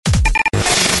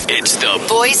It's the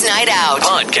Boys Night Out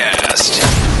podcast.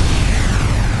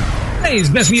 Hey, it's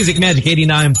Best Music Magic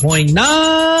 89.9.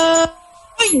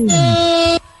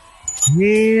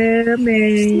 Yeah,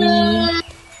 man.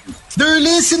 They're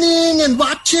listening and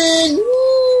watching.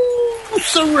 Woo!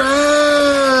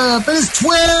 Sarap! It is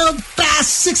 12 past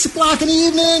 6 o'clock in the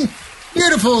evening.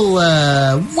 Beautiful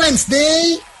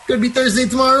Wednesday. Could be Thursday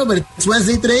tomorrow, but it's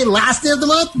Wednesday today. Last day of the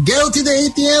month. Go to the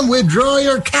ATM, withdraw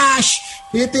your cash.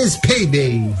 It is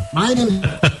payday. My name is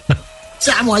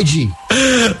Sam YG.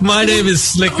 My name is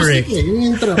Slick Rick.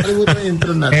 And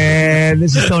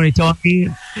this is Tony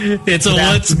talking. It's a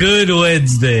What's Good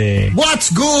Wednesday.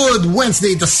 What's Good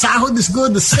Wednesday? The sahod is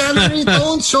good. The salary,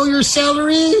 don't show your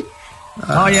salary.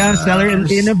 Oh yeah, salary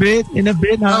in a bit.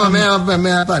 Oh,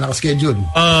 may pa, naka-schedule.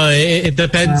 It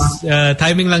depends.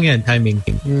 Timing lang yan, timing.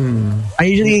 I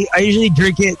usually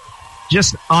drink it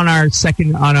just on our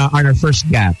first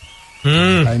gap.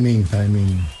 Timing.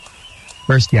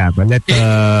 First gap. But let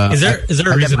is there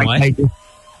a reason why?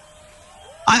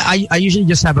 I usually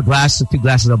just have 2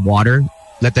 glasses of water.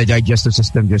 Let the digestive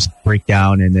system just break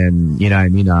down, and then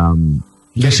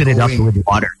loosen it up with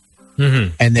water.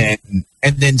 Mm-hmm.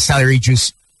 And then celery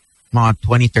juice, mga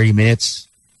 20-30 minutes.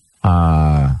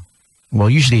 Well,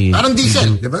 usually parang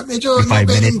diesel, di ba? Medyo 5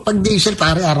 minutes. Pag diesel,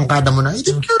 pare, arangkada mo na.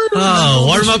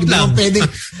 Warm up lang. Pwedeng,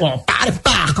 pare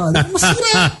pa ako.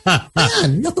 Masira.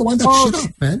 Yan, you have to wind that shit up,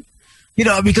 man.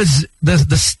 Because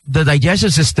the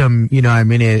digestive system,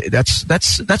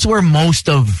 that's where most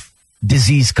of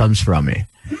disease comes from,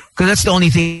 Because that's the only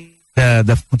thing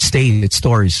the food stays, it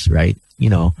stores, right?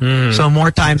 So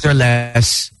more times or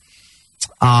less,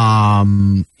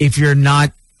 if you're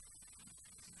not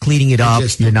cleaning it up,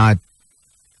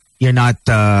 you're not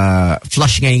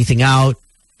flushing anything out,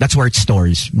 that's where it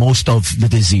stores most of the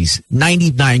disease,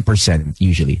 99%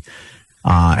 usually,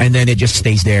 and then it just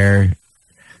stays there.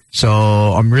 So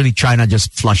I'm really trying to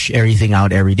just flush everything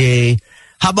out every day.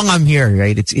 Habang I'm here,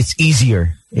 right? It's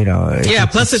easier, Yeah,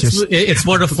 plus it's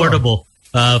more affordable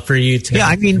for you to do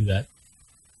that.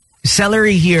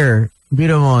 Celery here,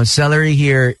 celery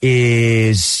here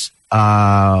is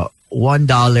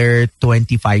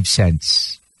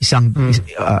 $1.25.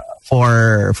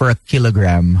 For a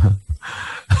kilogram. Wow.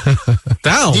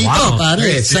 Dito,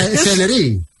 pare,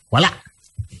 celery. Wala.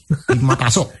 Hindi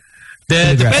mapasok.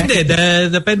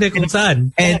 Depende kung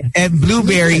saan. And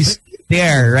blueberries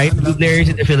there, right? Blueberries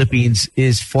in the Philippines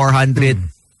is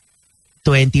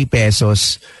 420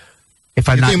 pesos. If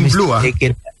I'm not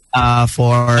mistaken.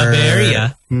 For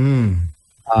area.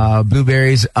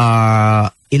 Blueberries,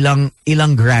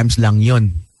 ilang grams lang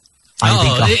yun.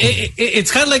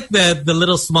 It's kind of like the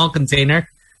little small container,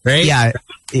 right?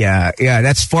 Yeah.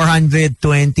 That's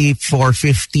 420,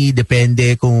 450,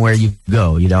 depende kung where you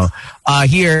go.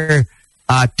 Here,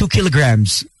 2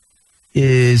 kilograms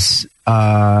is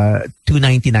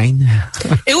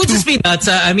 $2.99. It would just be nuts.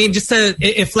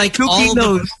 If like 2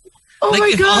 kilos.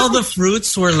 If all the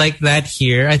fruits were like that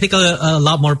here, I think a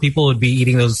lot more people would be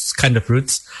eating those kind of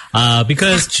fruits.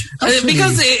 Because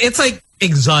it's like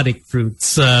exotic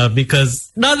fruits.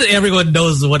 Because not everyone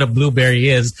knows what a blueberry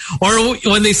is. Or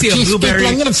when they see a blueberry...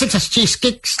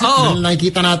 Cheesecake.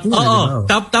 Nakikita natin yun.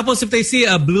 Tapos if they see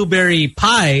a blueberry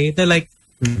pie, they're like,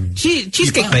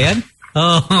 cheesecake ba yan?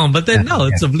 But then no,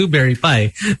 it's a blueberry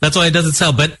pie. That's why it doesn't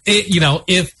sell. But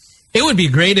if it would be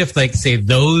great if, like, say,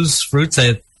 those fruits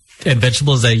and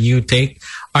vegetables that you take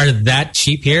are that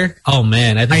cheap here. Oh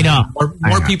man, I think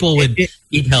more people would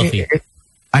eat healthy.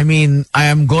 I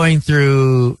am going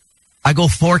through. I go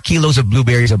 4 kilos of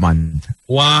blueberries a month.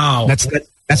 Wow,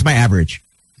 that's my average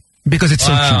because it's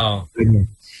so cheap.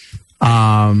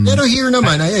 Pero here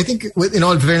naman, I think, in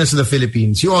all fairness to the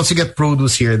Philippines, you also get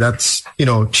produce here that's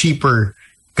cheaper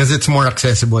because it's more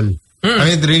accessible.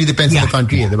 It really depends on the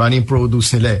country. Diba? Yung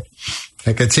produce nila.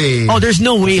 I could say... there's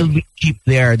no way it'll be cheap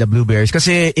there, the blueberries.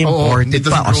 Kasi imported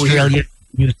pa. Australia,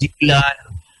 New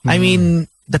Zealand.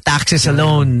 The taxes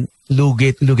alone,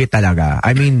 lugit talaga.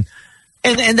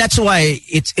 And that's why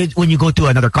it's when you go to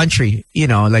another country,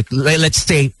 like let's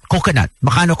say coconut.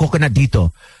 Makano coconut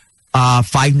dito?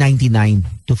 $5.99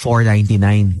 to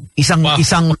 $4.99.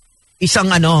 Isang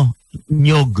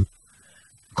nyog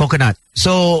coconut.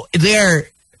 So there...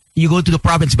 You go to the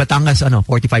province, Batangas,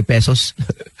 45 pesos.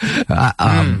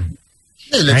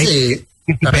 Let's say,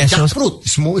 50 pesos.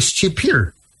 Jackfruit is cheap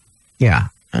here. Yeah.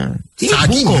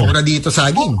 Saging, mura dito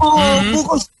saging.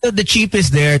 Buko's the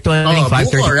cheapest there,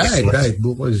 25, 30 pesos. Right.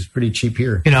 Buko is pretty cheap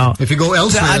here. If you go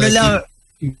elsewhere,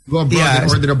 you go abroad and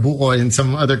order a buko in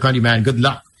some other country, man, good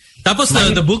luck. Tapos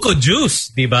the buko juice,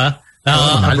 di ba?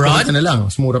 Abroad? Na lang,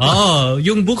 mura pa.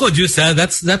 Yung buko juice,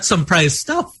 that's some priced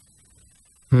stuff.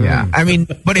 Yeah. I mean,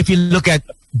 but if you look at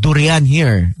durian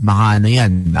here, mga ano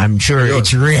yan, I'm sure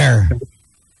it's rare.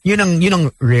 Yun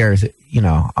ang rare,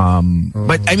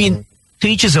 But I mean, to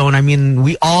each his own. I mean,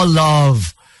 we all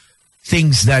love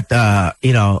things that, that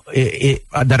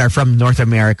are from North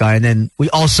America. And then we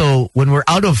also, when we're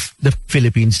out of the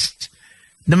Philippines,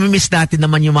 namimiss natin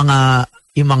naman yung mga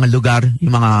lugar,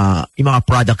 yung mga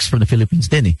products from the Philippines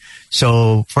din eh.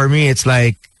 So for me, it's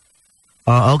like,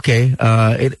 okay,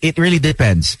 it really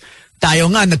depends. Tayo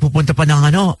nga, nagpupunta pa ng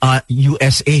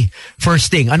USA. First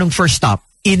thing, anong first stop?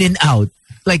 In-N-Out.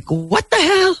 Like, what the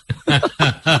hell?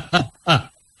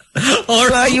 Or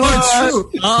it's true.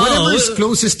 Whatever is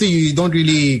closest to you,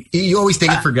 you always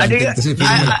take it for granted. Kasi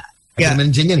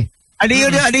naman dyan yan eh. Ano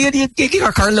yun kicking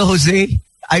or Carlo Jose?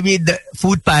 I mean, the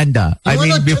Food Panda.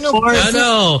 Before...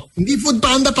 Hindi Food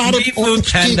Panda, pare. Hindi Food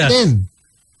Panda. Chicken.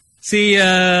 Si,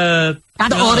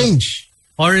 Orange.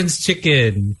 Orange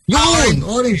chicken. Yun!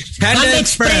 Orange. Panda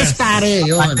Express, pare.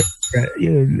 Yun.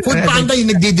 Food Panda yung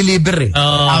nagde-deliver eh.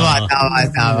 Tama.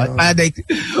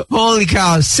 Holy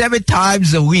cow, 7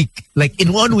 times a week. Like,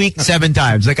 in 1 week, 7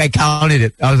 times. Like, I counted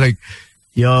it. I was like,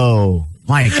 yo,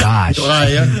 my gosh.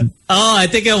 I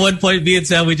think at one point, me and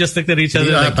Sam, we just looked at each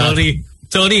other like,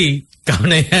 Tony, come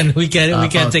na yan. We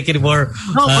can't take any more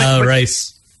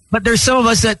rice. But there's some of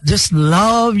us that just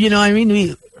love,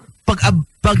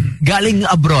 pag galing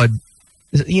abroad,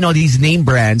 these name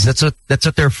brands, that's what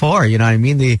they're for, you know what I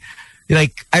mean? I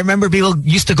remember people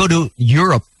used to go to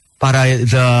Europe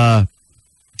para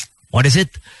what is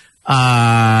it?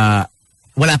 Wala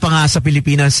pa nga sa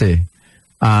Pilipinas eh.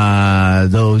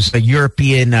 Those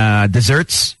European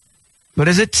desserts. What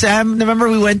is it, Sam? Remember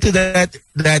we went to that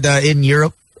in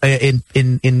Europe, in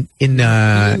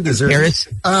Paris?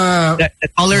 That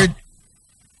colored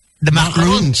the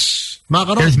macaroons.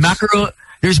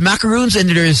 There's macaroons and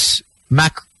there's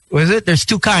what is it? There's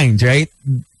 2 kinds, right?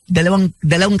 Dalawang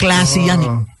klase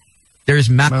yan. There's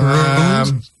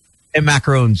macaroons and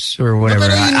macarons or whatever.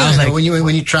 I was like,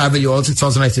 when you travel, it's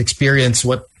also nice to experience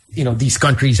what these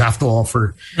countries have to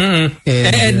offer. Mm-hmm.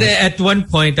 And at one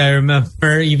point, I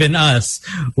remember even us,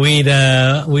 when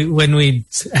we'd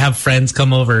have friends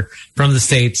come over from the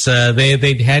States,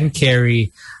 they'd hand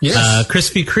carry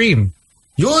Krispy Kreme.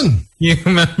 Yun. You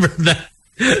remember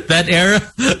that era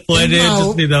when it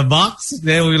just be the box?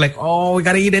 Then we were like, we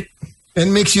gotta eat it.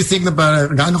 And makes you think na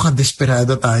parang gaano ka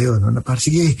desperado tayo, no? Na parang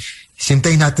sige,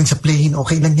 sintay natin sa plane,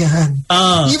 okay lang yan.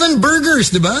 Even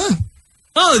burgers, di ba?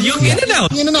 Yung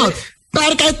In-N-Out. In-N-Out.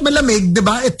 Para kahit malamig, di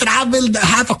ba? It traveled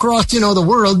half across, the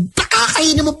world.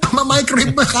 Kakainin mo pa,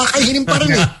 microwave mo, kakainin pa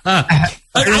rin eh.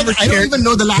 I don't even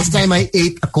know the last time I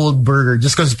ate a cold burger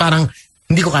just because parang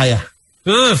hindi ko kaya.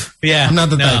 Oof, yeah. I'm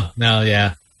not the type. No,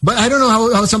 yeah. But I don't know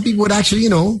how some people would actually,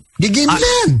 get game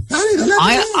plan.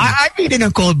 I'm eating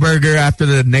a cold burger after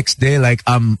the next day. Like,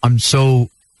 I'm so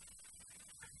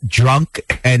drunk,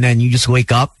 and then you just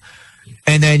wake up,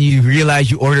 and then you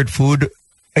realize you ordered food,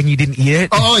 and you didn't eat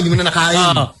it. Hindi mo na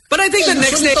nakain. But I think the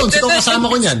next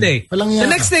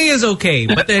day is okay.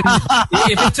 But then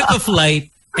if it took a flight,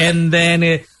 and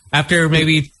then after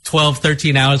maybe 12,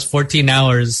 13 hours, 14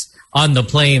 hours, on the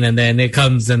plane, and then it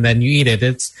comes and then you eat it.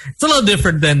 It's a little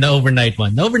different than the overnight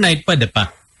one. The overnight, pwede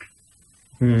pa.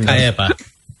 Kaya pa.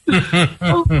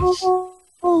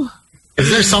 Is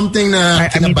there something na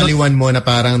kinabaliwan mo na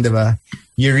parang, di ba,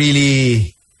 you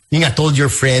really, told your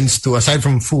friends to, aside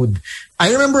from food?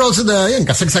 I remember also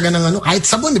kasagsagan ng kahit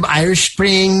sabon, di ba, Irish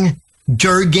Spring,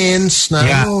 Jergens,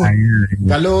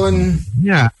 Galon,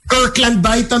 Kirkland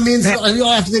vitamins. You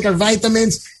have to take our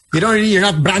vitamins. You're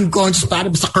not brand conscious,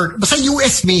 basta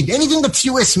US made. Anything that's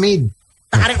US made,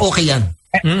 parang okay yan.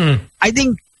 Mm-hmm. I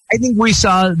think we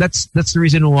saw that's the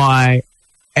reason why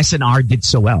SNR did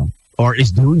so well or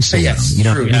is doing so well.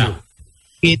 True, yeah.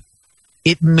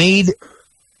 It made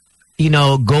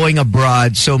going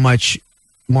abroad so much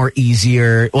more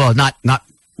easier. Well,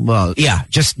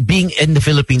 just being in the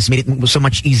Philippines made it so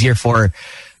much easier for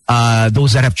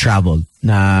those that have traveled.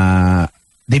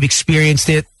 They've experienced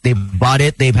it. They've bought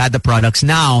it. They've had the products.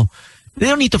 Now, they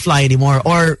don't need to fly anymore.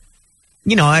 Or,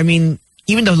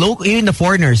 even the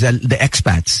foreigners, the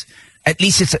expats, at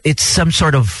least it's some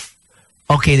sort of,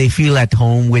 okay, they feel at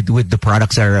home with the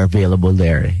products that are available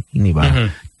there.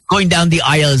 Mm-hmm. Going down the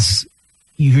aisles,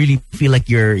 you really feel like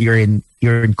you're in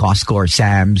Costco or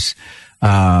Sam's,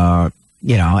 and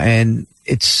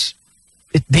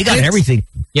they got everything.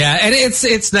 Yeah, and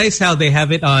it's nice how they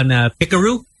have it on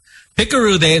Picaroo.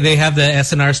 Picaroo, they have the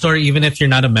SNR store, even if you're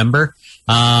not a member.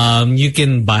 You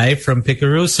can buy from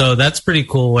Picaroo, so that's pretty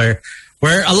cool where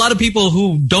Where a lot of people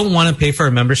who don't want to pay for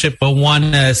a membership but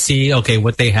want to see, okay,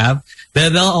 what they have,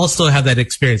 they'll also have that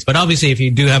experience. But obviously, if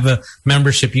you do have a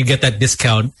membership, you get that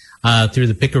discount through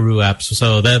the Picaroo apps.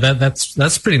 So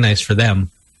that's pretty nice for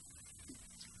them.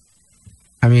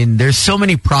 I mean, there's so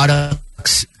many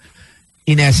products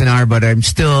in SNR, but I'm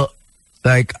still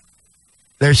like,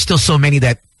 there's still so many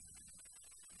that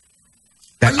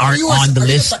aren't on the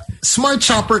list. Smart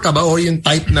shopper ka ba o yung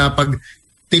type na pag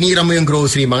tinira mo yung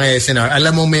grocery, mga SNR,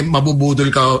 alam mo may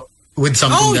mabubudol ka with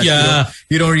something that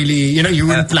you don't really, you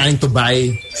weren't planning to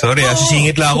buy. Sorry,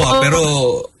 sisingit lang ako pero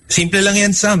simple lang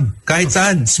yan, Sam. Kahit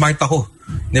saan, smart ako.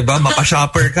 Diba?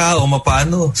 Mapa-shopper ka o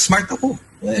mapano, smart ako.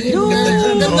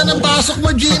 Ganda ng pasok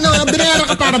mo, Gino. Binayara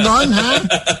ka para doon, ha?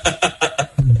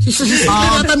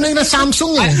 Sinatan mo yung na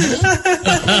Samsung, eh.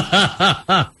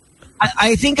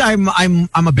 I think I'm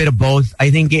a bit of both.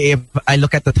 I think if I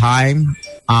look at the time,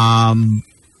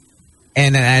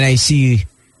 and I see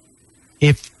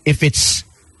if it's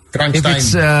crunch if time.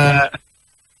 It's I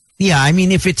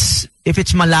mean if it's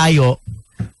malayo,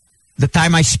 the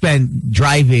time I spend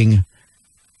driving,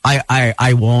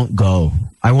 I won't go.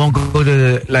 I won't go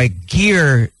to, like,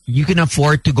 here you can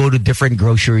afford to go to different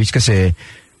groceries because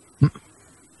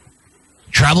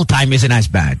travel time isn't as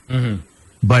bad. Mm-hmm.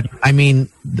 But I mean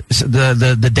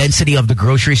the density of the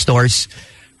grocery stores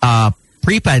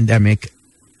pre-pandemic,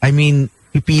 I mean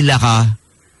pipila ka,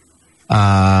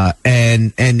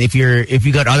 and if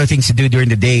you got other things to do during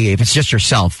the day, if it's just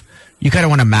yourself, you kind of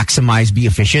want to maximize, be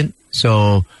efficient.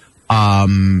 So for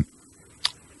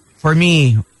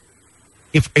me,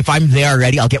 if I'm there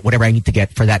already, I'll get whatever I need to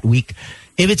get for that week.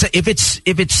 If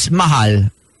it's mahal,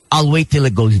 I'll wait till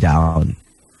it goes down,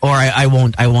 or I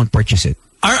won't purchase it.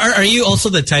 Are you also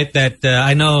the type that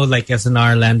I know, like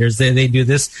SNR landers, they do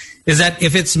this? Is that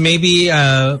if it's maybe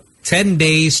 10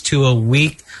 days to a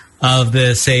week of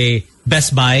the, say,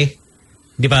 Best Buy,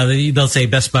 they'll say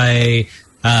Best Buy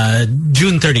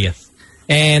June 30th,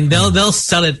 and they'll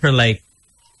sell it for like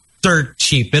dirt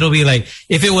cheap. It'll be like,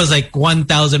 if it was like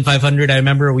 1,500, I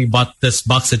remember we bought this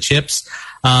box of chips.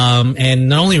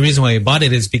 And the only reason why we bought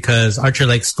it is because Archer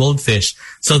likes goldfish.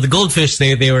 So the goldfish,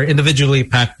 they were individually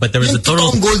packed, but there was a total...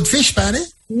 Yung goldfish, pare?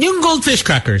 Yung goldfish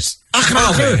crackers.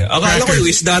 Cracker. Akala ko yung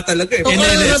isda talaga.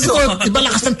 Iba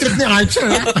lakas ng trip ni Archer.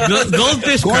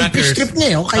 Goldfish crackers. Trip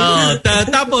niya, okay.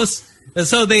 Tapos,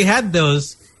 so they had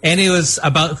those, and it was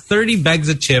about 30 bags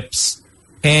of chips,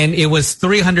 and it was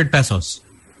 300 pesos.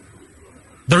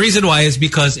 The reason why is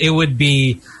because it would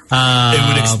be... it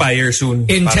would expire soon.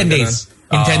 In 10 days.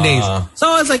 In 10 days. So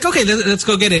I was like, okay, let's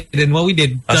go get it. And what we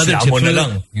did, the other chips,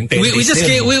 we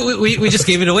just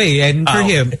gave it away. And for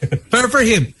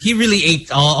him, he really ate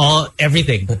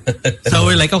everything. So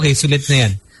we're like, okay, sulit na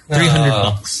yan.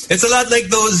 $300. It's a lot like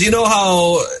those, you know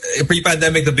how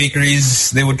pre-pandemic the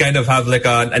bakeries, they would kind of have like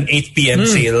an 8 p.m.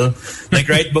 sale, like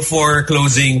right before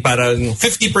closing, parang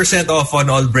 50% off on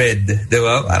all bread,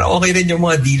 diba? Parang okay rin yung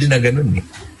mga deal na ganun eh.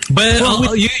 But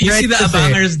you see the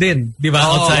abangers din, diba,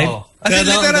 outside?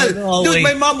 Literal. Dude,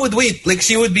 my mom would wait. Like,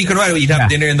 she would be, we'd have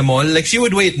dinner in the mall. Like, she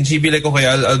would wait and she'd be like, okay,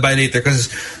 I'll buy later. Because,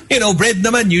 bread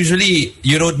naman, usually,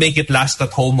 you don't make it last at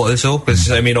home also.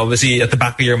 Because, I mean, obviously, at the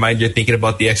back of your mind, you're thinking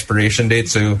about the expiration date.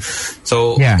 So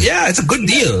yeah, it's a good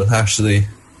deal, actually.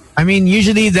 I mean,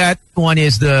 usually that one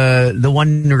is the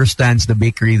one who stands the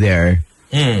bakery there.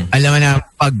 Alam mo na,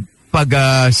 pag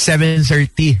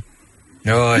 7:30.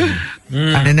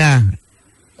 Ano na?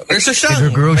 There's a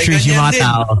siyang. Groceries yung mga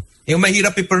tao. Yung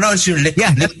mahirap i-pronounce yung Le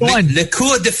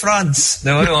Cour de France.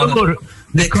 Le Cour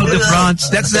de France.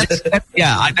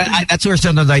 That's where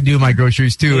sometimes I do my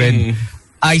groceries too, and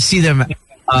I see them.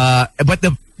 But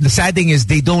the sad thing is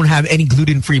they don't have any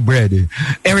gluten-free bread.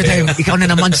 Every time, ikaw na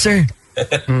naman, sir.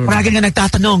 Parang nga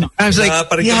nagtatanong. I was like,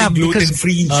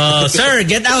 gluten-free. Sir,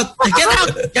 get out!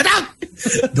 Get out!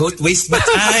 Don't waste my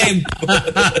time.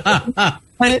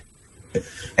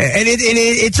 And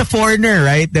it's a foreigner,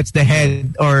 right? That's the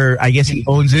head, or I guess he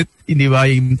owns it. Hindi ba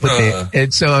yung puti?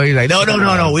 And so he's like, no,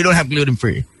 we don't have gluten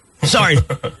free. Sorry.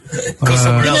 Go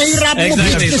somewhere else. Exactly.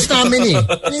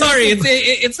 Sorry,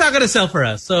 it's not gonna sell for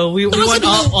us. So we want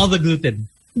all the gluten.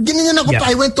 Ganyan ako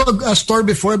pa. I went to a store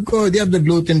before. They have the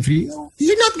gluten free.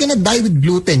 You're not gonna die with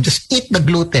gluten. Just eat the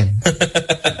gluten.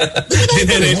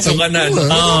 Dinerecho ka na.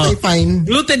 Okay, fine.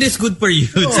 Gluten is good for you,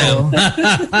 Sam.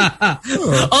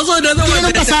 Also, another one.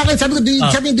 Tinanong pa sa akin, sabi ko, do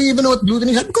you even know what gluten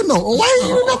is? Sabi ko, no. Why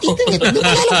are you not eating it? Hindi ko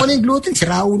alam kung ano yung gluten.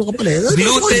 Siraulo ka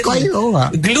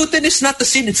pala. Gluten is not the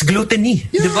sin. It's gluttony.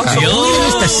 Yeah, diba? gluten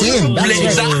is the sin.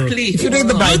 Exactly. If you read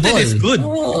the Bible. Gluten is good.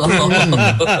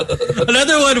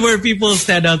 Another one where people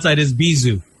stand outside is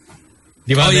Bizu.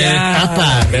 Di ba? Oh,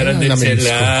 yeah. Meron din sila.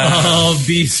 Oh,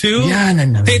 Bisou. Yan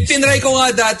ang namin. Tinry ko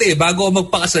nga dati, bago ako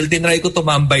magpakasal, tinry ko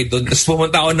tumambay doon. Tapos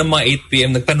pumunta ako ng mga 8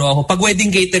 p.m. Nagtanong ako, pag wedding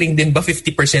catering din ba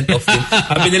 50% off din?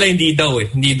 Sabi nila, hindi daw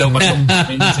eh. Hindi daw pasok.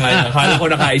 Akala ko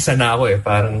nakaisa na ako eh.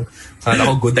 Parang,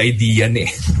 akala ko good idea eh.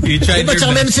 You tried diba,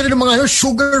 tsaka meron sila ng mga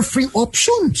sugar-free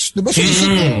options. Diba? So,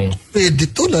 pwede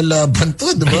to, lalaban to.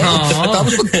 Diba?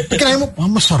 Tapos pag kinahin mo,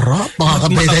 masarap.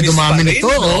 Makakabay tayo dumami nito.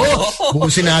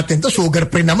 Bukusin natin to.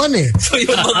 Sugar-free naman eh. So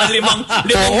yung mga limang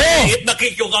hit na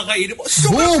cake yung kakainin mo,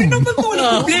 sugar-free naman to.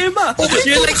 Walang problema.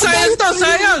 You're like,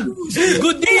 sayang.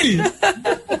 Good deal.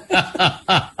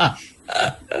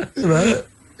 Diba?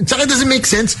 Tsaka it doesn't make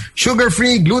sense.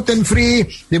 Sugar-free,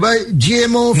 gluten-free, diba?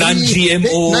 GMO-free.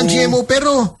 Non-GMO,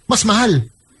 pero mas mahal.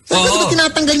 Kasi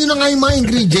tinatanggal nyo na nga yung mga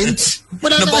ingredients.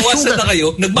 Wala na nga sugar. Na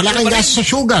kayo. Wala kang gas sa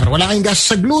sugar. Wala kang gas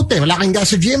sa gluten. Wala kang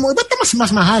gas sa GMO. Ba't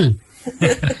mas mahal?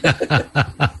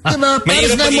 Diba?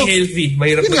 Mahirap maging healthy.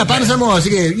 Yun nga, para sa mo.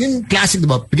 Sige, yung classic,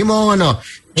 diba? Bigyan mo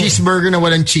cheeseburger na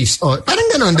walang cheese. Parang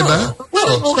ganon, diba?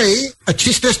 Well, okay. A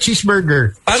cheeseless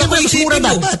cheeseburger. Parang mas mura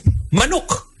dapat.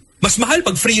 Manok. Mas mahal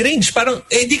pag free range. Parang,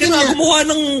 di ka na gumawa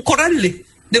ng koral eh.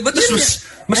 Diba? Tapos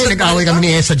mas nag-away kami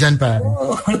ni Esa dyan, pare.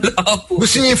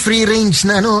 Gusto niya yung free range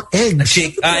na eggs.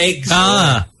 Eggs.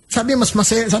 Sabi mas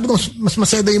masaya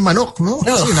daw yung manok, no?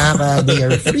 Kasi they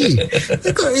are free.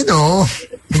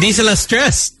 Hindi sila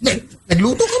stress.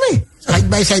 Nagluto kami.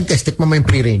 Side by side test, tikman mo yung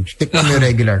free range. Tikman mo yung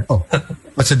regular.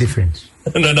 What's the difference?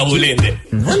 Nahuli hindi.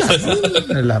 Wala.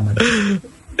 Nalaman.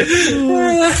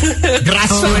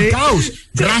 Grass-fed cows.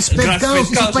 Grass-fed cows.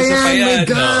 Isa pa yan. My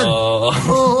God.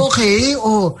 No. Okay.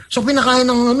 So, pinakain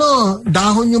ng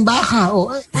dahon yung baka.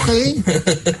 Okay.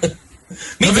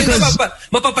 Minsan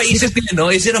mapapaisip nila,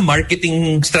 is it a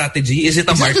marketing strategy? Is it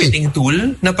a marketing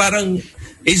tool? Na parang,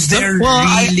 is there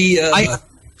really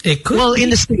well,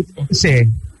 in the States,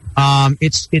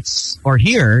 it's or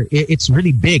here, it's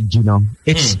really big, you know.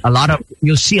 It's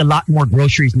you'll see a lot more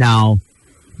groceries now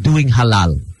doing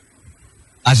halal.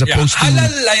 As opposed to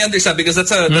halal, I understand because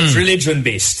that's religion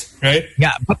based, right?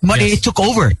 Yeah, but it took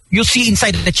over. You'll see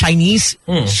inside the Chinese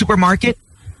supermarket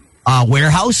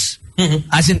warehouse,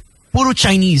 as in puro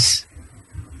Chinese.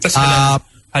 That's halal,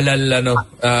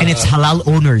 and it's halal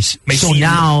owners.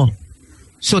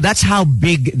 So that's how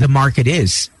big the market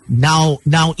is. Now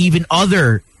even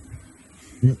other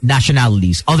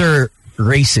nationalities, other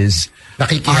races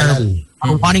are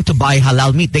wanting to buy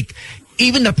halal meat.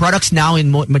 Even the products now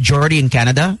in majority in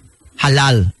Canada,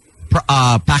 halal,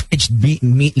 packaged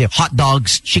meat, like hot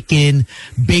dogs, chicken,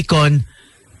 bacon,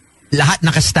 lahat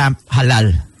nakastamp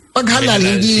halal. Pag halal,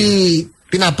 hindi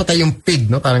pinapatay yung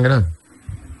pig, no? Parang ganun.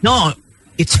 No,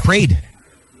 it's sprayed.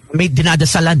 May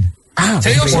dinadasalan.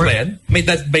 Seryoso ba yan? May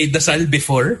dasal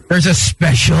before? There's a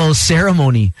special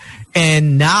ceremony.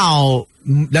 And now,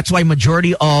 that's why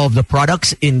majority of the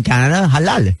products in Canada,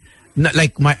 halal.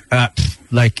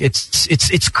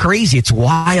 It's crazy. It's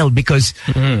wild because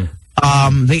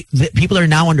people are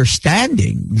now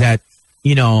understanding that,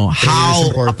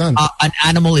 how an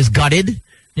animal is gutted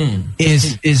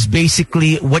is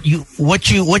basically what you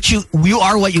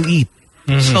are what you eat.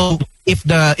 So if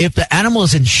the animal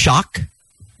is in shock,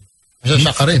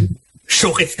 that's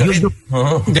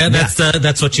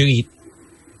what you eat.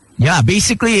 Yeah,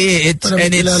 basically it's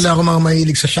and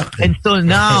so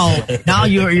now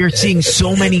you're seeing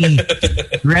so many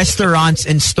restaurants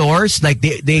and stores like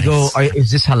they go,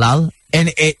 is this halal? And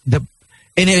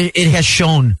it has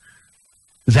shown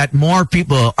that more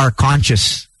people are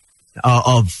conscious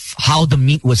of how the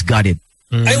meat was gutted.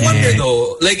 I wonder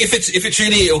though, like if it's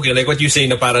really okay, like what you say,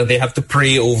 na parang they have to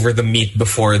pray over the meat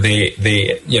before they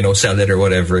sell it or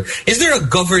whatever. Is there a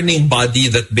governing body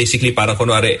that basically parang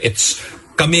kunwari it's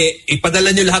kami,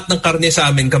 ipadala nyo lahat ng karne sa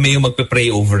amin, kami yung magpe-pray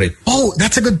over it? Oh,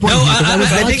 that's a good point. No,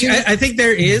 I think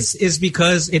there is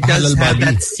because it does have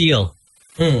that seal.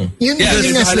 I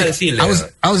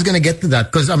was gonna get to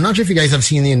that because I'm not sure if you guys have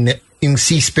seen in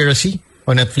Seaspiracy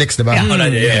on Netflix, diba?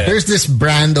 Yeah. There's this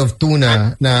brand of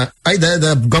tuna na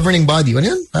the governing body. Ano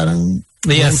yan? Parang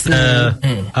yes,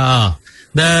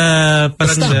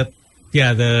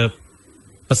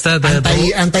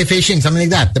 anti-fishing, something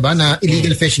like that, diba? Na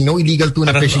illegal fishing, no illegal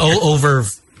tuna fishing. Over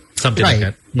something like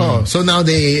that. Oh, so now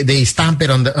they stamp it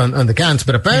on the cans,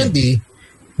 but apparently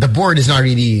the board is not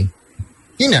really,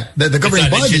 the governing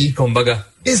body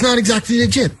is not exactly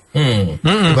legit.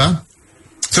 Diba?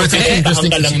 So it's actually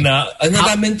interesting to see.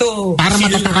 Para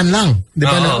matatakan lang.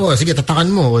 Diba? Sige, tatakan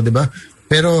mo, diba?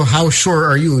 Pero how sure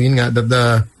are you, that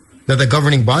the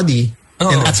governing body,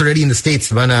 and that's already in the States,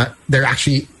 diba, na they're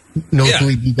actually no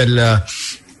illegal,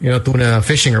 tuna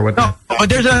fishing or whatnot.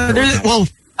 No,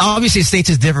 obviously States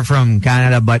is different from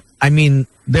Canada, but I mean,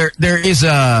 there is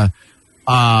a,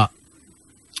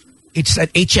 it's an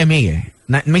HMA eh.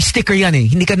 May sticker yan eh.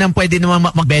 Hindi ka nang pwede naman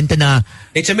magbenta na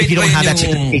HMA if you don't have that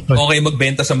certification. Okay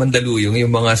magbenta sa Mandaluyong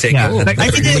yung mga second. Yeah.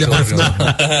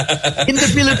 In the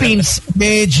Philippines,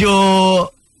 medyo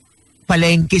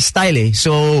palengke style eh.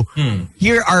 So,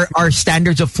 here are our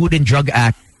standards of Food and Drug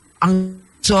Act. Ang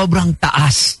sobrang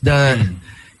taas.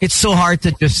 It's so hard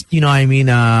to just, you know what I mean,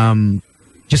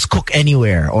 just cook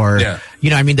anywhere. Or, you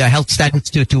know what I mean, the health standards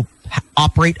to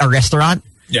operate a restaurant.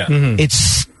 Yeah.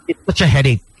 It's such a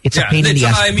headache. It's a pain in the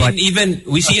ass. I mean, even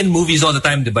we see in movies all the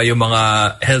time, diba, yung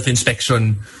mga health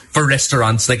inspection for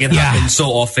restaurants. Like it happens so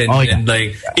often. And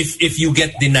like if you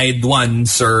get denied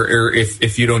once or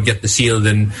if you don't get the seal,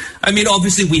 then I mean,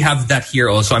 obviously we have that here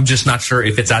also. I'm just not sure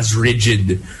if it's as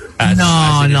rigid as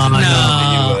no. in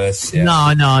the US.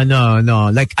 Yeah. No.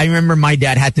 Like I remember my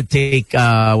dad had to take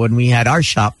when we had our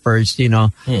shop first, you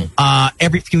know,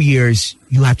 every few years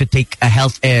you have to take a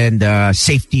health and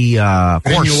safety course.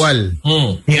 Renewal.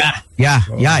 Yeah.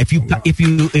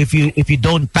 If you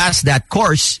don't pass that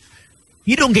course,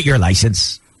 you don't get your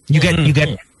license. You get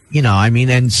you know, I mean,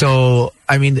 and so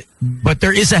I mean, but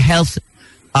there is a health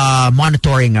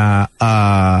monitoring act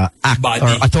body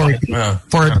or authority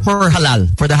for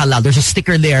halal, for the halal. There's a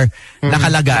sticker there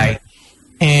nakalagay.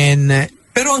 And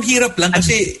pero ang hirap lang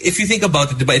kasi if you think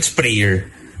about it, diba, it's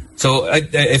prayer. So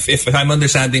if I'm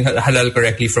understanding halal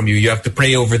correctly from you, you have to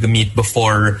pray over the meat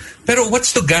before. Pero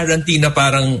what's to guarantee na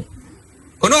parang,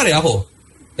 kunwari ako,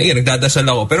 nagdadasal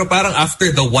ako, pero parang after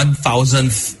the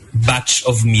 1,000th batch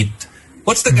of meat,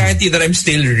 what's the guarantee that I'm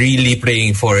still really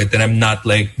praying for it and I'm not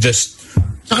like just...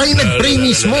 Saka yung nag-pray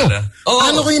mismo.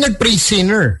 Ano ko yung nag-pray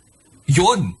sinner?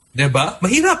 Yun, diba?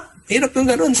 Mahirap yung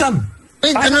ganun, Sam.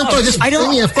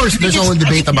 Of course, there's no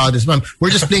debate about this.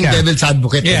 We're just playing devil's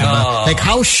advocate. Yeah. Like,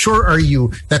 how sure are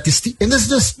you that this? And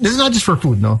this is not just for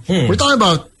food, no. We're talking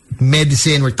about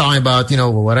medicine. We're talking about, you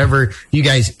know, whatever you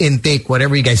guys intake,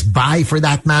 whatever you guys buy for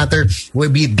that matter,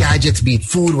 be it gadgets, be it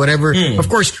food, whatever. Of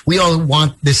course, we all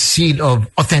want this seal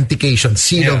of authentication,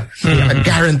 seal of a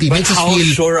guarantee. But how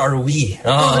sure are we?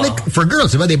 Like for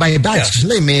girls, diba, they buy bags.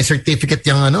 Yeah. May certificate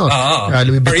yung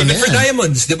Louis Vuitton. Or even for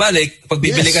diamonds, diba? Like, pag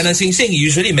bibili ka ng sing-sing,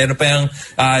 usually meron pa yung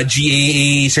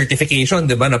GAA certification,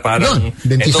 diba? Na parang...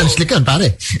 Dentista ng slikan,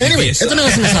 pare. Anyway, ito na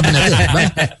nga sinasabi natin, diba?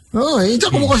 Hindi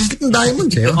ako mukha sa slick ng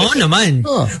diamonds eh. Oo naman.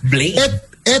 Blade.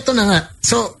 Eto na nga.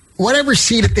 So, whatever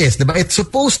seal it is, diba? It's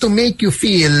supposed to make you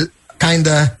feel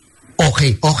kinda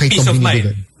okay. Peace of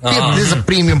mind. This is a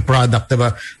premium product,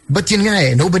 diba? But yun nga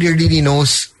eh, nobody really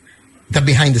knows the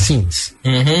behind the scenes.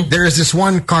 There is this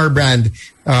one car brand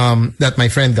that my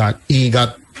friend got. He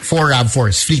got 4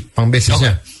 RAV4s, fleet, pang business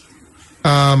niya.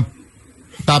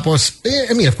 Tapos,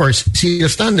 I mean, of course, seal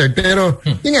standard, pero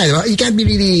yun nga, diba? You can't be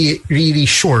really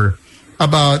sure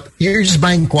about, you're just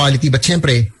buying quality, but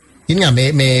syempre, yun nga,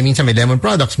 minsan may lemon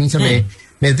products, minsan may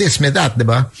this, may that,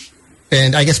 diba?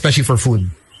 And I guess especially for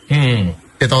food,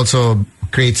 it also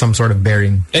creates some sort of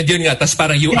bearing. And yun nga, tas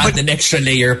parang you add an extra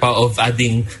layer pa of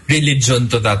adding religion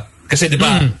to that. Kasi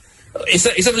diba,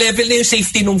 isang level na yung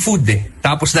safety ng food eh.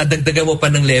 Tapos nadagdagan mo pa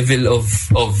ng level of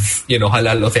you know,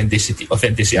 halal authenticity.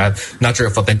 Not sure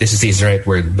if authenticity is the right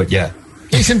word, but yeah.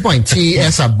 Case in point, si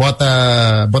Esa bought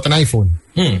an iPhone.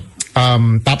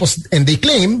 Tapos, and they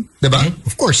claim, diba?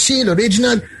 Of course, seal,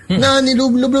 original, na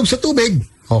nilublob sa tubig.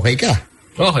 Okay ka.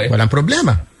 Okay. Walang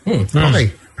problema.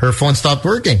 Okay. Her phone stopped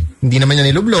working. Hindi naman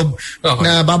niya nilublob. Okay.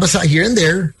 Na babasa here and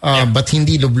there, but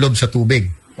hindi lublob sa tubig.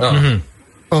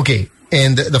 Okay.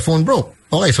 And the phone broke.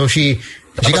 Okay, so she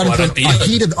got into a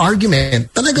heated argument.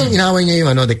 Talagang inaway niya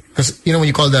yung because you know when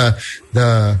you call the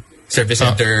service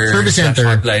center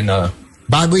hotline.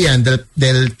 Bago yan,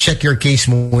 they'll check your case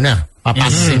muna.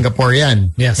 Papasa Singapore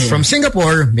yan. Yes. From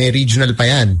Singapore, may regional pa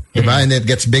yan. Diba? And it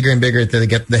gets bigger and bigger till they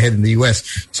get the head in the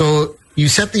US. So you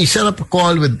set up a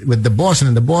call with the boss and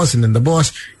then the boss and then the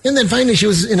boss. And then finally she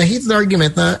was in a heated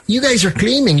argument na you guys are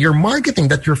claiming, you're marketing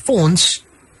that your phones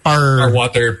are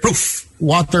waterproof,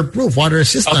 water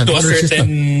resistant. Up to a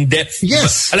certain depth.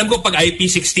 Yes. But alam ko pag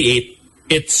IP68,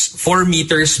 it's 4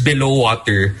 meters below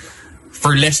water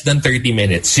for less than 30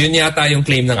 minutes. Yun yata yung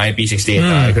claim ng IP68.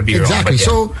 I could be exactly.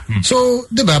 wrong. But so,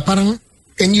 diba, parang,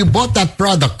 and you bought that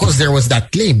product because there was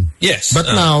that claim. Yes.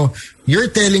 But now, you're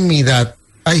telling me that,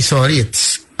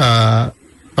 it's,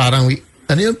 parang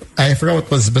I forgot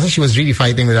what was, but she was really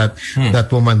fighting with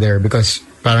that woman there because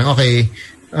parang, okay,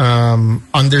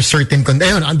 under certain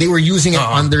conditions, they were using it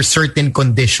under certain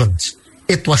conditions.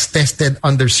 It was tested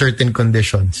under certain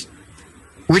conditions.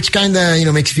 which kind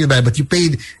of makes you feel bad. But you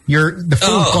paid the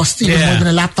phone costs even more than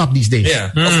a laptop these days.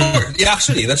 Yeah, of course. Yeah,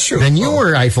 actually, that's true. The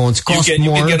newer iPhones cost more.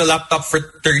 You can get a laptop for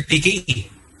 30K.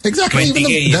 Exactly. Even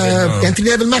the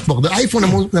entry-level MacBook, the iPhone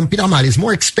ng pinakamahal is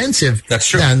more expensive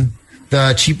than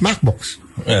the cheap MacBooks.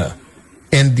 Yeah.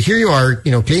 And here you are,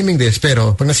 claiming this,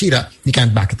 pero pag nasira, you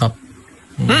can't back it up.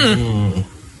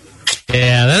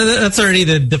 Yeah, that's already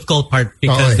the difficult part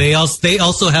because they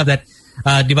also have that,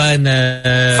 diba, in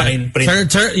fine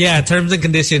print. Terms and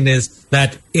condition is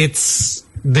that it's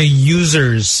the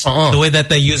users, the way that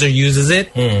the user uses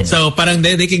it. So parang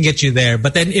they can get you there.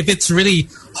 But then if it's really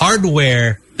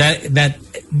hardware that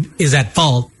is at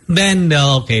fault, then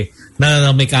they'll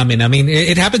make amin. I mean,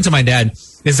 it happened to my dad.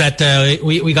 Is that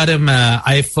we got him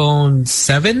iPhone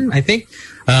 7, I think.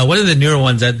 One of the newer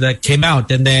ones that came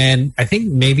out, and then I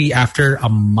think maybe after a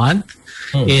month,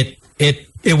 it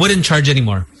wouldn't charge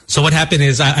anymore. So what happened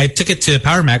is I took it to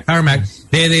PowerMac. PowerMac,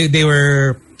 they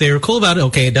were cool about it.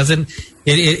 Okay,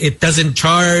 it doesn't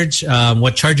charge.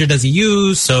 What charger does he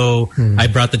use? So I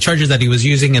brought the chargers that he was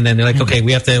using, and then they're like, okay,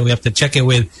 we have to check it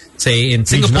with, say, in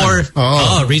Singapore.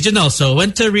 Regional. So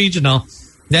went to regional.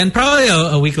 Then probably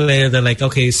a week later, they're like,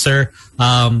 okay, sir,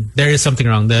 there is something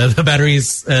wrong. The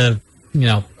battery's, it's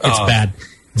bad.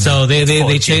 So they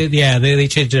changed, they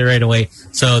changed it right away.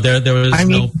 So there was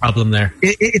no problem there.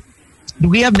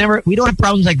 We don't have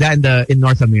problems like that in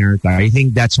North America. I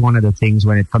think that's one of the things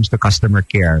when it comes to customer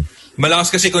care.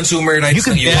 Malakas kasi consumer rights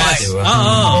ng US.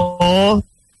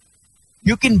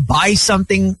 You can buy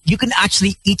something, you can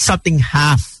actually eat something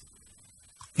half.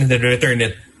 And then return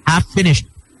it. Half finished.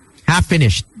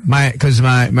 Because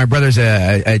my brother's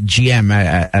a GM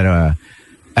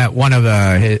at one of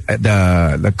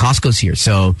the Costco's here.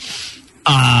 So,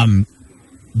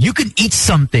 you can eat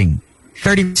something,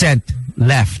 30%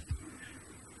 left,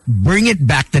 bring it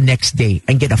back the next day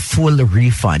and get a full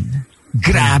refund.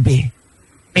 Grabe.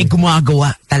 May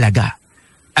gumagawa talaga.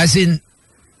 As in,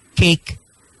 cake,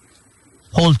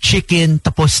 whole chicken,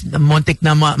 tapos montik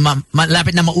na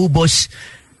malapit na maubos,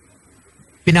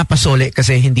 pinapasole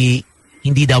kasi hindi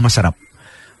daw masarap.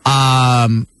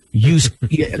 You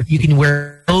can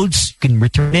wear clothes, you can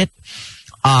return it.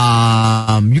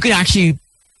 You can actually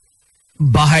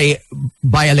buy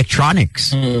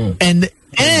electronics and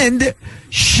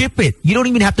ship it. You don't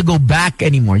even have to go back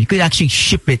anymore. You could actually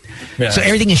ship it. Yeah. So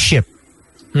everything is shipped.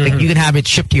 Like you can have it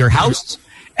shipped to your house,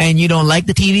 and you don't like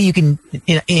the TV,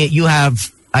 you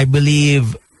have, I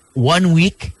believe, 1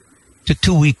 week to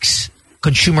 2 weeks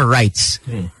consumer rights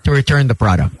to return the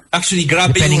product. Actually,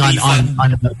 grabe depending yung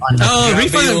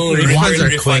refund. Refunds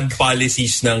are quick.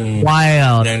 Policies ng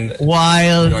wild.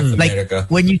 North like America.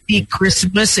 When you see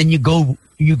Christmas and you go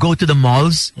to the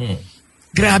malls,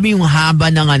 grabe yung haba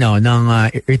ng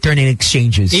returning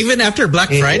exchanges. Even after Black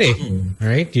Friday,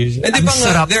 right? And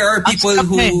there are people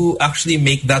who actually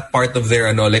make that part of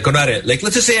their like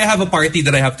let's just say I have a party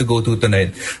that I have to go to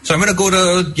tonight. So I'm gonna go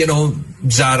to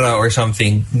Zara or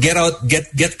something, get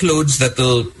clothes that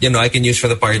will I can use for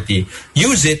the party,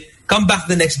 use it, come back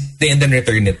the next day and then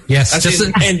return it. Yes, just as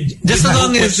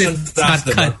long as it's not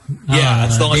cut. Yeah,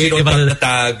 as long as you don't cut the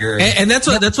tag. And that's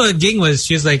what Ging was.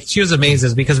 She was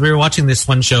amazed because we were watching this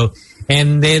one show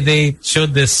and they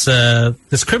showed this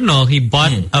criminal. He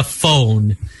bought a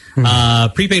phone,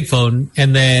 prepaid phone,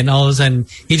 and then all of a sudden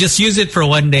he just used it for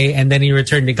 1 day and then he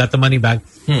returned it, got the money back.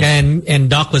 And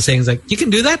Doc was saying, you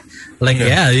can do that? Like,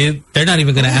 they're not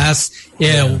even going to ask,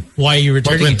 why are you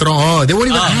returning it? They won't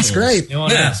even ask, right? They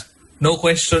won't ask. No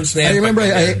questions. I remember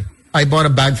I bought a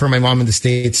bag for my mom in the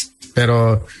States,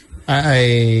 pero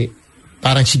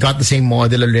parang she got the same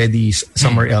model already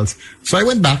somewhere else. So I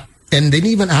went back and they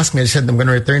didn't even ask me. I said, I'm going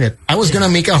to return it. I was going to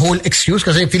make a whole excuse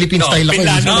kasi Philippine style ako.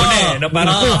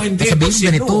 Sabihin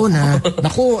ganito na,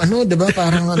 naku, diba,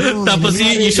 parang Tapos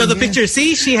you show the picture.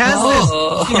 See, she has this.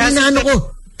 She has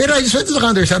ko. Pero I just went to the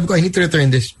counter, sabi ko, I need to return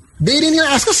this. They didn't even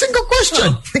ask a single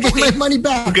question. They gave my money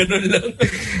back.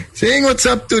 Saying what's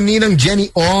up to Ninang Jenny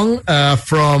Ong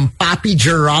from Papi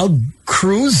Gerald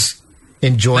Cruz.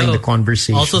 Enjoying the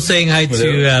conversation. Also saying hi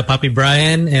to Papi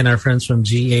Brian and our friends from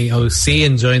GAOC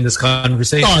enjoying this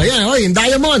conversation. Oh, yeah. In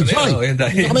Diamonds.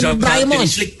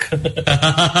 Diamonds.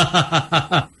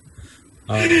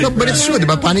 No, but it's true.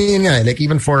 Diba? Paano yun nga? Like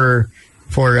even for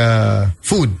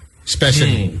food.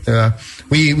 Especially,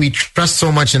 we trust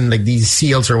so much in like these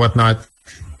seals or whatnot,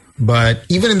 but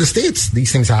even in the States,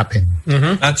 these things happen.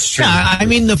 That's true. Yeah, I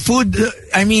mean the food.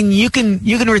 I mean you can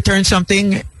return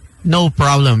something, no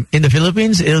problem. In the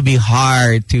Philippines, it'll be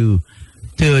hard to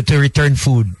return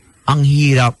food. Ang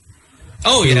hirap.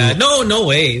 Oh yeah, no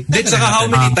way. It's how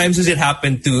many times has it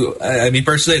happened to? I mean,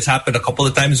 personally, it's happened a couple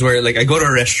of times where like I go to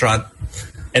a restaurant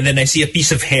and then I see a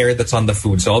piece of hair that's on the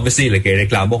food. So obviously, like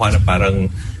reklamo ka na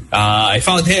parang I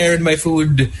found hair in my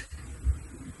food.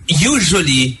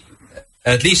 Usually,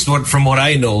 at least from what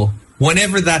I know,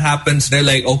 whenever that happens, they're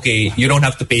like, okay, you don't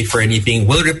have to pay for anything.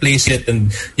 We'll replace it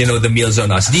and, the meal's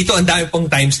on us. Dito, ang dami pong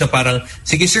times na parang,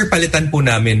 sige sir, palitan po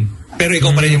namin. Pero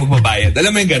ikaw pa rin yung magbabayad.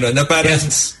 Alam mo yung gano'n? Na parang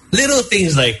little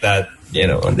things like that,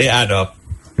 they add up.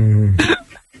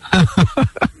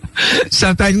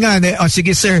 Sometimes nga,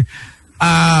 sige sir,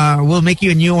 we'll make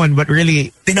you a new one, but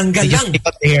really, tinanggal lang. Just take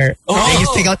out the hair. They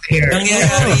just take out the hair.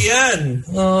 Nangyayari yan.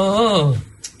 Oo.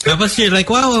 Tapos you're like,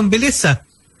 wow, ang bilis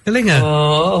Galing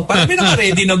parang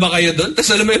pinaka-ready na ba kayo doon?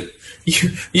 Tapos alam mo,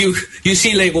 you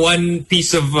see like one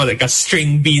piece of like a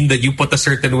string bean that you put a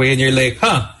certain way and you're like,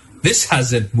 this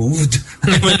hasn't moved.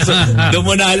 So, doon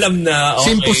mo na alam na,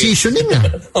 okay. Same positioning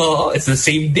it's the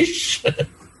same dish.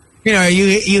 You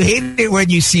hate it when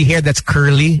you see hair that's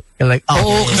curly. You're like,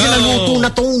 kasi naluto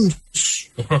na to.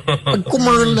 Pag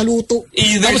kumarl naluto.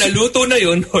 Either naluto na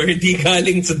yun or hindi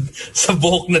galing sa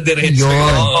buhok na diretso.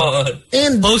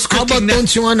 And how about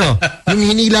tones yung yung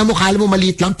hinila mo, kala mo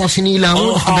maliit lang, tapos hinila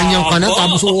mo, nakaganyan ka na,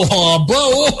 tapos haba,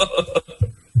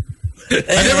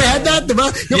 I never had that, diba?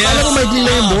 Yung kala mo may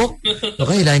lang yung buhok.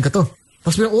 Okay, hilahin ka to.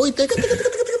 Tapos teka.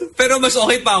 Pero mas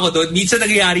okay pa ako doon. Minsan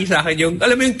nangyayari sa akin yung,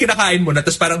 alam mo yung kinakain mo na,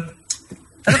 tapos parang,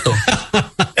 ano to?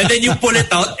 And then you pull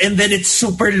it out and then it's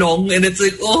super long and it's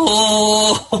like,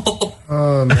 oh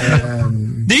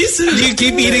man. Do you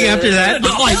keep eating after that?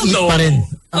 Ako ay eat pa rin.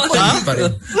 Ako ay eat pa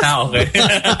rin. Okay.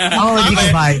 Hindi ko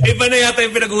ba? Iba na yata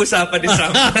yung pinag-uusapan ni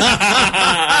Sam.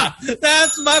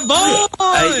 That's my boy!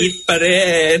 I eat pa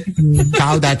rin.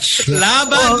 Cow that shit.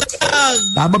 Laban lang!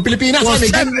 Laban Pilipinas.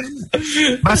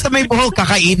 Basta may buhok,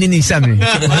 kakainin ni Sam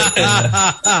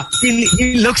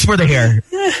he looks for the hair.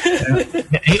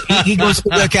 He goes to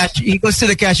the cashier. He goes to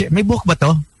the cashier. May buhok ba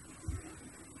to?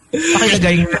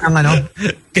 Pakilagay ng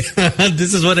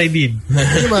This is what I need.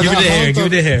 Give me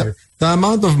the hair. The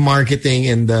amount of marketing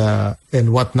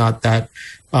and whatnot that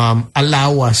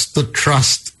allow us to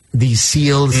trust these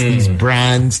seals, these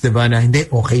brands, diba, na hindi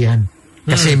okay yan.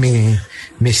 Kasi may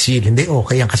seal. Hindi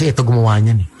okay yan kasi ito gumawa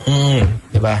niyan.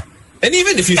 Diba? And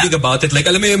even if you think about it, like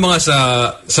alam mo yung mga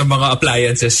sa mga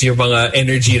appliances, yung mga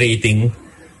energy rating.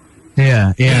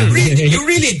 Yeah. You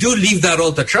really do leave that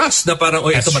all to trust na parang,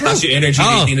 ito mataas yung energy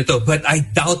rating nito. But I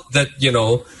doubt that,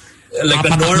 like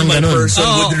a normal person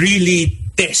would really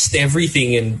test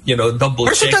everything and, double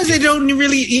check. Sometimes they don't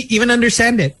really even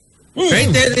understand it.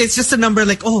 Right? It's just a number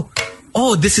like, oh,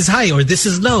 this is high or this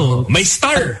is low. My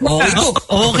star.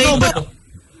 Okay, but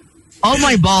all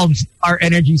my bulbs are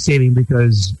energy saving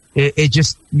because it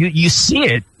just you see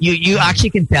it. You actually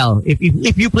can tell if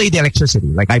you pay the electricity.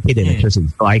 Like I pay the electricity,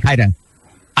 so I kind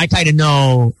of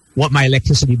know what my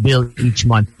electricity bill each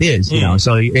month is.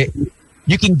 So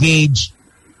you can gauge.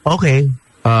 Okay,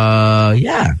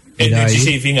 yeah. Energy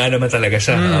saving nga naman talaga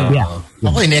siya. Yeah.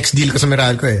 Okay, next deal ko sa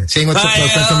Meralco Saying what's up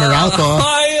sa Meralco.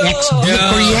 X-Deal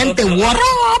Kuryente, what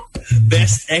up?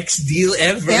 Best X deal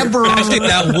ever. Actually,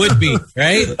 that would be,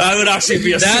 right? That would actually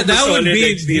be that would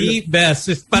be the best.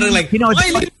 It's parang like, leave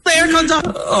the aircons on.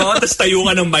 Tapos tayo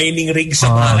ka ng mining rig sa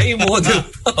bahay mo.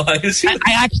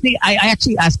 I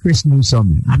actually asked Chris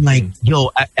Newsom. I'm like,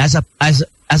 yo, as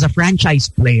a franchise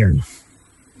player,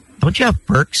 don't you have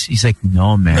perks? He's like,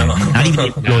 no, man. No. Not even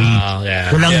employee.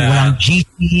 Walang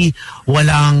GT,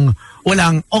 walang,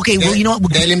 okay, well, you know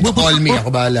what? Tell him to call me. Ako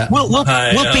bahala.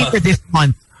 We'll pay for this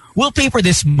month. We'll pay for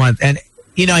this month. And,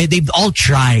 they've all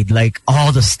tried, like,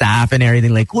 all the staff and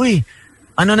everything. Like, uy,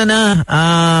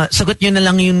 sagot nyo na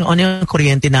lang yung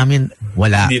kuryente namin.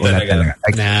 Wala talaga.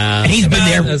 Like, and he's been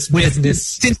there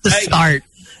since the start.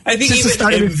 I think even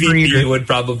MVP would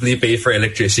probably pay for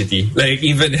electricity. Like,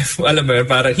 even if, alam mo,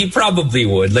 parang he probably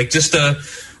would. Like, just to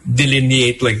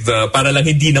delineate, like, para lang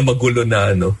hindi na magulo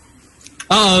na,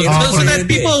 so that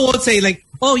people won't say, like,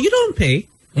 oh, you don't pay.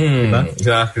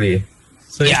 Exactly.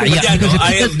 So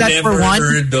I have never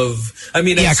heard of, I've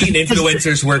seen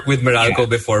influencers work with Meralco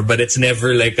before, but it's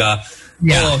never like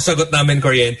sagot namin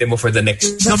kuryente mo for the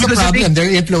next. That's the problem.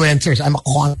 They're influencers. I'm a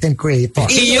content creator.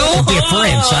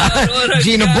 Difference,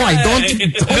 Gino boy,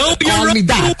 don't call me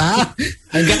that,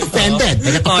 I get offended.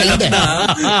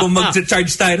 Kung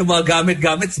mag-charge tayo ng mga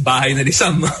gamit-gamit, bahay na ni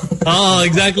Sam.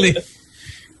 Exactly.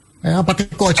 Pati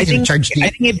kotse yung charge. I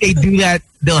think if they do that,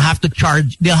 they'll have to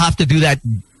do that,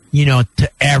 to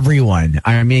everyone.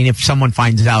 I mean, if someone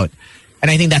finds out. And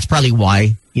I think that's probably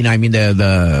why,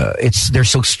 they're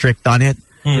so strict on it.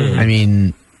 I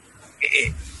mean,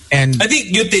 I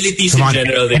think utilities in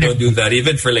general, they don't do that.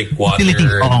 Even for like water.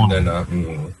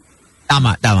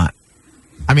 Tama.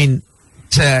 I mean,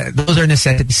 those are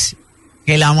necessities.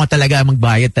 Kailangan mo talaga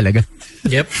magbayad talaga.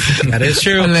 Yep, that is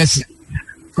true. Unless,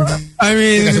 I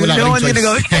mean, no one's gonna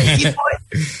go.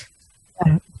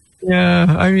 Yeah,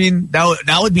 I mean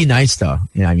that would be nice though.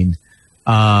 Yeah, I mean,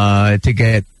 to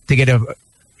get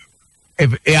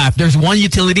if there's one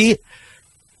utility,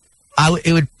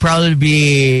 it would probably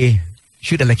be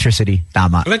electricity.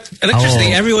 Tama.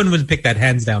 Electricity. Everyone would pick that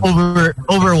hands down over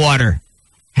water,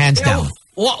 hands down.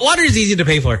 Water is easy to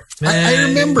pay for. I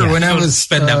remember when I was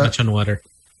spend that much on water.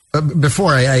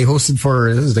 Before I hosted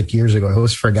this was like years ago. I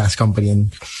hosted for a gas company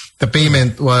and the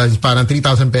payment was parang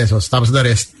 3,000 pesos. Tapos the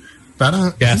rest,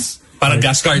 parang gas. Parang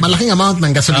gas card. Malaking amount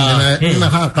ng gasolina na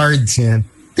naka-cards yan.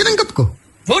 Tinanggap ko.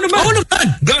 Oh naman.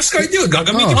 Gas card yun.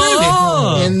 Gagamitin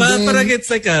mo yun. Parang it's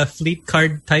like a fleet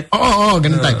card type.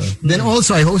 Ganun type. Then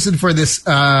also I hosted for this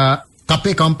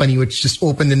kape company which just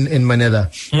opened in Manila.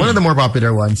 One of the more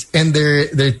popular ones. And their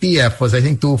TF was I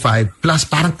think 2.5 plus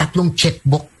parang 3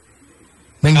 checkbook.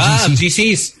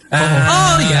 GCs.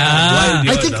 Yeah.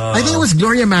 I think it was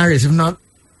Gloria Maris, if not.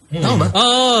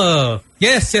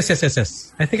 Yes. I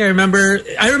think I remember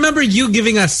you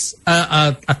giving us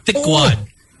a thick wad.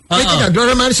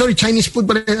 Gloria Maris, sorry, Chinese food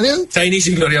ba yan? Chinese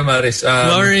in Gloria Maris.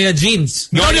 Gloria Jeans.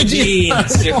 Gloria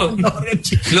Jeans.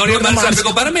 Gloria Maris, sabi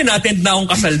ko, parang may na-attend na akong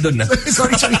kasal dun.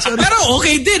 Sorry. Pero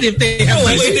okay din if they have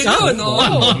okay din yun.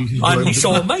 Ani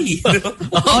Somay.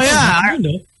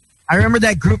 I remember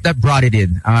that group that brought it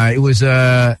in. It was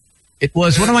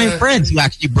one of my friends who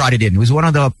actually brought it in. It was one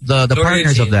of the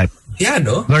partners of that. Yeah,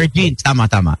 no? Gloria Jeans. Tama.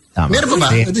 Meron pa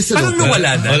ba? Parang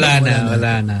wala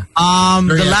na.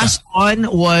 The last one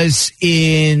was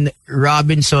in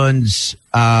Robinson's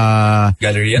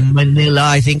Galleria? Manila,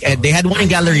 I think. They had one in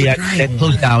Galleria that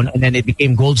closed down and then it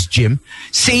became Gold's Gym.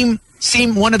 Same,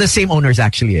 one of the same owners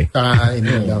actually.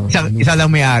 Isa lang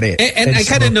may-ari. And I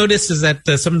kind of noticed is that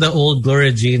some of the old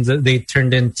Gloria Jeans, they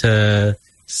turned into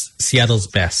Seattle's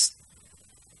Best.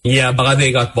 Yeah, baka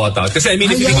they got bought out. Kasi I mean,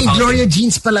 Gloria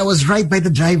Jeans pala was right by the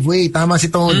driveway. Tama si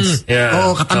Tones.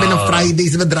 Katabi ng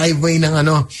Fridays na driveway ng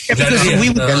ano.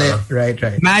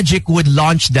 Right. Magic would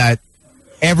launch that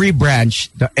every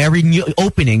branch, every new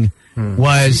opening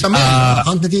was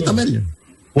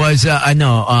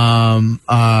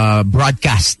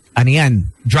broadcast. Ano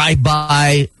yan?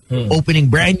 Drive-by, opening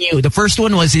brand new. The first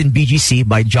one was in BGC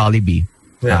by Jollibee,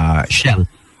 Shell.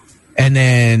 And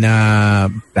then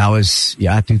that was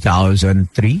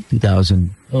 2003,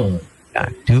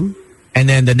 2002. And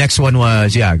then the next one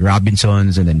was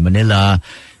Robinson's, and then Manila,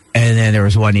 and then there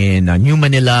was one in New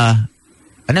Manila.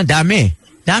 Ano, dami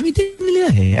din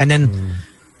nila eh. And then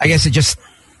I guess it just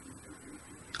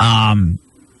when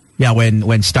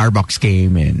Starbucks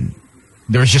came and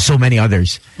there was just so many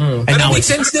others. And now it makes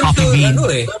sense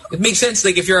it makes sense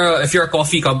like if you're a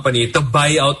coffee company to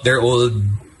buy out their old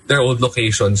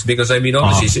locations, because I mean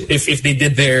obviously if they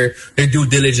did their due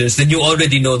diligence, then you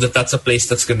already know that that's a place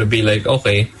that's going to be like,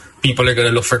 okay, people are going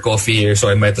to look for coffee here, so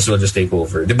I might as well just take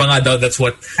over. Di ba nga daw, that's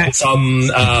what some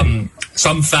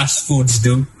fast foods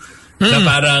do. Na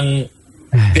parang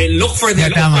they look for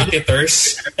their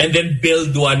competitors and then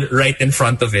build one right in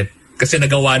front of it. Kasi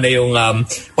nagawa na yung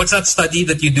what's that study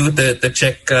that you do to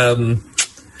check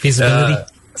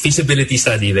feasibility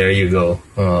study? There you go.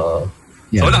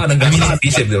 So wala ka nang gano'n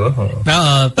feasible, di ba?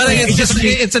 But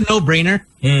it's a no-brainer.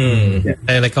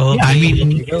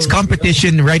 It's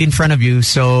competition right in front of you.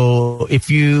 So if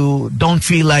you don't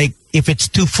feel like, if it's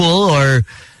too full, or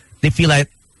they feel like,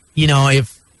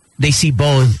 if they see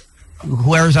both,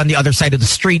 whoever's on the other side of the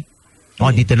street,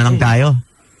 dito na lang tayo.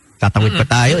 Tatawid pa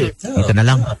tayo. Dito na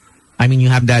lang. I mean, you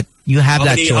have that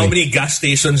choice. How many gas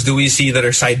stations do we see that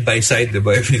are side by side,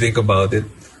 diba, if you think about it?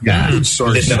 Yeah.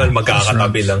 Literal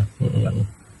magkakatabi lang.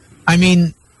 I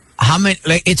mean, how many,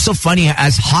 like, it's so funny,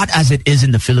 as hot as it is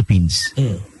in the Philippines,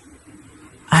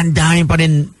 ang dami pa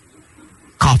rin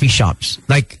coffee shops.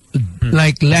 Like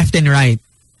left and right.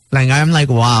 Like, I'm like,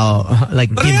 wow. Like,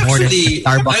 Tim Hortons,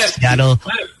 Starbucks, Seattle.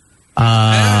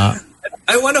 I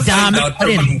want to find out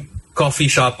from coffee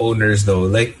shop owners though.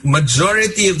 Like,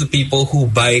 majority of the people who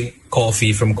buy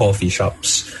coffee from coffee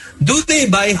shops, do they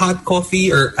buy hot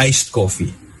coffee or iced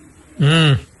coffee?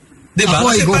 Diba? Ako,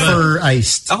 I go for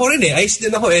iced. Ako rin eh. Iced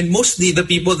din ako. And mostly the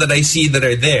people that I see that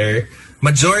are there,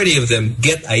 majority of them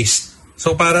get iced.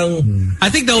 So parang... I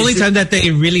think the only time that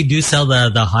they really do sell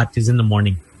the hot is in the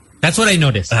morning. That's what I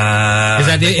noticed. Is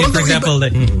that for example,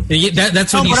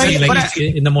 that's when you see like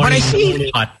in the morning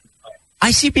hot. I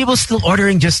see people still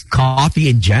ordering just coffee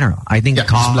in general. I think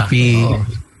coffee...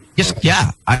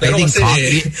 I think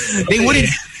coffee, they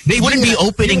wouldn't be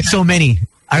opening so many.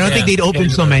 I don't think they'd open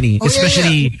so many,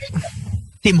 especially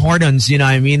Tim Hortons. You know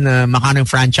what I mean? Makanang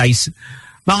franchise,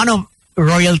 makanang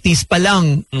royalties pa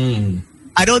lang.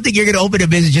 I don't think you're gonna open a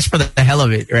business just for the hell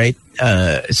of it, right?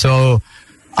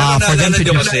 For them to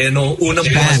kasi, unang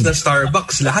bukas na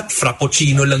Starbucks, lahat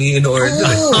frappuccino lang yung in-order.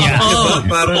 That's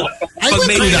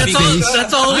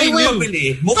all we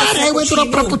knew. I went to the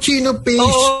frappuccino page.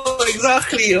 Oh,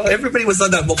 exactly. Everybody was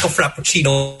on that mocha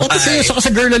frappuccino. Kasi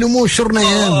sa girl na mo, sure na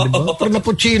yan. Diba?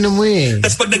 Frappuccino mo eh.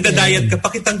 Tapos pag nagda-diet ka,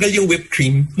 pakitanggal yung whipped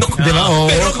cream.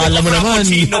 Diba? Pero kala mo naman.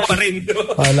 Frappuccino pa rin.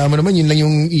 Kala mo naman, yun lang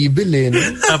yung evil eh.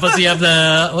 Tapos you have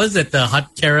the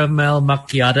hot caramel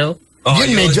macchiato?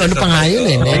 Yun, medyo ano pa nga yun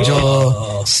eh. Medyo,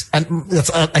 that's,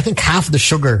 I think half the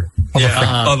sugar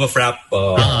of a frap.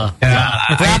 Frap,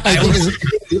 I think, is,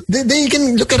 they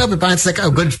can look it up. It's like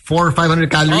a good 400 or 500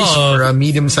 calories for a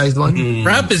medium-sized one.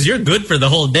 Frap is, you're good for the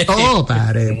whole day. Oo,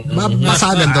 pare.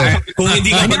 Masagan to. Kung hindi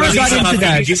ka magaling sa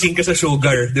coffee, gising ka sa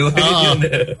sugar.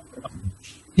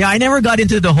 Yeah, I never got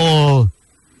into the whole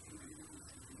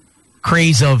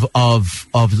craze of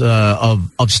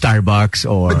Starbucks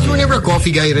or. But you were never a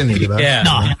coffee guy, rin, eh, Yeah.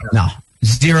 No.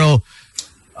 Zero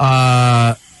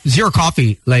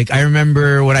coffee. Like I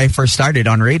remember when I first started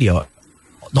on radio,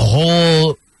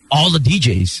 all the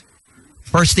DJs,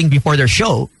 first thing before their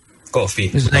show, coffee.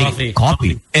 was like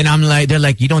coffee. And I'm like, they're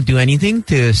like, you don't do anything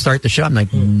to start the show? I'm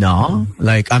like, no.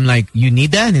 Like I'm like, you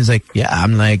need that? And he's like, yeah.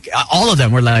 I'm like, all of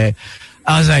them were like,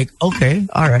 I was like, okay,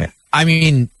 all right. I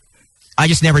mean, I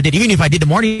just never did. Even if I did the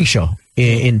morning show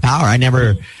in Power, it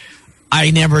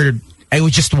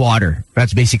was just water.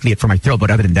 That's basically it for my throat.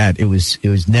 But other than that, I was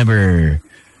never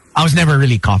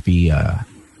really coffee. But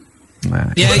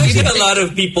I think a lot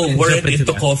of people weren't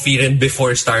into coffee rin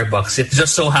before Starbucks. It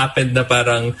just so happened na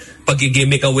parang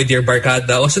pag-gimmick ka with your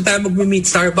barkada, o saan tayo mag-meet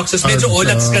Starbucks? Tapos medyo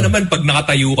olats ka naman pag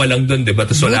nakatayo ka lang dun, diba?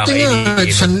 Tapos wala ka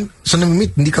iniinom. Saan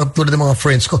nag-meet? Hindi ka tulad ng mga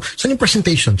friends ko. Saan yung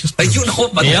presentation? Ayun ako,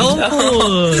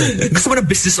 gusto mo na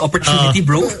business opportunity,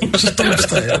 bro? You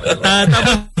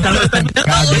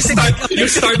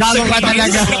start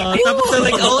tapos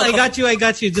like, oh, I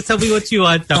got you. Just tell me what you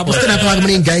want. Tapos tinatawagan mo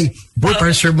na yung guy, bro,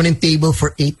 para serve mo na yung table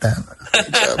for 8.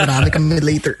 Marami kami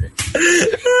later.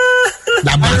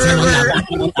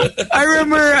 I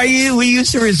remember we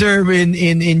used to reserve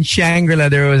in Shangri-La.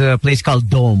 There was a place called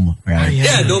Dome. Right?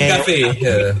 Yeah, Dome Cafe.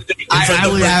 I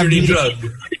would have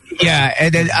yeah,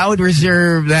 and then I would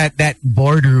reserve that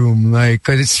boardroom, like,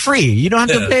 because it's free. You don't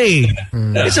have to pay.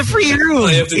 It's a free room.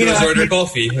 You have to just order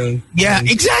coffee. Yeah,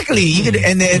 exactly. You could,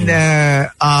 and then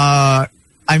I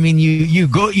mean, you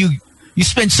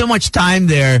spend so much time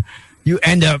there. You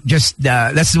end up just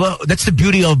that's the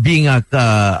beauty of being a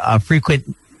frequent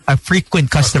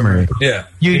customer. Yeah.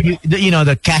 You know,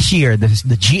 the cashier, the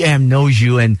GM knows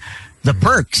you, and the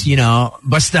perks, you know,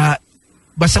 basta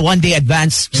one day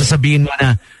advance sasabihin mo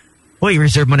na, "Oy,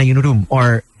 reserve mo na yung room,"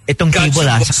 or itong table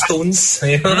stones.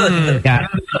 Yeah.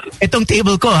 Itong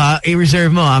table ko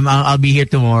i-reserve mo. I'll be here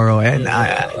tomorrow. And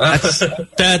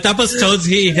tapos Toads,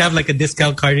 he have like a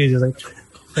discount card. He's like,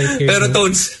 pero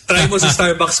Toads, try mo sa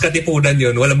Starbucks katipunan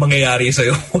yun. Walang mangyayari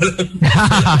sa'yo.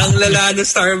 Ang lala ng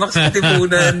Starbucks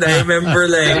katipunan. I remember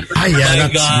like,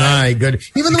 that's my good.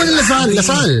 Even the one in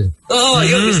Lasal. Oh,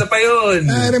 yun, isa pa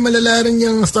yun. Malala rin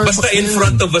yung Starbucks. Basta in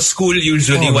front of a school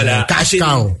usually wala. Cash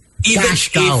cow.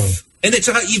 And then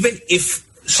even if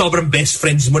sobrang best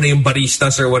friends mo na yung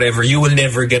baristas or whatever, you will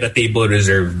never get a table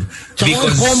reserved.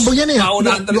 Because combo yan eh.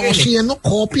 Yung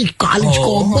coffee, college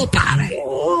combo, pare.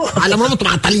 Alam mo,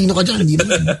 tumatalino ka dyan. I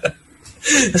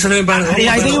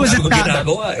think it was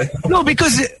no,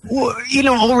 because you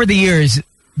know, over the years,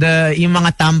 yung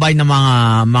mga tambay na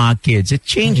mga kids, it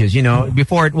changes. You know,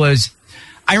 before it was,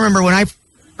 I remember when I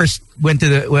first moved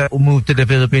to the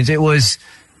Philippines, it was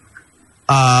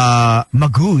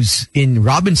Magoo's in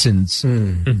Robinson's,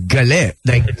 Gale.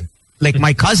 Like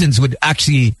my cousins would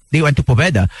actually, they went to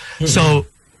Poveda, so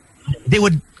they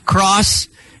would cross,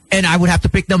 and I would have to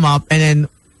pick them up, and then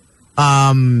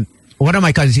one of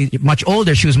my cousins, she was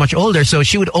much older, so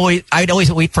I'd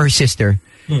always wait for her sister.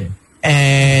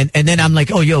 And then I'm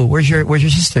like, "Oh, yo, where's your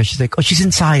sister?" She's like, "Oh, she's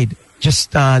inside.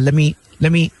 Just let me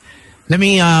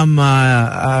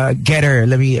get her.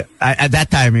 At that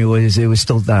time it was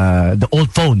still the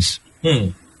old phones.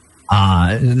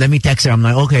 Let me text her." I'm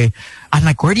like, "Okay." I'm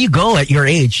like, "Where do you go at your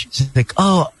age?" She's like,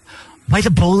 "Oh, by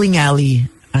the bowling alley."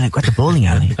 I'm like, "What, the bowling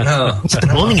alley? What's at the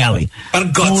bowling alley?"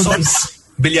 Parang Godsons.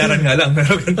 Bilyaran nga lang.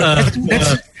 That's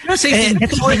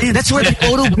where the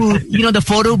photo booth, the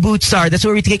photo booths are. That's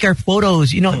where we take our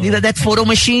photos. That photo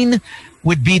machine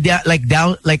would be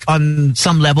down on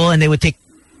some level, and they would take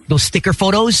those sticker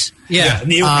photos. Yeah,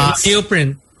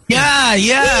 neoprint.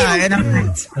 Yeah. And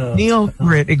I'm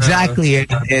neoprint, exactly.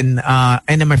 And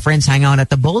then my friends hang out at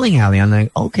the bowling alley. I'm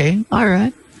like, okay, all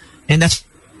right. And that's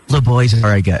the boys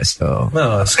are, I guess. So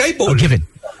Sky Bowl. Given.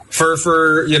 For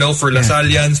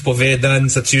Lasalians,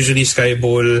 Povedans, that's usually Sky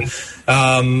Bowl.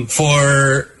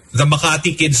 For the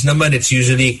Makati kids naman, it's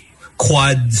usually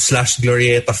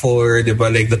Quad/Glorieta 4,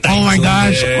 diba? Like the time. Oh my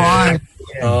gosh, Quad.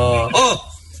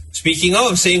 Speaking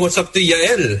of, saying what's up to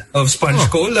Yael of Sponge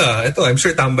Cola. Ito, I'm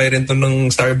sure tambay rin to ng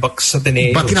Starbucks sa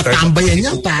Ateneo. Ba't kinatambayan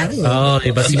niya, pare?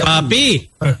 Iba si Papi.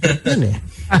 Yan eh.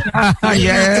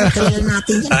 Yeah.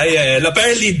 Yael.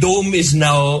 Apparently, Dome is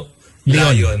now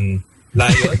Lion.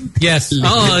 Yes.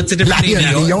 It's a different name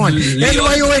now. Leon.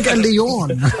 Leon.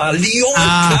 Leon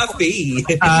Cafe.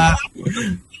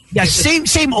 Yeah,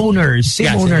 same owners.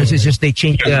 Same owners. It's just they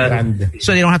change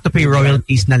so they don't have to pay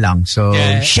royalties na lang. So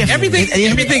everything's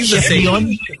the same.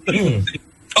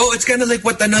 It's kind of like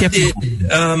what Anand did.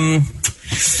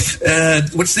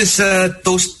 What's this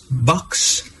toast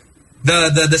box?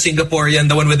 The Singaporean,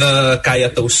 the one with the Kaya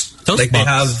toast. Toast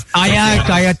box. They have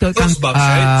Kaya toast box,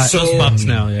 right? Toast box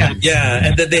now. Yeah,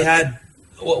 and then they had.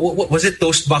 What was it,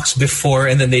 Toast Box before,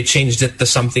 and then they changed it to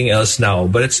something else now,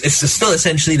 but it's still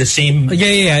essentially the same.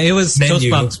 Yeah, it was menu. Toast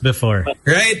Box before,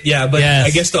 right? Yeah, but I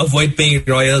guess to avoid paying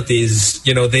royalties,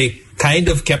 they kind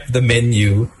of kept the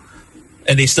menu,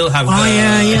 and they still have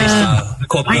the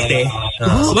kopite.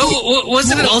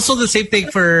 Wasn't it also the same thing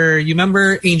for? You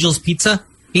remember Angel's Pizza?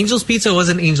 Angel's Pizza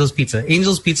wasn't Angel's Pizza.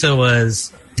 Angel's Pizza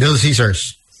was Little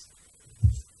Caesars.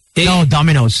 No,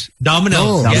 Domino's.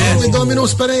 Domino's. Yes. May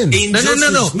Domino's pa rin.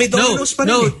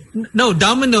 No,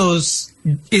 Domino's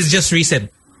is just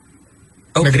recent.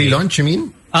 Okay. Nag-relaunch, you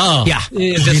mean? Oh. Yeah.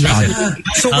 It's just recent.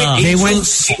 So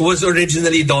Angels was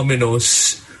originally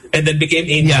Domino's and then became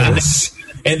Angels.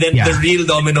 And then the real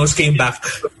Domino's came back.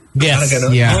 Yes. There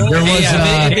was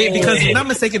because if I'm not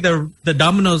mistaken, the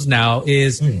Domino's now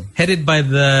is headed by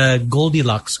the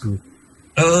Goldilocks group.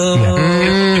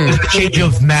 Change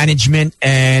of management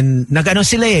and capital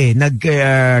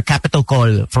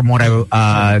call from what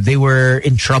they were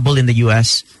in trouble in the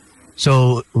US,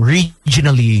 so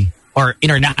regionally or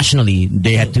internationally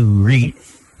they had to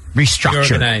restructure.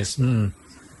 Reorganize.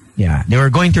 Yeah, they were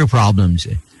going through problems.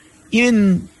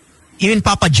 Even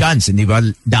Papa John's, di ba,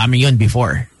 dami yun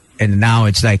before, and now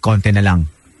it's like konti na lang.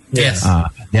 Yes.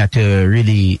 They had to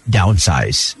really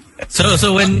downsize.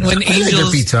 So when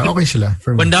Angels pizza, okay sila.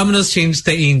 When Domino's changed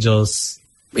to Angels,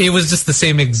 it was just the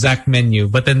same exact menu,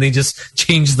 but then they just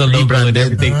changed the logo and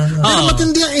everything. Pero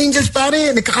matindi ang Angels,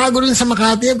 pare. Nagkakagulo rin sa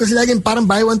Makati kasi laging parang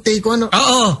buy one take one.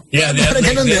 Yeah,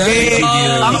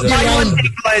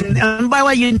 ang buy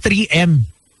one yung 3M.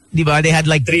 Diba? They had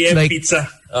 3M pizza.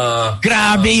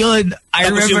 Grabe yun. I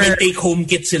remember. Tapos yung take-home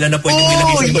kit sila na pwedeng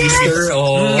nilagay sa toaster.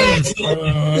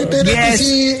 Pero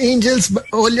si Angels,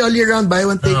 all year round, buy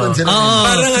one, take one sila.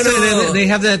 Parang they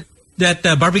have that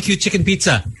barbecue chicken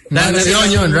pizza.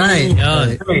 Yun, right.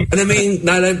 Alam mo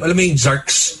yung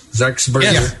Zark's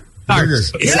Burger? Yeah.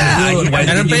 Burgers. Why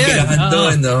did you kailangan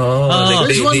doon?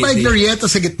 There's one by Glorieta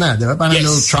sa gitna, di ba? Parang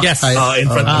little truck type. In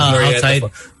front of Glorieta. Outside.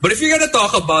 But if you're gonna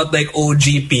talk about like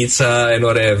OG pizza and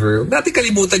whatever, natin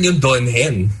kalimutan yung Don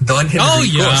Hen. Don Hen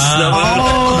Ricos.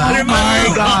 My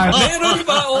God. Meron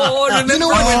ba? Remember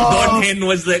when Don Hen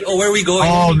was like, where are we going?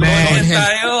 Oh, man. Don Hen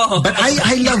tayo. But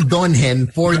I love Don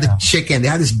Hen for the chicken. They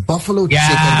had this buffalo chicken.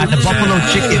 Yeah, the buffalo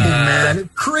chicken. Man,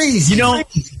 crazy. You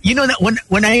know that when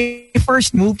I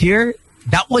first moved here,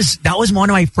 that was one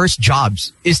of my first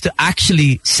jobs, is to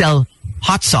actually sell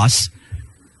hot sauce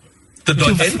to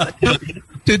Don Hen?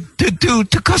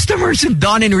 to customers in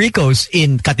Don Enrico's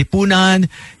in Katipunan,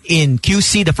 in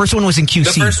QC. The first one was in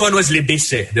QC. The first one was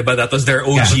Libis, diba? That was their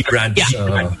OG brand.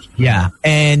 Yeah.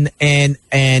 And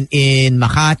in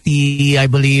Makati, I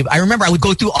believe. I remember I would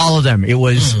go through all of them. It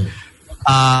was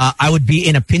I would be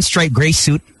in a pinstripe gray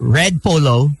suit, red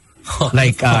polo,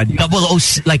 like 00,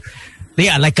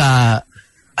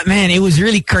 man, it was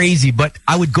really crazy. But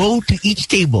I would go to each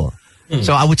table.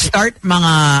 So I would start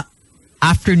mga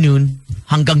afternoon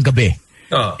hanggang gabi.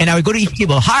 And I would go to each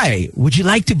table. Hi, would you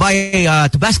like to buy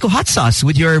Tabasco hot sauce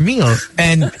with your meal?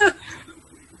 And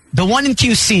the one in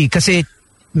QC, kasi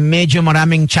medyo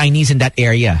maraming Chinese in that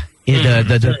area,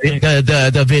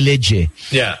 the village.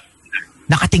 Yeah.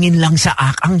 Nakatingin lang sa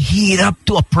ang hirap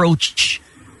to approach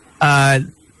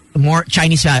more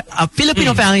Chinese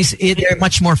Filipino families. They're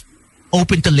much more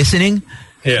open to listening.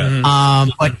 Yeah.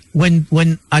 But when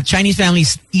a Chinese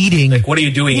family's eating, like, what are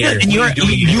you doing here? And you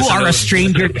are a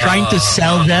stranger trying to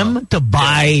sell them to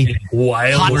buy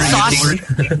hot sauce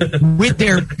with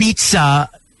their pizza.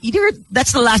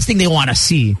 That's the last thing they want to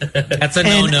see. That's a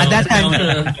no-no. At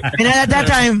that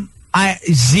time,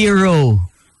 zero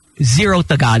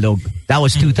Tagalog. That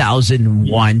was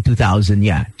 2001,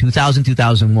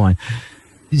 2001.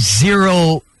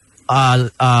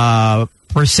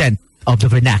 0% of the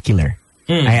vernacular.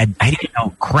 I didn't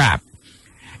know crap.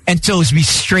 And so it was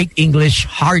straight English,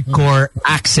 hardcore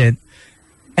accent.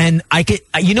 And I could,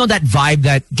 that vibe,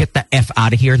 that get the F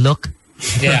out of here look?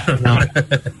 Yeah.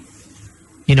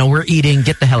 We're eating,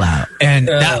 get the hell out. And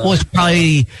that was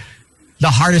probably the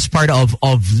hardest part of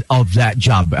that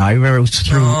job. I remember it was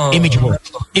through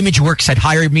ImageWorks. ImageWorks had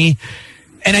hired me.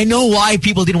 And I know why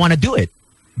people didn't want to do it.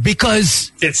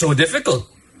 Because it's so difficult.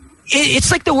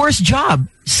 It's like the worst job.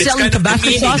 Selling Tabasco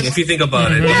sauce. If you think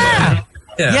about it. Yeah.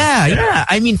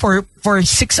 I mean, for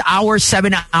 6 hours,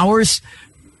 7 hours,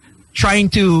 trying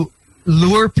to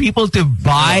lure people to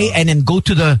buy and then go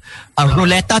to the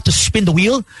roulette to spin the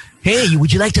wheel. Hey,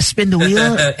 would you like to spin the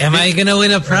wheel? Am I gonna win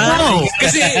a prize? No.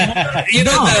 Kasi,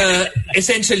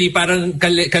 essentially, parang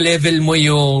ka-level mo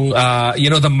yung,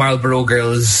 the Marlboro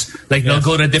girls. Like, they'll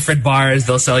go to different bars,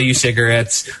 they'll sell you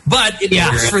cigarettes. But it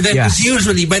works for them because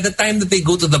usually, by the time that they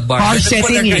go to the bar that's when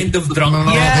they're kind of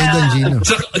drunk.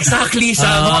 So, exactly.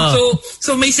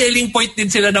 So may selling point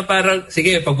din sila na parang,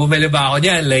 sige, pag bumili ba ako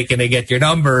niyan, like, can I get your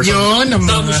number? Yun, ang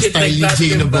mga style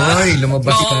Gino Boy.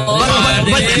 Lumabas ka.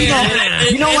 But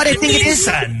you know what I think it is?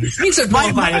 Minsan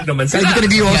pumapayag naman sila. Hindi ka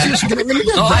nag-iossi.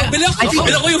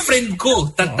 Bila ko yung friend ko.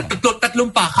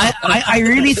 Tatlong pack. I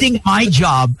really think my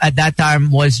job at that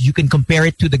time was you can compare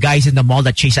it to the guys in the mall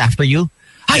that chase after you.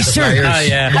 Hi, sir.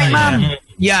 Hi, ma'am.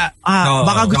 Yeah.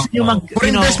 Baka gusto nyo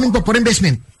For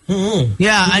investment.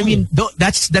 Yeah, I mean,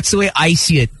 that's the way I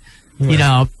see it.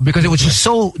 Because it was just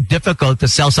so difficult to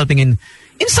sell something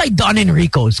inside Don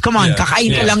Enrico's. Come on,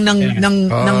 kakain ka lang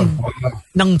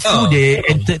ng food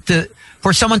and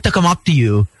for someone to come up to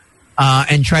you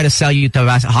and try to sell you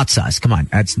hot sauce. Come on,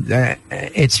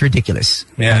 it's ridiculous.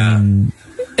 Yeah.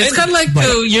 It's kind of like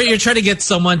you're trying to get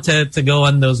someone to go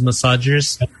on those massage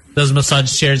chairs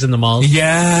in the mall.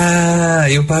 Yeah,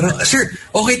 yung parang, sir,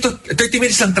 okay to 30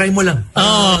 minutes lang, try mo lang.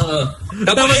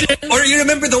 Or you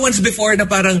remember the ones before na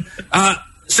parang,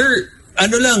 sir, I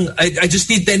just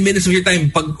need 10 minutes of your time.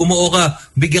 Pag umuo ka,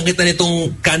 bigyan kita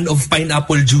nitong can of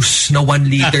pineapple juice na 1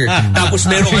 liter. Tapos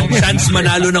meron kang chance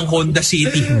manalo ng Honda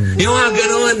City. Yung mga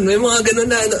ganun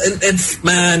na. And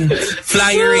man,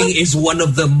 flyering is one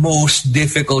of the most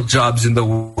difficult jobs in the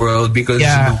world because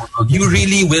you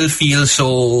really will feel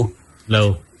so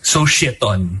low, so shit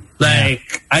on.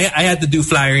 Like, I had to do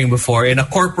flyering before in a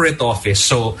corporate office.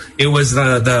 So it was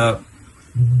the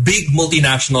big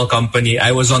multinational company.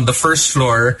 I was on the first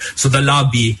floor, so the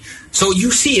lobby. So you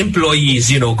see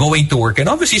employees, going to work, and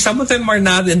obviously some of them are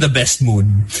not in the best mood.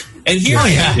 And here I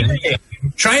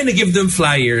am trying to give them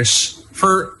flyers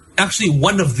for actually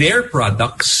one of their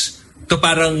products to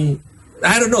parang,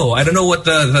 I don't know what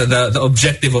the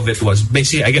objective of it was.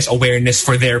 Basically, I guess awareness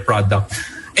for their product.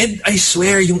 And I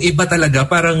swear, yung iba talaga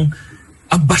parang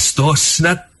ang bastos,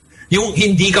 not yung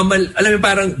hindi ka alam mo,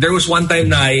 parang there was one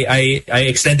time na I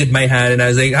extended my hand and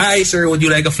I was like, hi sir, would you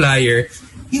like a flyer?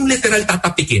 Yung literal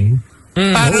tatapikin.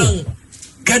 Parang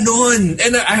ganon.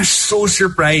 And I was so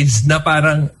surprised na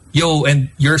parang, and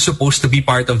you're supposed to be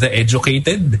part of the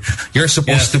educated. You're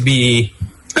supposed to be,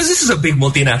 because this is a big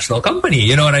multinational company,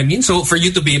 you know what I mean? So for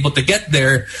you to be able to get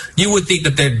there, you would think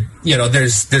that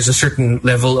there's a certain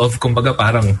level of, kumbaga,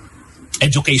 parang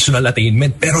educational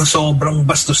attainment. Pero sobrang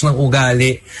bastos ng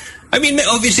ugali. I mean,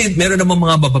 obviously, meron namang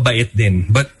mga bababait din.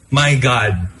 But my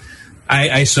God,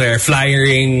 I swear,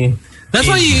 flyering. That's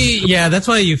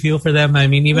why you feel for them. I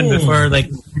mean, even before,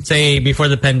 before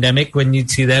the pandemic, when you'd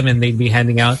see them and they'd be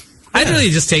handing out, I'd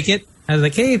really just take it. I was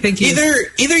like, hey, thank you.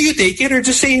 Either you take it or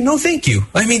just say no, thank you.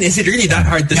 I mean, is it really that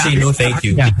hard to say no, thank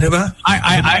you? Yeah. Diba?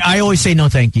 I always say no,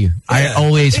 thank you. Yeah. I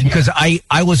always, because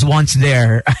I was once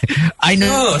there. I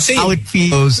know how it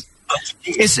feels.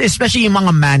 Especially yung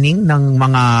mga manning ng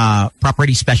mga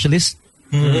property specialists.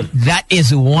 That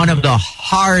is one of the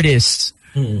hardest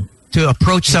to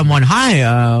approach someone. Hi,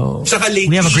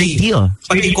 we have a great deal.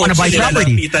 You want to buy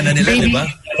property?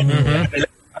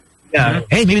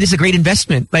 Hey, maybe this is a great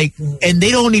investment. And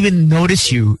they don't even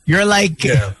notice you. You're like,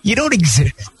 you don't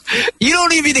exist. You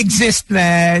don't even exist,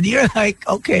 man. You're like,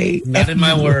 okay. Not in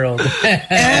my world.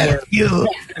 F you.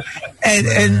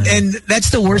 And that's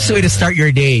the worst way to start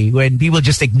your day, when people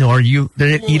just ignore you.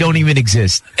 You don't even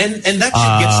exist. And that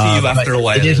shit gets to you after a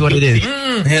while. It is what it is.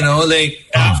 You know, like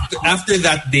after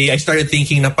that day, I started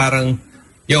thinking na parang,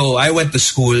 yo, I went to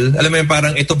school. Alam mo yung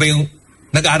parang, ito ba yung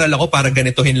nag-aaral ako para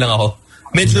ganitohin lang ako?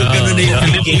 Medyo ganun na yung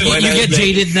thinking ko. You get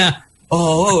jaded na.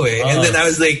 And then I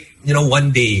was like, you know,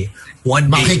 one day.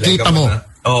 Makikita mo.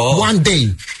 One day.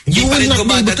 You will not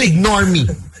be able to ignore me.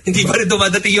 Hindi pa rin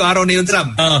dumadating yung araw na yun,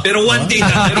 Sam. Pero one day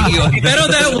na. Pero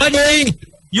that one day,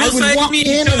 you sign me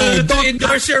to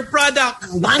endorse your product.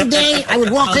 One day, I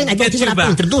will walk in. I don't even have to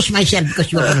introduce myself because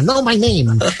you're going to know my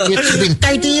name. It's been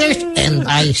 30 years and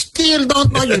I still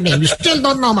don't know your name. You still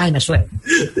don't know mine as well.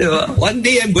 One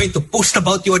day, I'm going to post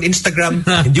about you on Instagram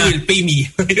and you will pay me.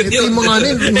 Ito yung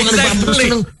mga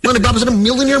nagbabasa ng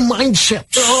millionaire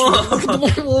mindsets.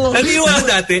 Ano yung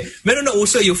dati? Meron na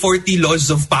uso yung 40 laws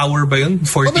of power ba yun?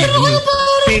 48 laws of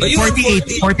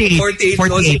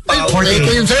power.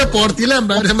 Ito yun sa'yo, 40 lang.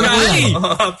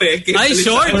 Ay,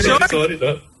 short. Sorry,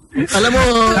 no? Alam mo,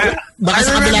 baka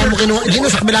sa kabila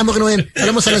mo kinuha yun.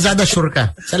 Alam mo, sa Lazada sure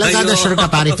ka. Sa Lazada sure ka,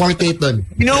 pare. 48 doon.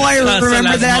 You know, I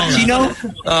remember that. You know,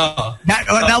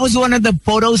 that was one of the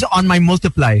photos on my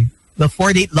Multiply. The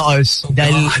 48 laws.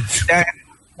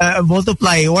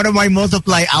 Multiply. One of my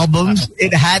Multiply albums.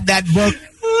 It had that book.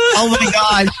 Oh my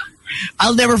gosh.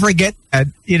 I'll never forget that,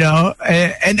 you know.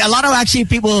 And a lot of actually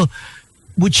people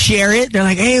would share it. They're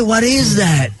like, hey, what is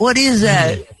that? What is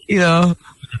that? You know,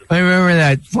 I remember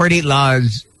that 48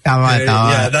 laws.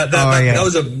 That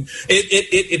was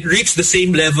it reached the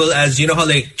same level as, you know how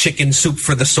like Chicken Soup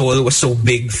for the Soul was so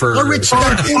big for Rich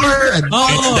Dad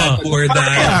Poor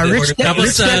Dad. Rich Dad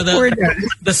Poor Dad.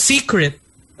 The Secret.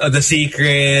 The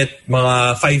Secret,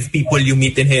 mga 5 people you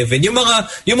meet in heaven. Yung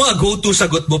mga go-to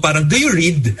sagot mo, parang, do you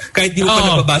read? Kahit di mo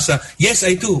pa nababasa. Yes,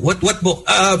 I do. What book?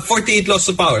 48 Laws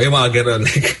of Power. Yung mga gano'n.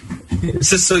 Like,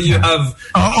 so you have...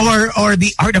 Or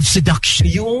The Art of Seduction.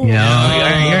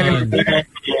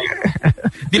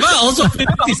 Diba also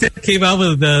 50 Cent came out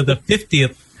with the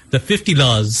 50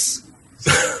 laws.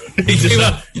 He just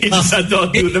had to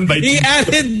do them by He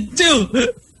added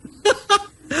 2.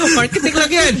 Marketing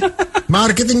lang yan.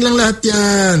 Marketing lang lahat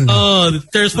yan.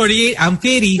 There's 48. I'm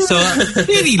 50. So 50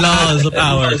 laws of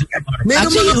power.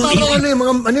 Meron mga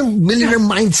parang yung millionaire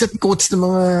mindset quotes na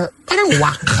mga parang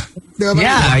whack.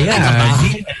 Yeah.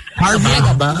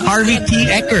 Harvey T.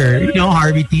 Eker. You know,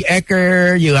 Harvey T.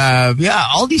 Eker. You have,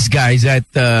 all these guys that,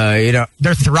 you know,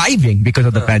 they're thriving because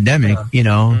of the pandemic, you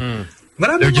know.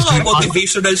 Maraming mga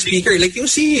motivational speaker. Like yung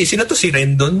si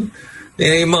Rendon.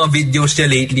 Yung mga videos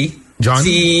niya lately. John?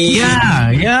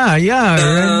 Yeah.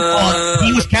 He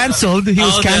was cancelled. He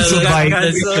was cancelled by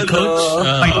the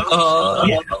coach.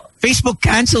 Facebook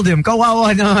cancelled him.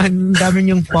 Kawawa naman. Dami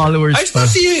yung followers. I still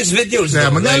see his videos.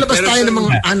 Yeah, maglalabas tayo ng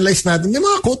mga analyze natin. Yung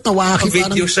mga quote na waki.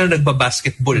 Videos na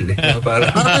nagbabasketball.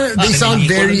 They sound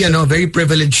very, very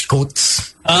privileged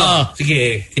quotes.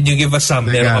 Sige. Can you give us some?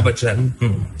 Meron ka ba dyan?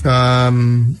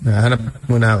 Hanap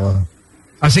muna ako.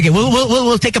 Sige,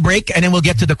 we'll take a break and then we'll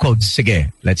get to the quotes.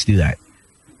 Sige, let's do that.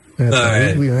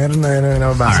 Alright. We'll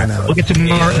get to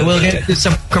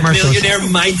some commercials. Millionaire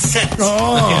mindset.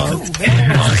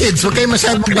 Kids, huwag kayo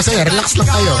masyadong magbasaya. Relax lang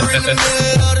kayo.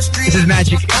 This is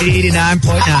Magic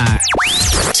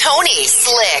 89.9. Tony,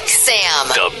 Slick, Sam.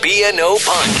 The B&O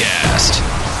Podcast.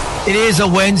 It is a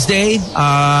Wednesday.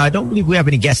 I don't believe we have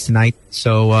any guests tonight.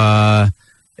 So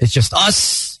it's just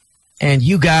us and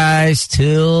you guys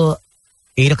till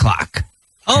 8 o'clock.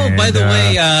 By the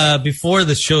way, before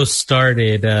the show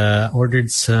started, ordered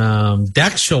some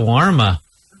Dak shawarma.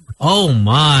 Oh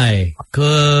my,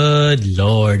 good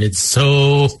Lord. It's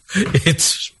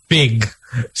big.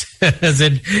 As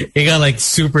in, it got like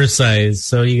super size.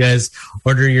 So you guys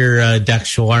order your Dak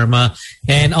shawarma.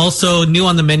 And also new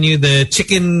on the menu, the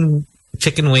chicken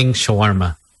wing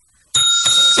shawarma.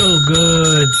 So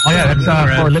good. Oh yeah,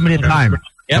 that's for a limited time.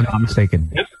 Yep. If I'm not mistaken.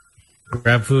 Yep.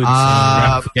 Grab food.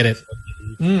 Forget it.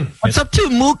 What's up to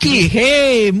Mookie?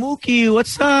 Hey, Mookie,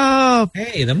 what's up?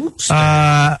 Hey, the Mookie.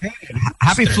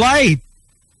 Happy flight.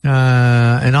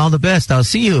 And all the best. I'll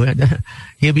see you.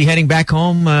 He'll be heading back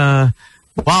home. Wow,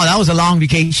 that was a long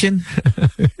vacation.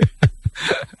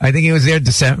 I think he was there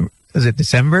December. Was it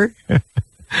December?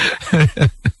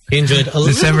 He enjoyed a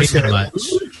little too much.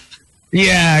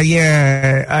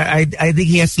 Yeah. I think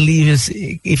he has to leave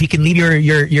if he can leave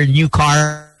your new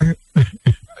car.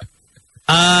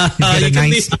 You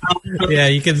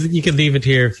can leave it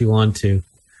here if you want to.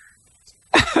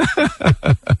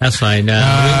 That's fine.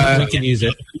 We can use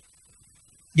it.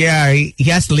 Yeah, he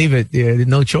has to leave it.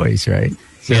 No choice, right?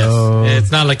 So yes.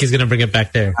 It's not like he's going to bring it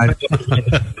back there.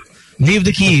 Leave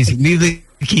the keys. Leave the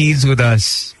keys with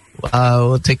us.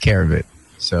 We'll take care of it.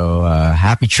 So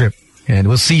happy trip, and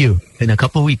we'll see you in a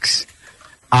couple weeks.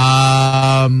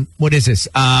 What is this?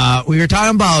 We were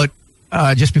talking about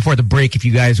just before the break. If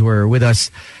you guys were with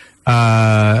us,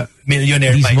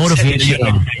 millionaire these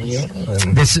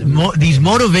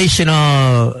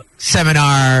motivational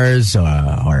seminars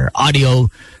or audio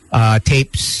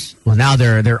tapes. Well, now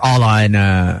they're all on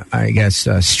I guess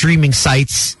streaming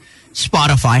sites.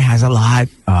 Spotify has a lot,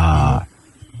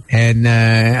 and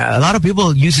a lot of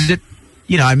people use it.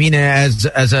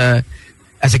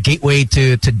 As a gateway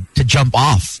to jump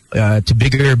off to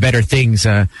bigger, better things.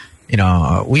 We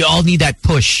all need that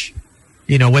push.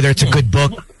 Whether it's a good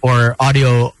book or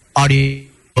audio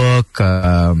book,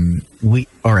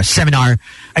 or a seminar.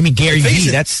 I mean, Gary Vee.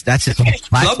 That's his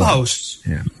Clubhouse.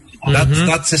 Yeah.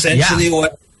 That's essentially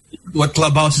what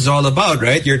Clubhouse is all about,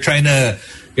 right? You're trying to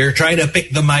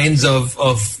pick the minds of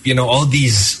all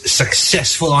these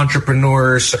successful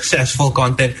entrepreneurs, successful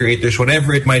content creators,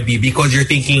 whatever it might be, because you're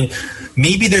thinking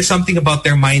maybe there's something about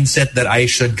their mindset that I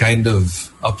should kind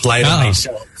of apply to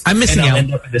myself. I'm missing out. And I'll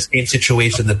end up in the same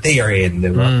situation that they are in.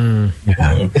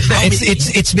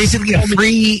 It's basically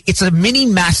it's a mini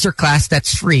masterclass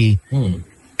that's free. And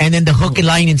then the hook,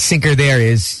 line, and sinker there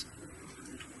is,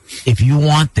 if you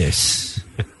want this,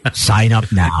 sign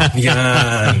up now. That's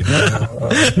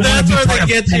where they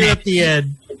get you at the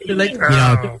end. You're like,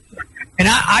 and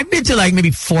I've been to like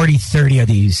maybe 40, 30 of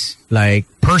these, like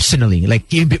personally, like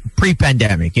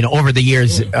pre-pandemic, over the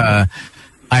years.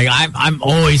 I'm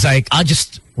always like, I'll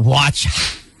just watch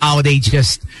how they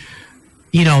just,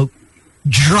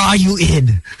 draw you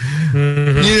in,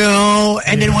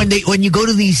 and then when you go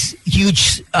to these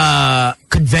huge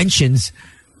conventions,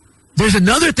 there's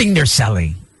another thing they're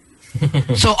selling.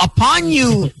 So upon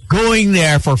you going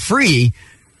there for free,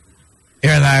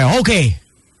 you're like, okay,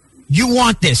 you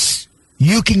want this,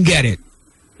 you can get it.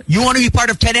 You want to be part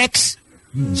of 10X?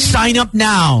 Sign up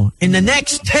now. In the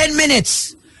next 10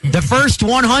 minutes, the first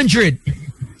 100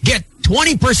 get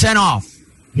 20% off.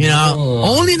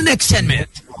 Only in the next 10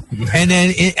 minutes. And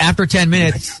then after 10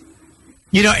 minutes,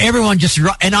 everyone just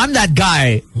and I'm that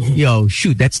guy.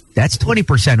 Shoot, that's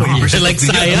 20% off. Like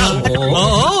sign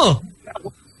up.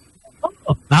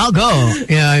 I'll go.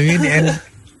 I mean, and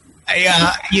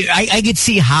I could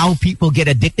see how people get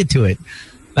addicted to it.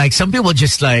 Like some people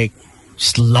just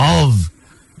love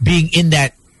being in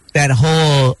that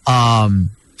whole.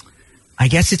 I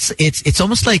guess it's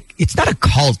almost like it's not a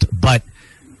cult, but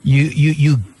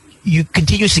you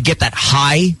continuously get that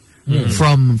high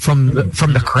from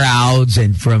the crowds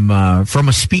and from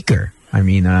a speaker. I've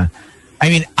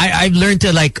learned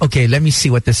to okay, let me see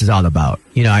what this is all about.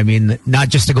 Not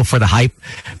just to go for the hype,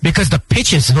 because the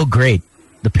pitch is so great.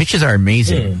 The pitches are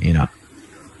amazing, and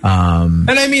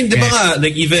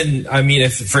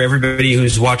if for everybody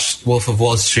who's watched Wolf of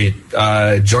Wall Street,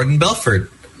 Jordan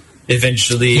Belfort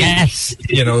eventually,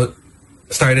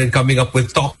 started coming up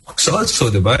with talks also,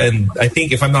 diba? And I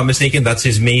think, if I'm not mistaken, that's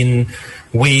his main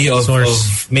way of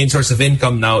main source of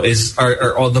income now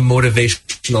are all the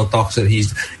motivational talks that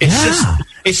he's.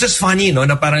 It's just funny, na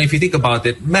parang if you think about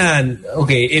it, man.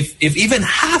 Okay, if even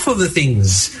half of the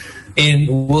things in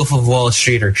Wolf of Wall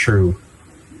Street are true,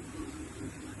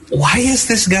 why is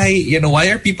this guy, why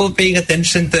are people paying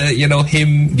attention to,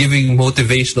 him giving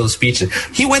motivational speeches?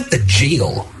 He went to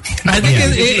jail. I think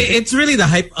it's really the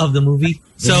hype of the movie.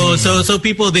 So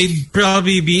people, they'd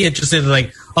probably be interested,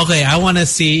 okay, I want to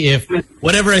see if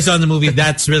whatever I saw in the movie,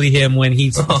 that's really him when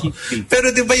he's...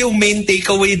 Pero di ba yung main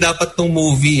takeaway dapat ng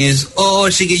movie is,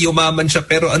 sige, yumaman siya,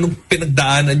 pero anong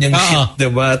pinagdaanan niyang shit, di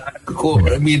ba?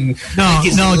 I mean, no,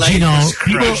 Gino.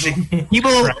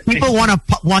 People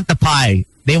want the pie.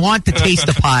 They want to taste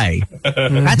the pie.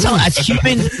 That's how, as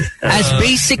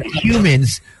basic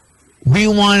humans, we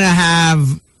want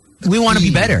to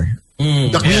be better. We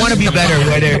want to be better,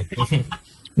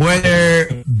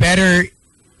 whether better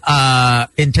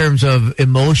in terms of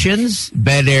emotions,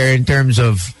 better in terms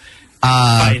of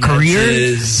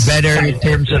career, better in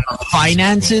terms of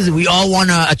finances. We all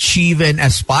want to achieve and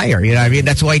aspire.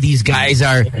 That's why these guys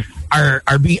are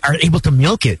able to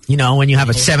milk it. When you have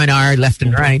a seminar left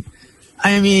and right.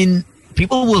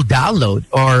 People will download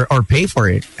or pay for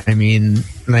it.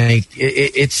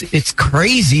 It's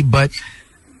crazy, but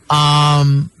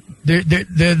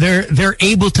they're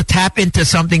able to tap into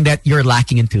something that you're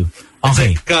lacking into.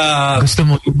 Okay, gusto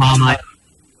mo yumaman.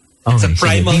 It's a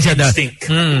primal instinct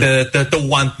to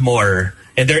want more,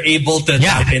 and they're able to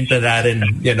tap into that.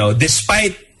 And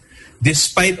despite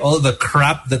all the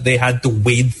crap that they had to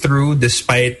wade through,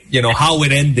 despite how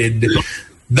it ended.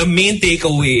 the main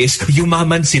takeaway is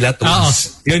yumaman sila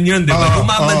tools. Yun, diba?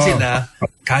 Yumaman sila,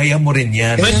 kaya mo rin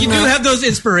yan. But you do have those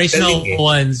inspirational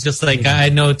ones, just like I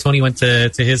know Tony went to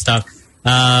his talk.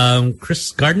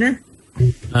 Chris Gardner?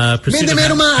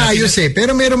 Meron mga ayos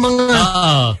pero meron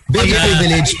mga big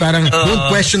privilege, parang don't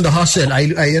question the hustle.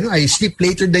 I sleep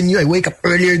later than you, I wake up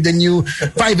earlier than you,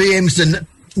 5 a.m. is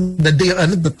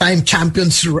the time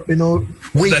champions,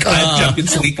 wake up.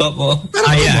 Champions wake up.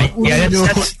 That's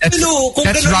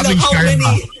Robin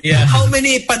Sharma. How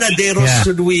many panaderos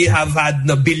should we have had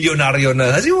na bilyonaryo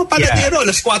na? Kasi yung panadero,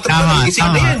 alas 4 pa gising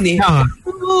na yan eh.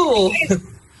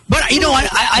 But you know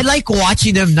what? I like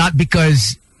watching them not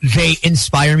because they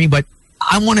inspire me, but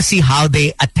I want to see how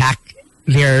they attack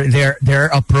their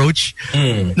approach.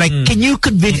 Like, can you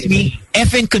convince me?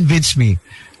 Effing convince me.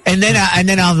 And then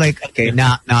I'm like, okay,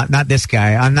 not this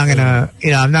guy. I'm not gonna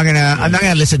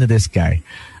listen to this guy.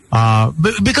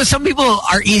 But because some people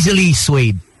are easily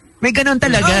swayed. May ganun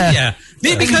talaga.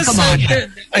 Because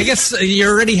I guess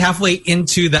you're already halfway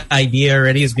into the idea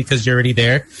already, is because you're already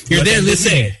there. You're there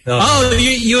listening.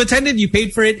 You attended, you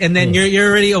paid for it, and then you're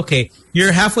already okay.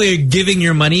 You're halfway giving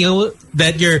your money,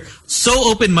 that you're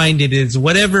so open-minded is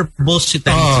whatever bullshit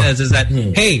that he says is that,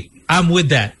 hey, I'm with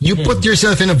that. You put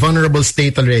yourself in a vulnerable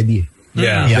state already.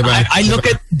 I look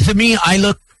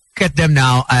at them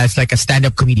now as like a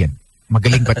stand-up comedian.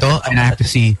 Magaling ba to? And I have to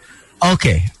see,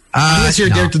 okay. Unless you're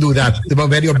there to do that, diba?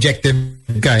 Very objective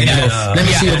guy. Let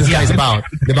me see what this guy's about.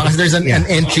 Diba? Kasi there's an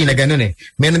entry na ganun eh.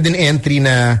 Meron din entry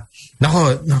na,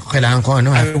 nako, kailangan ko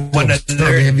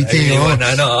everything.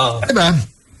 Diba?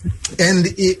 And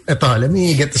ito, let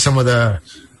me get to some of the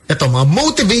mga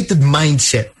motivated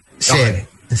mindset. Set.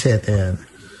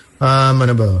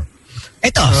 Ano ba?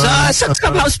 Ito, sa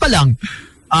Clubhouse pa lang,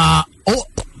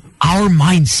 our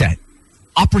mindset.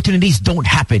 Opportunities don't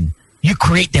happen. You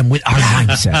create them with our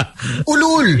mindset.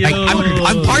 Ulul! Like,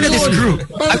 I'm part of this group.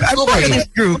 I'm part of this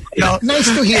group. Nice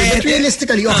to hear. But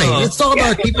realistically, let's talk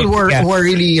about people who are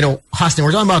really, hustling.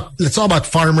 Let's talk about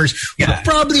farmers who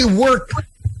probably work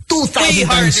 2,000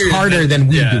 times harder than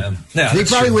we do. They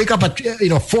probably wake up at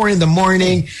 4 in the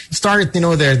morning, start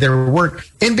their work,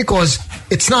 and because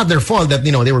it's not their fault that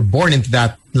they were born into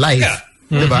that life.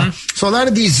 Diba? So a lot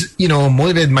of these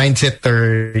motivated mindset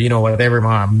or whatever,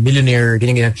 mga millionaire,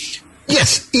 ganyan.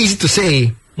 Yes, easy to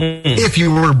say if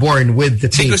you were born with the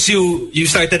tape. Because you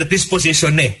started at this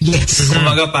position eh. Yes.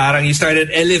 Kumbaga parang you started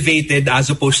elevated as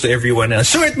opposed to everyone else.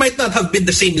 Sure, it might not have been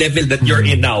the same level that you're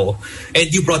in now,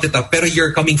 and you brought it up, pero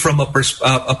you're coming from a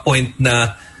point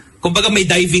na kumbaga may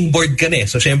diving board ka na eh.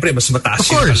 So syempre mas mataas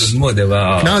yung talon mo,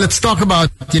 diba? Now let's talk about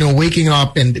waking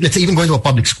up and let's say even going to a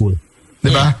public school,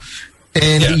 diba?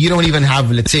 And you don't even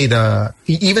have, let's say,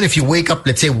 even if you wake up,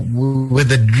 let's say, with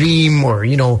a dream or,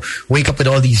 wake up with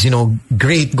all these,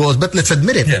 great goals, but let's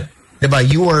admit it. Diba?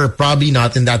 You are probably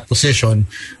not in that position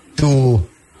to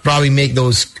probably make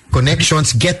those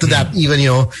connections, get to that even,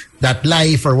 that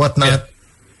life or whatnot.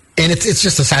 And it's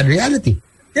just a sad reality.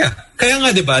 Yeah. Kaya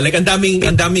nga, diba? Like, ang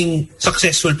daming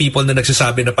successful people na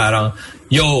nagsasabi na parang,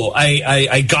 yo,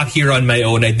 I got here on my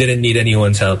own. I didn't need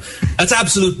anyone's help. That's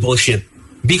absolute bullshit.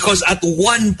 Because at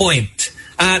one point,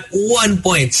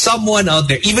 someone out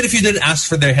there, even if you didn't ask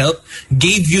for their help,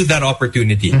 gave you that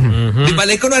opportunity. Diba?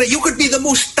 Like, you could be the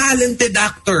most talented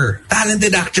actor,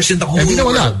 talented actress in the whole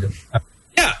world.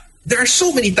 Yeah. There are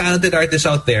so many talented artists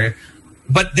out there,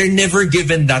 but they're never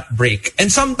given that break.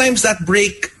 And sometimes that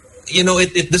break,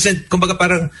 it doesn't, kumbaga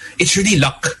parang, it's really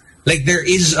luck. Like, there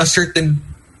is a certain...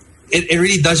 It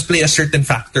really does play a certain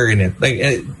factor in it. Like,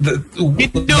 do you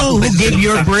know who gave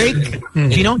your break?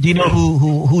 Do you know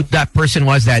who that person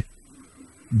was that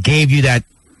gave you that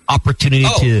opportunity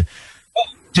to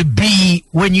be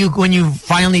when you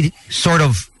finally sort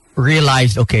of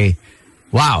realized, okay,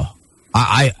 wow,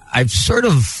 I've sort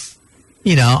of,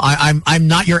 I'm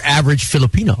not your average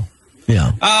Filipino.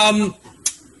 I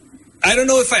don't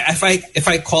know if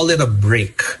I call it a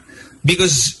break,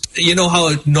 because you know how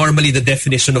normally the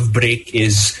definition of break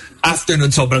is after nun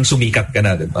sobrang sumikat ka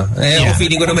na, diba? Ako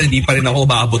feeling ko naman hindi pa rin ako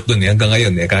umaabot dun hanggang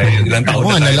ngayon eh. Kaya ilang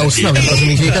taon na tayo. Nalaos na, hindi pa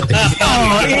sumisikat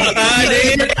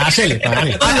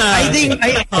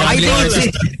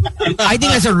I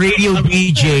think as a radio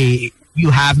DJ,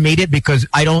 you have made it, because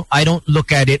I don't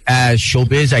look at it as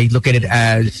showbiz. I look at it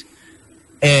as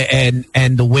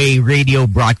and the way radio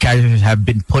broadcasters have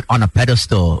been put on a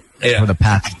pedestal for the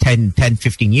past 10,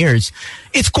 15 years,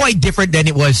 it's quite different than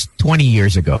it was 20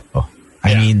 years ago.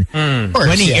 I mean,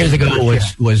 20 years ago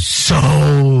was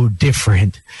so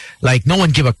different. Like, no one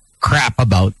gave a crap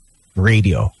about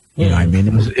radio. You know what I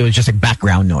mean? It was just a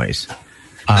background noise.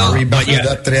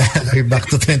 We're back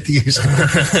to 20 years ago.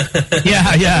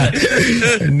 Yeah.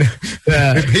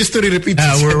 History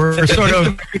repeats. We're sort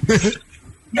of.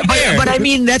 But I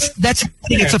mean,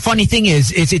 it's a funny thing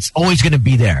is it's always going to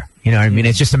be there. You know what I mean?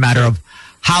 It's just a matter of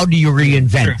how do you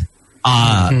reinvent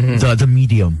the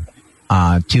medium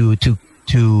to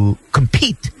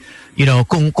compete. You know,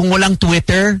 kung walang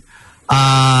Twitter,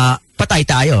 patay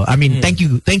tayo. I mean, thank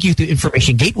you to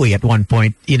Information Gateway at one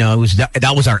point. You know, it was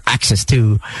that was our access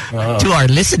to our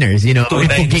listeners. You know,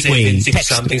 Info Gateway,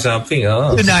 something.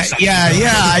 Oh. Yeah.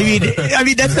 I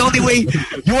mean that's the only way.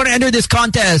 You want to enter this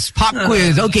contest? Pop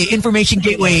quiz. Okay, Information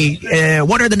Gateway.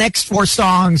 What are the next 4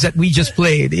 songs that we just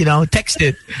played? You know, text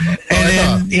it, and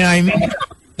then you know what I mean.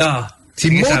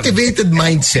 See, motivated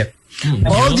mindset.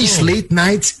 All these late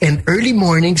nights and early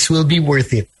mornings will be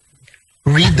worth it.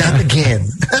 Read that again.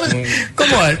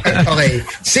 Come on. Okay.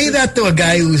 Say that to a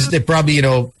guy who's probably,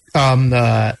 been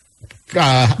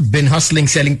hustling,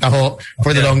 selling taho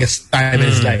for the longest time in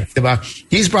his life. Diba?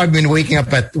 He's probably been waking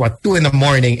up at 2 in the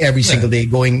morning every single day,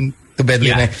 going to bed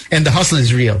late night. And the hustle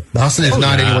is real. The hustle is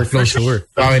not anywhere close to work.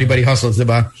 How anybody hustles,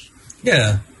 diba?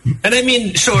 Yeah. And I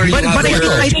mean, sure, but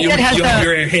I think that has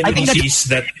your Henry's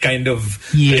that kind of,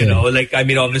 you know, like, I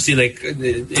mean, obviously, like,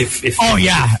 if he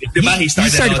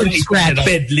started from scratch,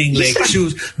 peddling, like,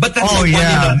 shoes, but that's like 1 in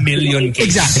a million case.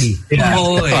 Exactly.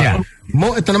 Yeah.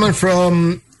 Ito naman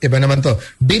from, iba naman to,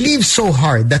 believe so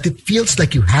hard that it feels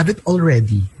like you have it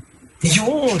already.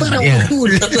 Yun. Parang cool.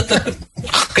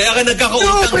 Kaya ka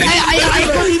nagkakautang.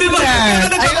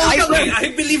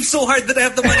 I believe so hard that I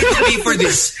have the money to pay for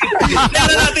this. Pera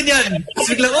natin yan.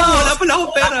 Biglang, wala pala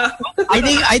akong pera.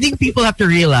 I think people have to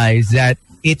realize that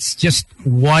it's just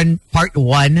part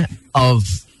one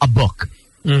of a book.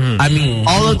 I mean,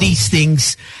 all of these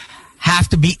things have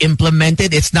to be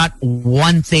implemented. It's not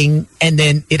one thing and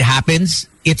then it happens.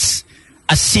 It's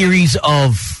a series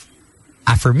of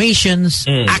affirmations,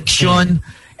 action,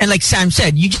 and like Sam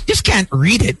said, you just can't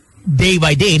read it day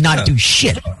by day and not do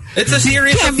shit. It's a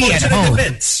series of fortunate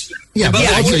events. Yeah, but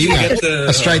also you got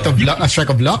a strike of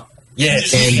luck.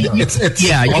 Yes, and it's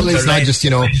always not just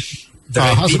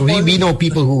hustle. We know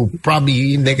people who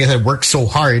probably, like I said, work so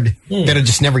hard that'll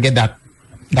just never get that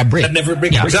break. That never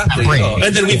break. Exactly.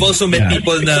 And then we've also met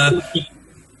people na.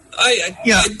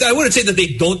 I wouldn't say that they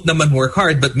don't naman work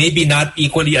hard, but maybe not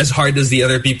equally as hard as the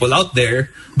other people out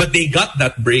there. But they got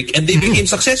that break and they became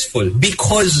successful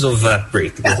because of that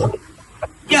break.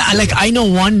 Yeah, like I know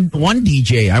one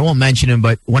DJ. I won't mention him,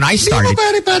 but when I started,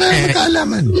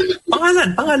 pangalan. Wala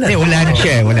na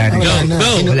siya.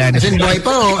 As in buhay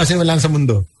pa o as in wala sa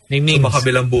mundo?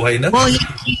 Makabilang buhay na. Well,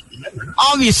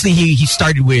 obviously he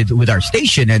started with our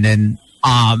station, and then.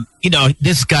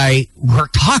 This guy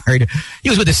worked hard. He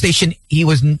was with the station. He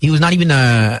was not even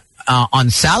on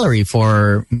salary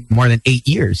for more than 8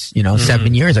 years.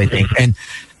 7 years, I think, and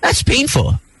that's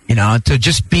painful. To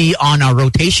just be on our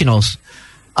rotationals.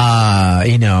 I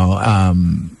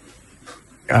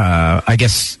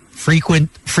guess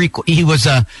frequent. He was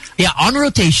on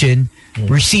rotation,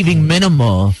 receiving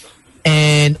minimal,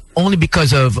 and only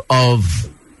because of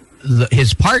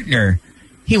his partner.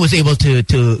 He was able to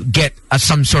get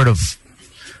some sort of,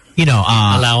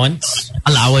 allowance,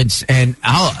 and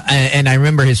I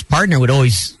remember his partner would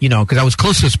always, because I was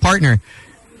close to his partner,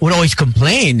 would always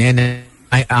complain, and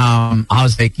I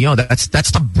was like,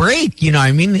 that's the break, you know what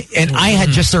I mean? And I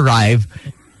had just arrived,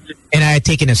 and I had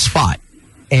taken his spot,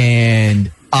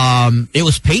 and it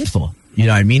was painful, you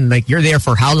know what I mean? Like you're there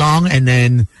for how long, and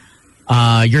then.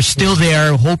 You're still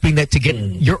there hoping that to get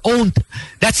your own.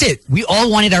 That's it. We all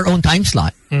wanted our own time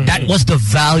slot. That was the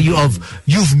value of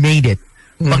you've made it.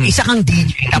 Pag isa kang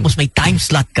DJ, tapos may time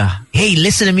slot ka. Hey,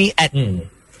 listen to me at, 3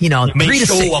 to 6. May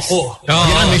show ako.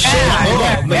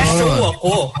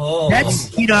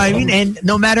 That's, you know what I mean? And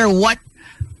no matter what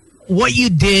you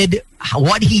did,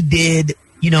 what he did,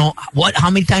 how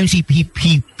many times he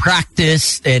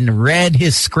practiced and read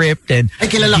his script and,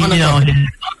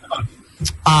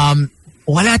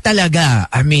 wala talaga.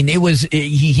 I mean, it was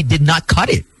he did not cut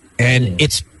it, and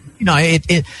it's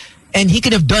and he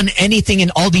could have done anything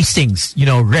in all these things.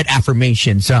 Read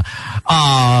affirmations, read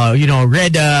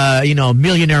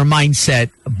millionaire mindset,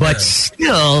 but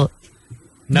still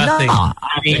nothing. Nah.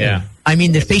 I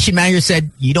mean, the station manager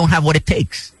said you don't have what it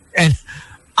takes, and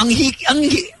but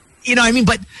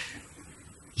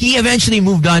he eventually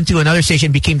moved on to another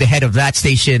station, became the head of that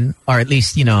station, or at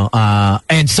least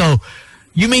and so.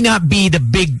 You may not be the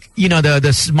big,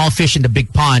 the small fish in the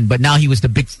big pond, but now he was the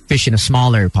big fish in a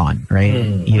smaller pond, right?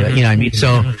 You know what I mean?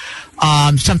 So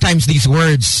sometimes these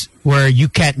words where you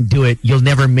can't do it, you'll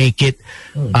never make it,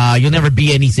 you'll never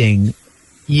be anything,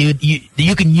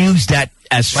 you can use that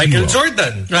as Michael fuel.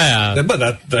 Jordan. Yeah.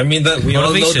 We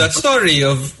all know that story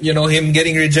of, him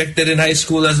getting rejected in high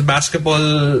school as basketball,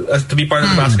 to be part of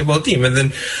the basketball team. And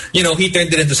then, he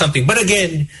turned it into something. But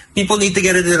again, people need to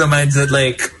get into their minds that,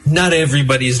 not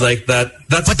everybody's like that.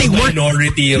 That's the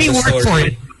minority of the story. For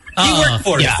it. He worked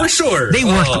for it, for sure. They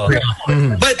worked for it.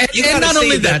 But you gotta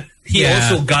say that he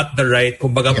also got the right,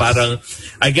 kumbaga parang,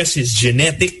 I guess his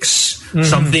genetics,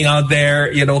 something out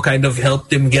there, kind of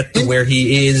helped him get to where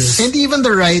he is. And even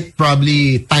the right,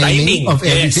 probably, timing of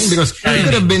everything. Because he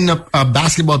could have been a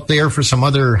basketball player for some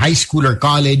other high school or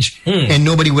college, and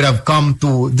nobody would have come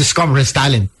to discover his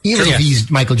talent, even if he's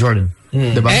Michael Jordan.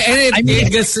 And I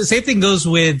guess the same thing goes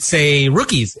with, say,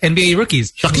 rookies, NBA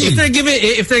rookies.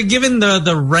 If they're given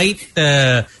the right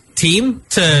team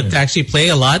to actually play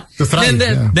a lot,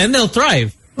 then they'll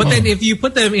thrive. But then if you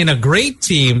put them in a great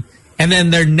team and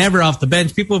then they're never off the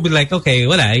bench, people will be like, okay,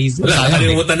 wala,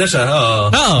 nakalimutan na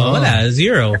siya. Wala,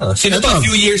 zero. Sino to a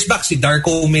few years back, si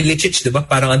Darko Milicic, diba?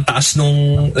 Parang ang taas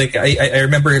nung, I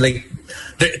remember,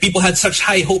 people had such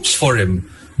high hopes for him.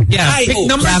 Yeah, pick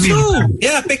number 2.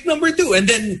 Yeah, pick number 2. And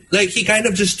then, he kind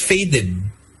of just faded.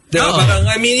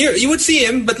 Parang, you would see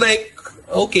him, but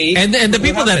okay. And the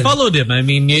people that followed him,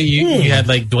 you had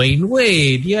Dwayne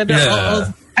Wade. You had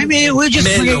we'll just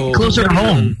bring it closer to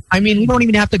home. We don't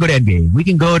even have to go to NBA. We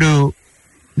can go to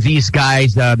these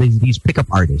guys, these pickup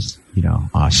artists,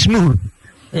 Smooth.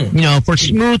 For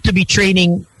Smooth to be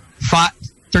training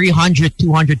 300,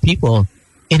 200 people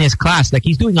in his class,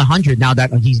 he's doing 100 now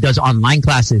that he does online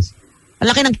classes. Ang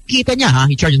laki ng kita niya, huh?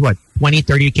 He charges what, 20,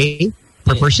 30K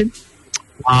per person?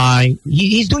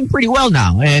 He's doing pretty well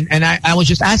now. And I was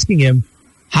just asking him,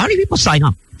 how many people sign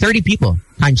up? 30 people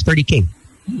times 30K.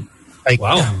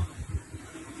 Wow.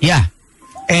 Yeah.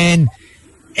 And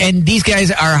these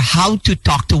guys are how to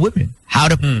talk to women, how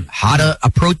to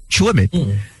approach women.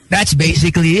 That's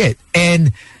basically it.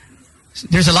 And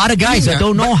there's a lot of guys that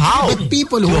don't know how. But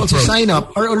people who also sign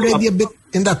up are already a bit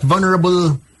in that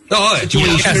vulnerable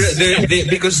situation. Yes.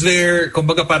 Because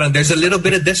kumbaga parang there's a little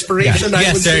bit of desperation.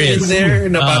 I would say in there.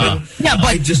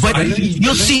 But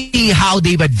you'll see how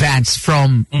they've advanced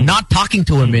from not talking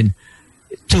to women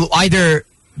to either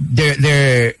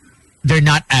they're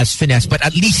not as finesse, but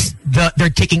at least they're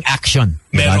taking action.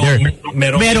 Meron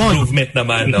improvement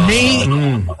naman.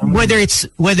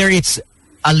 Whether it's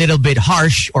a little bit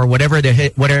harsh or whatever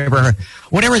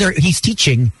he's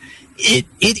teaching,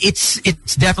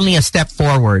 it's definitely a step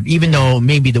forward. Even though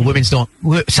maybe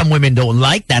some women don't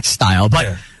like that style,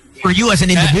 but for you as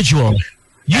an individual,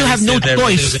 you have no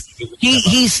choice.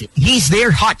 He's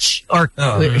their hutch or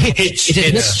hitch.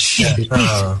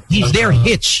 He's their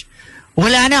hitch.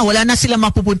 Wala na sila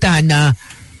mapupuntahan na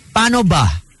paano ba?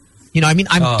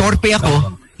 I'm torpe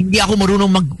ako. Hindi ako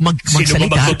marunong magsalita. Sino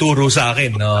ba magtuturo sa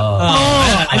akin?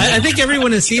 I think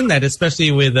everyone has seen that, especially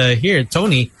with here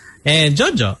Tony and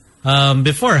Jojo.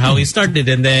 Before how he started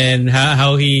and then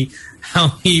how he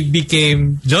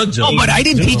became Jojo. Oh, but I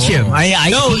didn't teach him.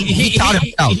 He taught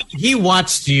himself. He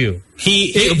watched you.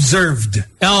 He observed.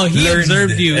 Oh, he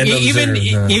observed you.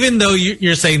 Even though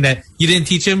you're saying that you didn't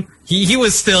teach him, he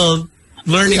was still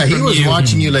learning from you. He was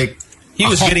watching you he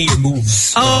was getting your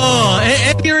moves.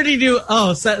 And he already knew.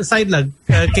 Side lang.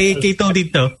 Kay Tony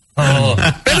dito.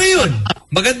 Pero yun,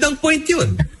 magandang point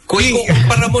yun. Kung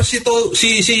para mo si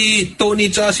Tony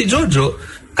tsaka si Jojo,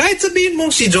 kahit sabihin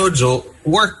mo si Jojo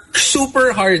work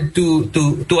super hard to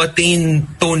attain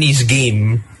Tony's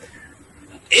game,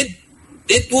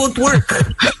 it won't work.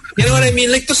 You know what I mean?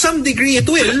 To some degree it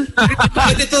will,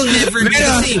 but it'll never be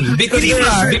the same because there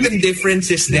are certain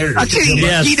differences there. Actually,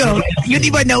 yun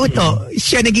iba na ito.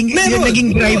 Siya naging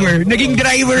driver. Naging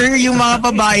driver yung mga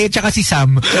babae tsaka si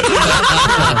Sam.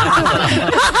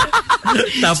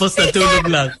 Tapos natulog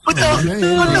lang.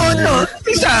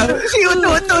 Si Sam.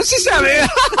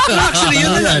 Actually,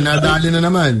 yun na. Nadali na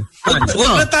naman.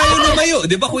 Huwag na tayo lumayo.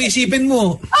 Di ba kung isipin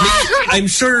mo, I'm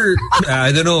sure,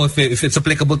 I don't know if it's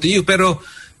applicable to you, pero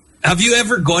have you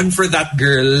ever gone for that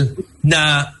girl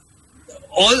na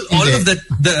all of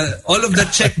the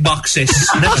check boxes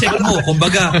na check mo,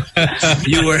 kumbaga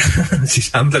you were si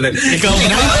Sam talaga ikaw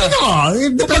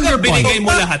binigay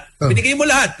mo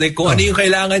lahat kung ano yung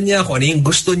kailangan niya, kung ano yung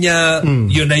gusto niya,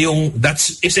 yun na yung,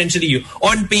 that's essentially you.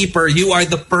 On paper you are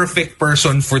the perfect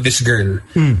person for this girl,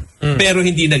 pero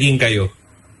hindi naging kayo.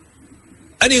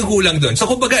 Ano yung kulang doon? So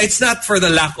kumbaga it's not for the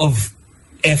lack of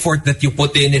effort that you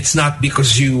put in. It's not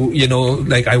because you know,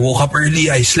 I woke up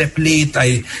early, I slept late,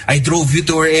 I drove you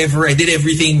to wherever, I did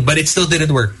everything, but it still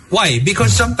didn't work. Why?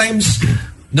 Because sometimes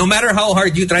no matter how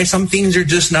hard you try, some things are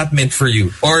just not meant for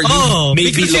you. Or you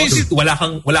maybe wala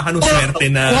kang swerte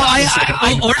na.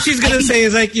 Or she's gonna say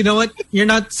is like, you know what? You're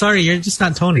just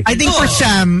not Tony. I think for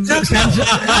Sam, I've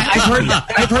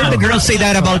heard the girls say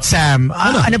that about Sam.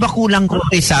 Ano ba kulang ko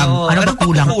kay Sam? Ano ba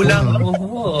kulang ko?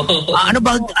 Ano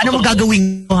ba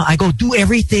gagawin mo? I go, do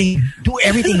everything.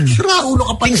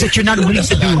 Things that you're not willing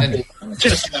to do.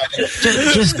 Just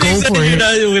go for it. You're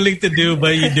not willing to do,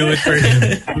 but you do it for him.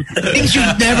 Things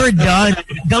you've never done.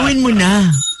 Gawin mo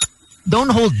na. Don't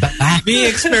hold back. Be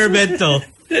experimental.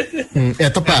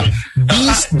 Eto pa.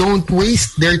 Bees don't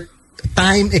waste their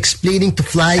time explaining to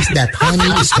flies that honey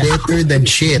is better than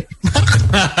shit.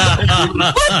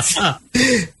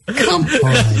 Come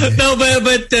on. No,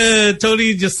 but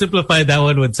Tony just simplified that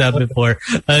one with Sam before.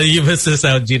 You missed this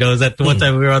out, Gino. That one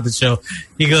time we were on the show.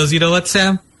 He goes, you know what,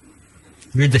 Sam?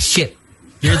 You're the shit.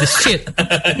 You're the shit.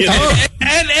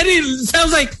 and he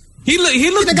sounds like he looked.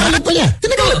 Tinagalit pa niya.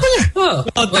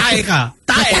 Tae ka.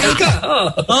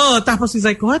 Oh, tapos he's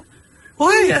like, what?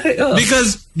 Why?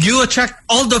 Because you attract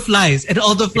all the flies, and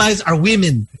all the flies are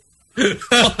women. You're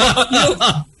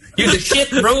the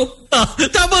shit, bro.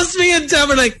 Tapos me and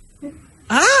Sam are like,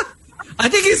 huh? I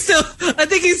think he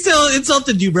still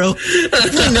insulted you, bro.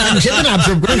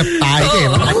 Na-absorb ko na tayo ka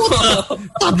eh.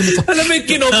 Alam mo,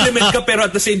 kinomplement ka pero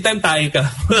at the same time tayo ka.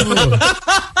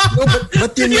 No,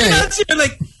 but yun you're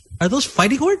like, are those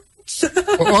fighting words?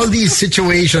 All these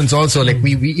situations also, like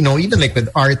we you know, even like with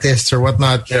artists or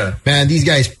whatnot, man, these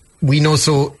guys, we know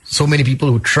so many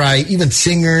people who try, even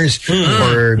singers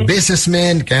or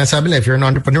businessmen. Kaya sabi nila, if you're an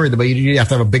entrepreneur, diba, you really have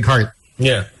to have a big heart.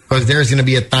 Yeah. Because there's going to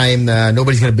be a time that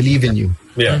nobody's going to believe in you.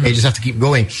 Yeah. You just have to keep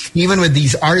going. Even with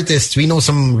these artists, we know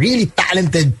some really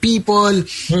talented people,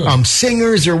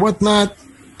 singers or whatnot.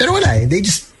 Pero wala, they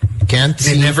just can't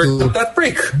They never took that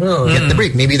break. Get the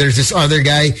break. Maybe there's this other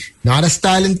guy, not as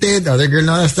talented, other girl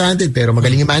not as talented, pero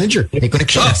magaling yung manager. May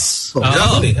connections.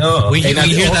 Exactly. We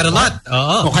hear that a lot.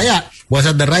 O kaya, was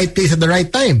at the right place at the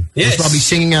right time. Yes. Was probably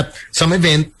singing at some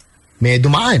event, may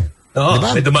dumaan.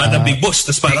 Diba? May dumaan ng Big Boss.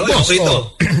 Tapos parang, okay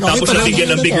ito. Tapos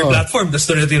nabigyan ng bigger platform. Tapos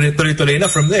tuloy-tuloy na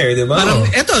from there. Diba? Parang,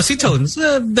 eto, si Tones,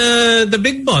 the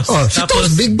Big Boss. Si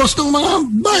Tones, Big Boss ng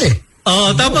mga bae.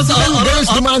 Tapos girls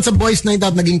dumaan sa Boys Night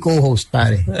Out, naging co-host,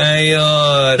 pare.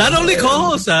 Ayun. Not only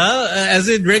co-host, as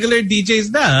in regular DJs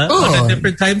na, on a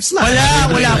different time slot.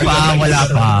 Wala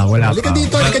pa. Halika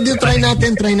dito, try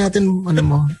natin, ano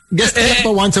mo. Guest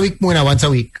pa once a week muna, once a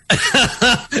week.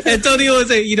 And Tony will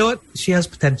say, you know what? She has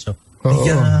potential.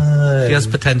 She has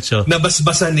potential.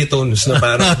 Nabasbasan ni Tones na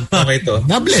parang, okay to.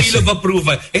 Seal of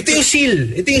approval. Ito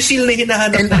yung seal na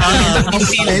hinahanap na.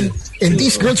 And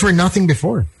these girls were nothing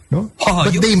before. No?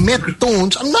 But they met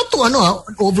Tones, not to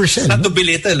oversell. Not to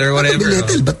belittle or whatever. Not to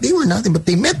belittle, but they were nothing. But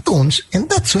they met Tones, and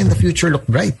that's when the future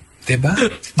looked bright. Diba?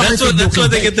 That's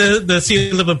what they get the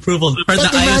seal of approval for the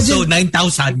ISO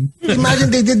 9000.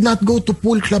 Imagine they did not go to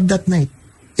pool club that night.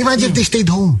 Imagine if they stayed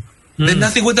home. Then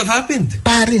nothing would have happened.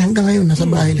 Pare, hanggang ngayon, nasa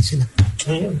bahay lang sila.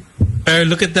 Pero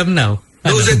look at them now.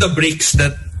 Those are the breaks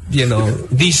that, you know,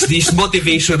 these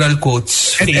motivational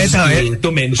quotes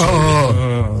to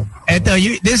mention.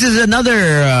 This is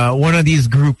another one of these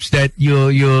groups that you'll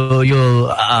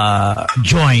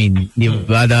join.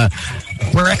 The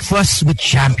Breakfast with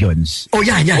Champions. Oh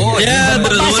yeah.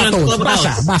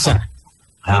 Basa.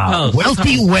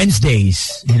 Wealthy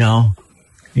Wednesdays, you know,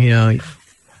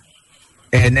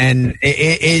 and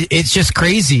it's just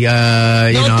crazy.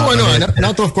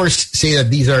 Not to of course say that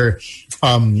these are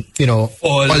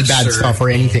all bad stuff or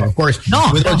anything. Of course,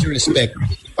 with all due respect,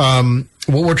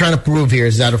 what we're trying to prove here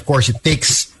is that, of course, it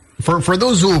takes for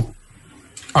those who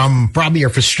probably are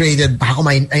frustrated.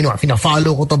 I know,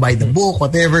 follow ko to by the book,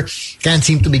 whatever. Can't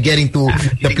seem to be getting to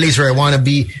the place where I want to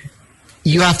be.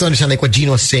 You have to understand, like what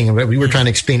Gino was saying, we were trying to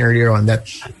explain earlier on, that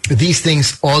these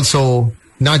things also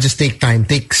not just take time,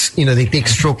 they take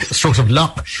strokes of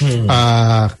luck.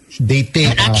 They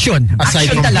take action. Aside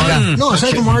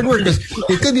from hard work, because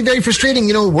it could be very frustrating,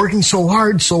 working so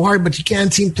hard, but you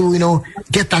can't seem to,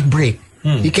 get that break.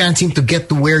 You can't seem to get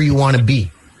to where you want to be.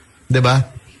 Diba?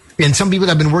 And some people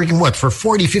have been working, for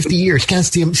 40, 50 years, can't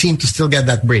seem to still get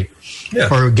that break. Yeah.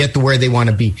 Or get to where they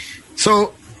want to be.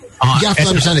 So, you have to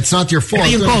understand, it's not your fault.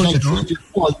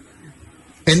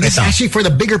 And this is actually for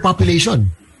the bigger population.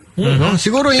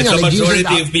 Siguro it's a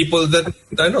majority of people that,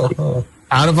 I know.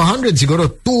 Out of 100, siguro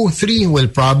 2-3 will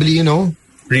probably,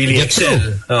 really excel.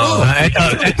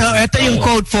 Ito yung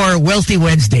quote for Wealthy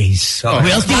Wednesdays.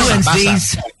 Wealthy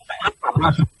Wednesdays.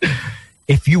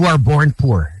 If you are born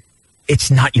poor, it's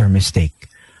not your mistake.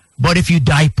 But if you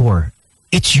die poor,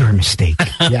 it's your mistake.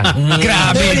 Yeah.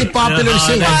 Very popular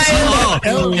saying. Wild.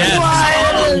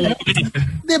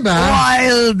 Diba?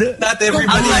 Wild. Not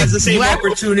everybody has the same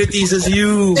opportunities as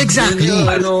you. Exactly.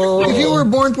 If you were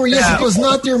born poor, yes, it was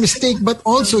not your mistake, but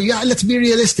also, let's be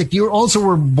realistic. You also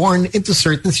were born into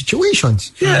certain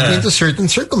situations, into certain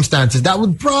circumstances that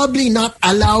would probably not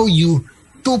allow you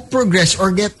to progress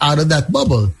or get out of that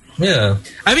bubble. Yeah.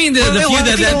 I mean, the few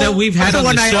that we've had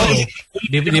on the show,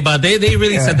 they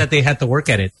really said that they had to work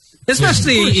at it.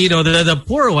 Especially, the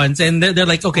poor ones. And they're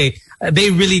like, okay,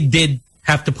 they really did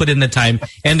have to put in the time,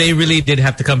 and they really did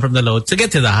have to come from the low to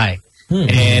get to the high.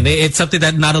 And it's something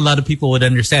that not a lot of people would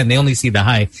understand. They only see the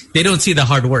high. They don't see the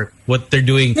hard work, what they're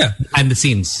doing behind the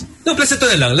scenes. No, plus ito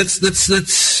na lang.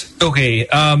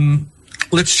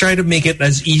 Let's try to make it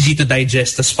as easy to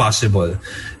digest as possible.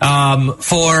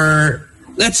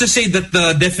 Let's just say that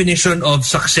the definition of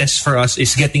success for us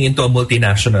is getting into a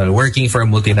multinational, working for a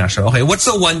multinational. Okay, what's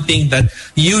the one thing that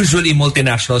usually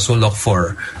multinationals will look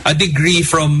for? A degree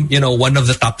from, one of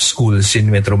the top schools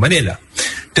in Metro Manila.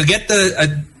 To get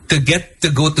to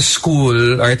go to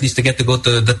school, or at least to get to go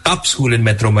to the top school in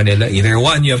Metro Manila, either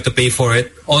one, you have to pay for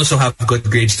it, also have good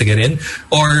grades to get in,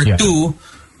 or two,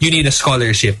 you need a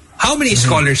scholarship. How many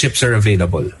scholarships are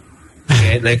available?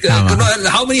 Okay,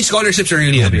 how many scholarships are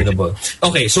really available?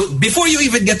 Okay, so before you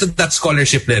even get to that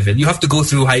scholarship level, you have to go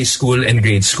through high school and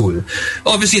grade school.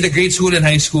 Obviously, the grade school and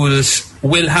high schools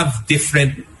will have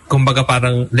different, kumbaga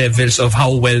parang levels of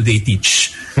how well they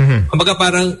teach. Kumbaga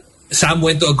parang Sam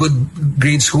went to a good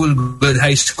grade school, good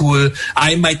high school.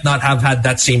 I might not have had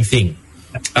that same thing.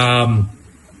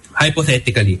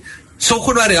 Hypothetically. So,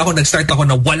 kunwari ako, nag-start ako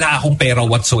na wala akong pera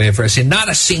whatsoever. As in, not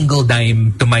a single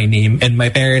dime to my name. And my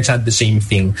parents had the same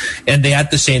thing. And they had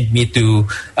to send me to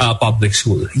public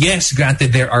school. Yes,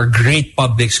 granted, there are great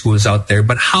public schools out there.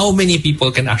 But how many people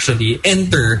can actually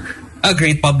enter a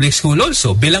great public school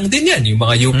also? Bilang din yan. Yung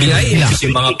mga UPI,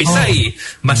 yung mga Pisay,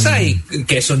 Masay,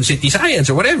 Quezon City Science,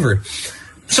 or whatever.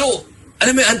 So,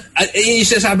 alam mo, yung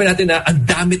sinasabi natin na ang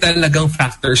dami talagang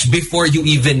factors before you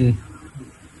even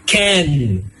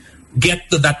can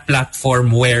get to that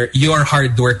platform where your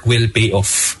hard work will pay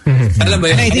off. Alam mo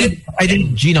yun? And I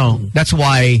think, Gino, that's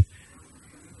why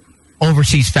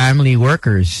overseas family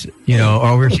workers,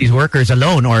 overseas workers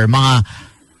alone, or mga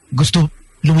gusto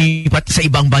lumipat sa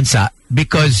ibang bansa,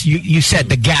 because you said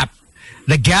the gap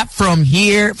from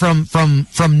here, from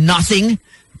nothing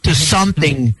to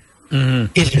something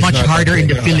is much harder in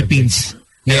the Philippines.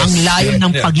 Yes. Ang layo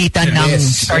ng pagitan ng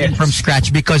starting from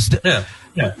scratch, because the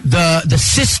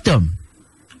system,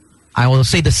 I will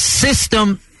say the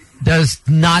system does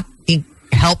not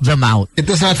help them out. It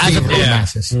does not favor the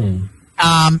masses.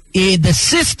 The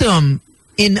system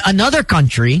in another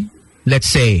country, let's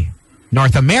say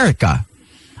North America,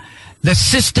 the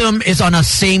system is on a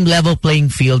same level playing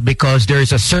field because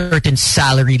there's a certain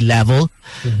salary level,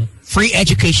 free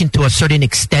education to a certain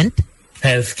extent.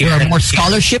 Healthcare. There are more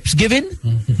scholarships given.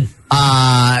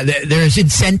 There's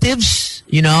incentives,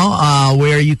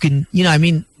 where you can,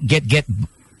 get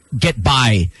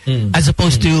by, as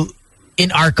opposed to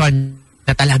in our country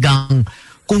na talagang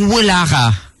kung wala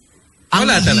ka, ang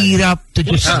hirap to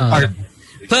just start.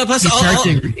 Plus,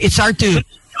 it's hard to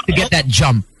get that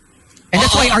jump. And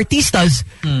that's why artistas,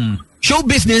 show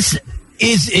business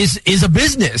is a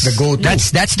business. The go-to.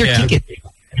 That's their ticket.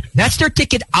 That's their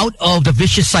ticket out of the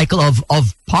vicious cycle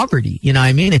of poverty. You know what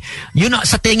I mean? Yun,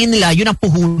 sa tingin nila, yun ang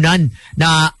puhunan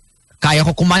na kaya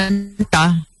ko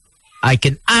kumanta, I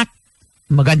can act,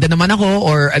 maganda naman ako,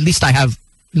 or at least I have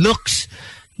looks.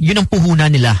 Yun ang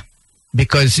puhunan nila,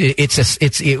 because it's a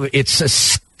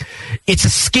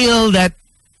skill that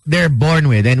they're born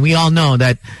with, and we all know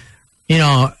that.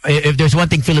 If there's one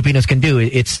thing Filipinos can do,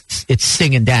 it's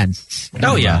sing and dance.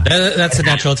 Oh yeah, that's a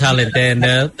natural talent,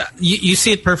 and you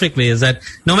see it perfectly. Is that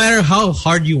no matter how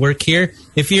hard you work here,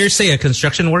 if you're, say, a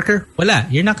construction worker,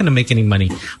 you're not going to make any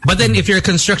money. But then if you're a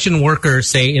construction worker,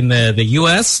 say in the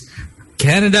U.S.,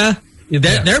 Canada,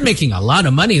 they're making a lot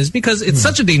of money. Is because it's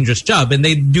such a dangerous job, and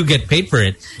they do get paid for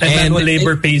it. And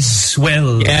labor pays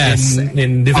well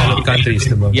in developed countries.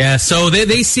 Yeah, so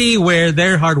they see where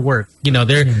their hard work,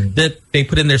 they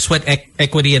put in their sweat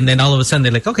equity, and then all of a sudden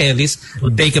they're like, okay, at least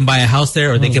they can buy a house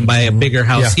there, or they can buy a bigger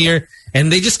house here,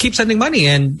 and they just keep sending money,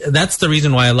 and that's the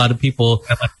reason why a lot of people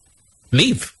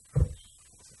leave.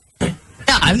 Yeah,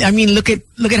 I mean, look at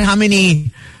how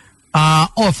many.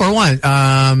 For one.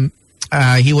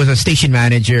 He was a station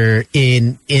manager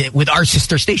in with our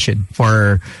sister station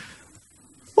for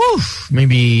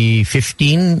maybe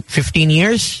 15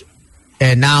 years.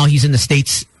 And now he's in the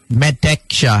States, medtech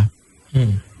siya.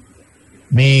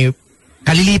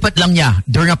 kalilipat lang niya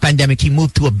during a pandemic. He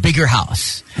moved to a bigger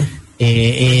house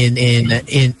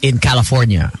in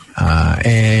California,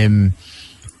 and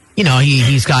you know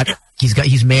he's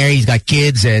married, he's got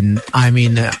kids, and I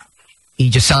mean he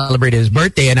just celebrated his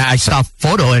birthday, and I saw a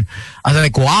photo, and I was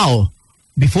like, wow.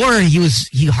 Before he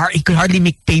could hardly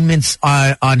make payments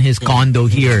on his condo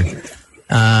here,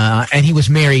 and he was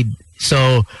married.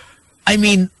 So, I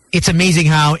mean, it's amazing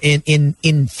how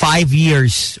in 5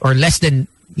 years or less than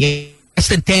 10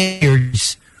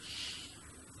 years,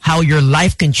 how your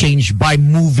life can change by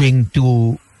moving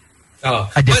to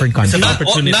a different country. Not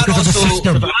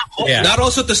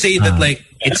also to say that like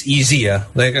it's easy.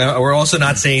 Like we're also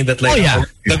not saying that like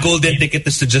the golden ticket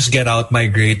is to just get out,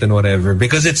 migrate, and whatever,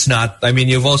 because it's not. I mean,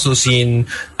 you've also seen.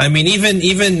 I mean, even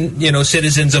you know,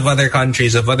 citizens of other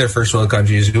countries, of other first world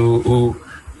countries who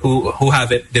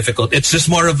have it difficult. It's just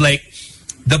more of like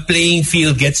the playing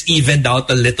field gets evened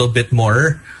out a little bit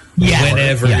more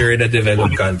whenever you're in a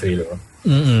developed country.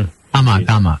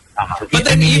 Tama. But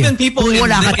then even people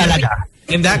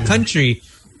in that country,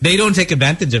 they don't take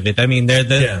advantage of it. I mean,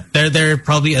 they're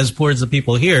probably as poor as the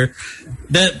people here.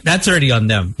 That's already on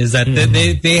them. Is that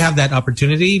they have that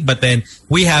opportunity, but then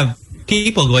we have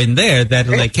people going there that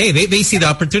are like, hey, they see the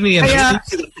opportunity and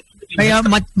kaya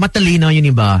matalino yun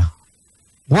iba.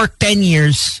 Work 10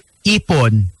 years,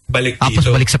 ipon. Tapos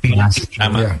balik sa Pinas.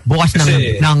 Bukas ng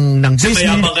business.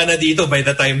 Mayabang ka na dito by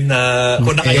the time na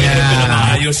kung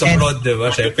nakayos sa abroad,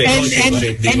 diba?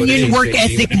 And yung work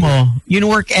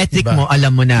ethic mo,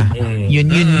 alam mo na.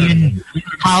 Yun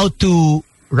how to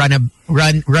run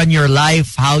your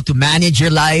life, how to manage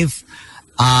your life.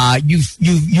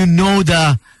 You know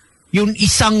yung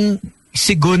isang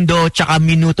segundo tsaka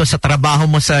minuto sa trabaho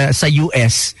mo sa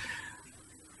US.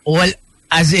 Well,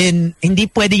 as in, hindi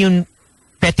pwede yung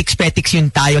petiks yung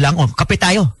tayo lang. Oh, kape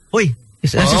tayo. Uy,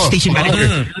 station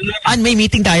manager. May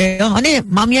meeting tayo. Ano eh,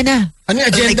 mamaya na. Ano yung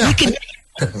agenda?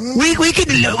 Like, we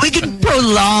can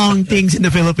prolong things in the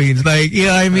Philippines. Like, you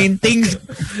know what I mean? Things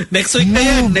next week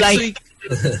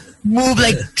move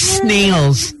like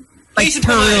snails. Like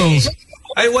turtles.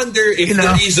 I wonder if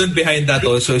the reason behind that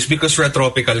also is because we're a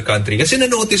tropical country. Kasi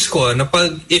na-notice ko na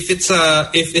if it's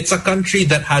a country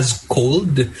that has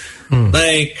cold,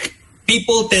 like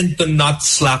people tend to not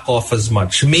slack off as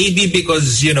much. Maybe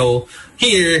because, you know,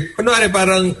 here, kunwari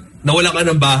parang nawala ka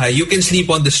ng bahay, you can sleep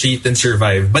on the street and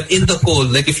survive. But in the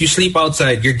cold, like if you sleep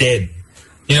outside, you're dead.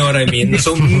 You know what I mean?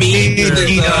 So maybe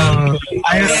there's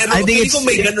I think it's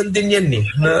may ganun din yan eh.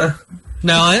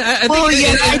 No,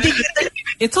 I think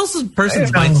it's also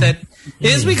person's mindset.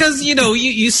 It's because, you know,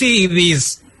 you see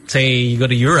these, say you go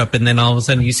to Europe and then all of a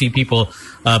sudden you see people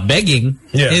begging,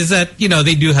 is that, you know,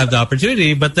 they do have the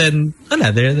opportunity, but then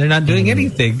they're not doing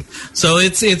anything. So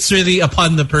it's really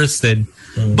upon the person.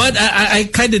 But I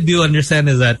kind of do understand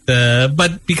is that,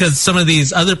 but because some of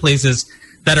these other places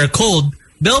that are cold,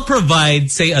 they'll provide,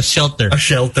 say, a shelter. A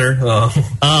shelter.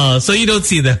 So you don't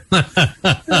see them.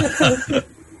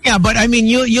 Yeah, but I mean,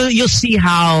 you'll see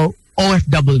how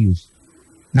OFWs,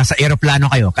 nasa aeroplano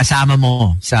kayo, kasama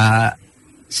mo sa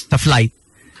flight.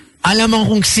 Alam mo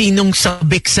kung sinong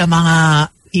sabik sa mga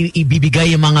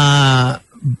ibibigay yung mga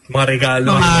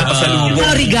regalo.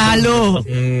 Mga regalo.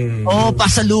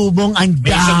 Pasalubong, ang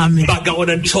dami. Bag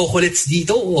ako ng chocolates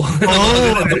dito.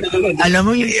 Alam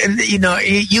mo, you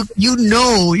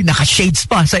know, naka-shades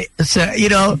pa sa you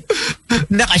know,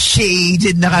 naka-shades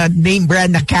and naka-name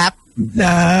brand na cap.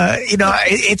 You know,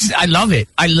 I love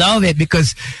it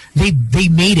because they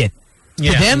made it.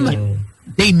 For them,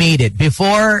 they made it.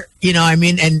 Before, you know, I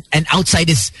mean, and outside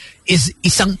is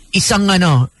isang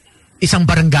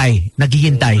barangay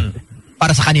naghihintay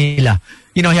para sa kanila.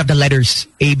 You know, you have the letters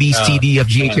A, B, C, D, F,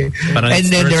 G, H, and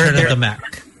then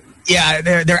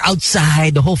they're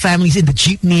outside. The whole family's in the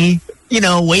jeepney, you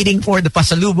know, waiting for the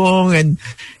pasalubong, and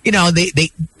you know,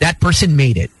 they that person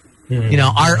made it. You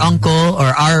know, our uncle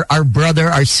or our brother,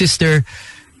 our sister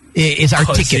is our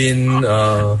ticket.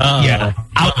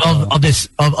 Out of this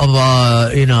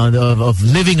you know, of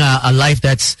living a life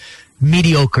that's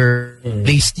mediocre,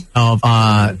 based of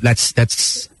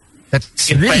that's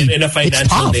really in a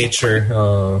financial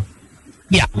nature.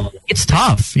 Yeah, it's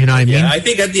tough. You know what I mean? Yeah, I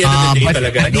think at the end of the day,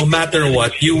 talaga, no matter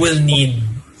what, you will need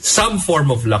some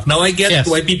form of luck. Now, I get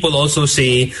why people also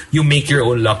say you make your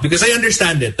own luck, because I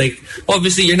understand it. Like,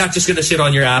 obviously, you're not just going to sit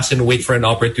on your ass and wait for an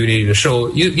opportunity to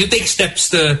show. You take steps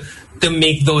to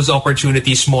make those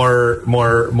opportunities more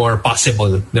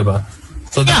possible, diba?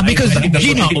 So yeah, because I think that's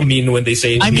what people mean when they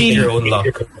say make your own luck.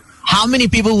 How many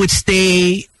people would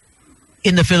stay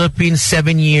in the Philippines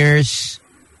 7 years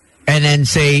and then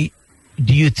say,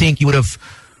 do you think you would have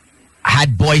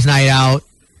had boys' night out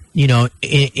you know,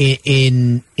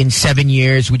 in 7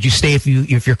 years, would you stay if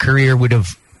your career would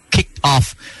have kicked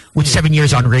off with 7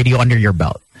 years on radio under your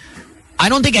belt? I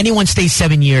don't think anyone stays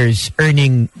 7 years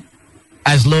earning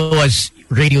as low as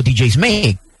radio DJs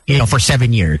make, you know, for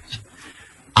 7 years.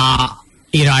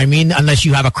 You know what I mean? Unless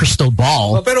you have a crystal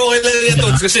ball. Oh, pero okay lang yan,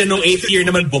 Tods, kasi nung 8th year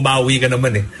naman, bumawi ka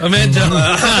naman eh. Medyo.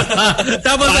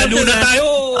 Tapos paano na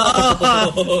tayo?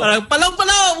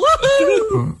 Palang-palang!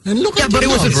 And look at but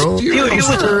it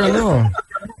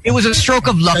was a stroke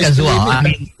of luck as well. I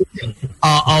mean,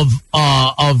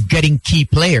 of getting key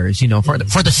players, you know, for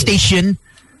the station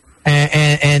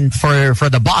and for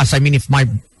the boss. I mean,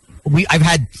 I've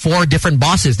had 4 different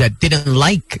bosses that didn't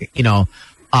like, you know,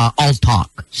 all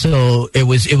talk. So it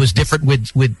was different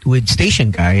with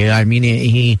Station Guy. I mean,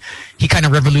 he kind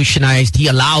of revolutionized. He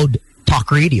allowed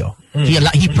talk radio.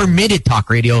 He permitted talk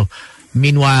radio.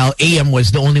 Meanwhile, AM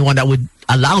was the only one that would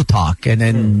allow talk. And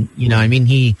then, you know, I mean,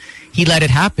 he let it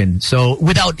happen. So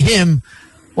without him,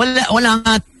 wala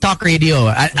nga talk radio.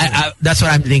 That's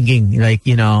what I'm thinking. Like,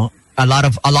 you know, a lot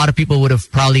of people would have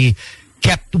probably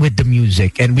kept with the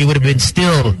music, and we would have been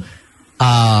still,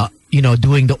 you know,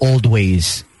 doing the old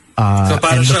ways. So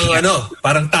parang siyang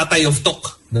parang tatay of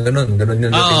talk. Ganun yung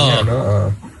dating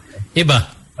niya, Iba.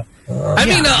 I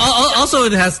mean, also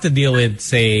it has to deal with,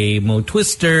 say, Mo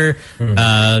Twister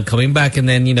coming back, and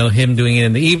then, you know, him doing it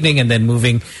in the evening, and then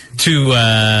moving to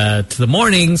the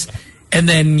mornings, and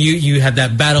then you had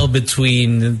that battle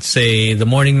between, say, the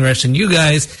Morning Rush and you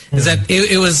guys. Is that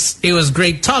it was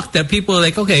great talk that people were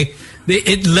like, okay,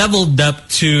 it leveled up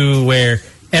to where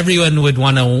everyone would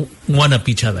want to one up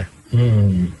each other.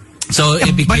 So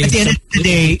it became. But at the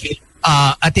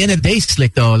end of the day,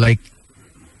 Slick, though, like,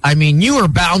 I mean, you were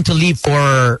bound to leave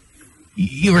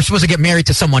you were supposed to get married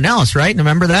to someone else, right?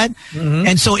 Remember that? Mm-hmm.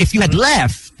 And so if you had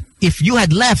left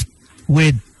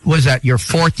with, was that your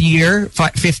 4th year,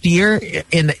 5th year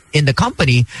in the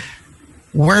company,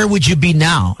 where would you be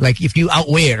now? Like, if you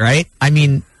outweigh it, right? I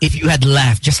mean, if you had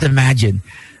left, just imagine.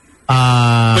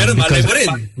 Pero malay mo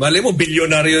rin. Malay mo,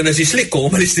 bilyonaryo na si Slick kung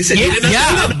umalis din sa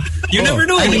You never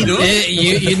know. I mean,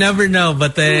 you never know.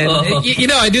 But then, you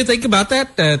know, I do think about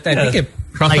that. I think it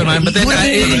crossed my mind. But then,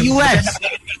 in the U.S.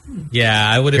 Yeah,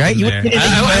 I would have been there.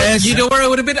 You know where I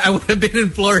would have been? I would have been in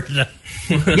Florida.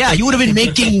 Yeah, you would have been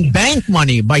making bank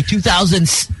money by 2000.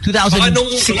 Baka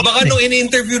nung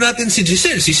in-interview natin si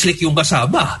Giselle, si Slick yung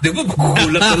kasama. Di ba?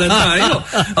 Magugulat na lang tayo.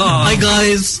 Hi,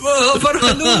 guys.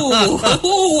 Parang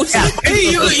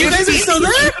Hey, you guys are still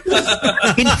there?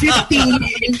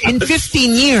 In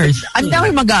 15 years, ang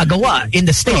dami magagawa in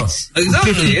the States.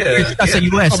 Exactly, yeah. Sa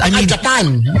US. I mean,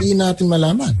 Japan, hindi natin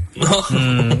malaman.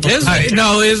 It was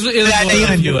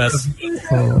US.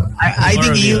 I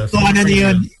think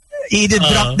yun.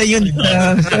 I-drop na yun.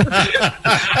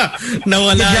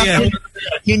 Nawala yan.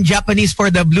 Yung Japanese for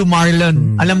the Blue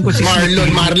Marlin. Alam ko si Marlin.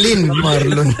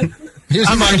 Here's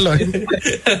Marlon.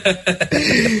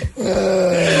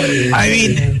 I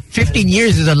mean, 15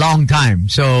 years is a long time.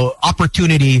 So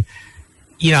opportunity,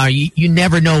 you know, you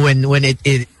never know when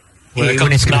it's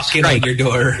going to strike at your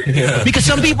door. Yeah. Because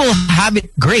some people have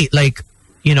it great, like,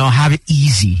 you know, have it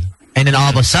easy, and then all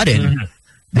of a sudden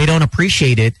they don't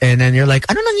appreciate it, and then you're like,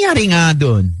 ano nangyari nga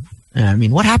dun? I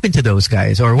mean, what happened to those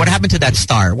guys? Or what happened to that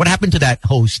star? What happened to that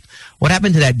host? What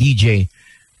happened to that DJ?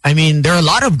 I mean, there are a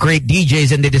lot of great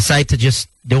DJs, and they decide to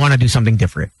they want to do something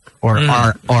different, or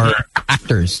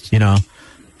actors, you know,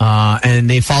 and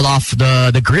they fall off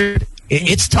the grid.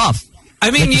 It's tough.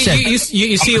 I mean, like you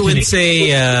see it with, say,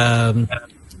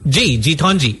 G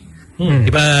Tonji.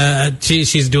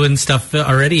 She's doing stuff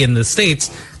already in the States.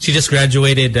 She just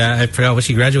graduated. I forgot what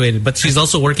she graduated, but she's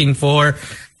also working for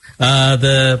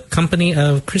the company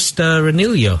of Krista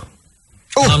Ranillo,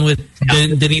 along with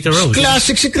Denita Rose.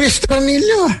 Classic si Krista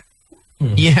Ranillo.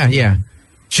 Yeah.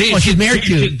 She's married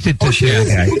to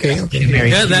okay.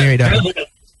 She's married.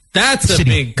 That's a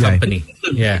big company.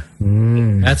 Yeah,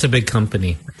 that's a big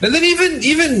company. And then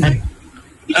even.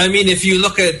 I mean, if you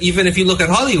look at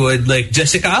Hollywood, like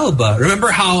Jessica Alba,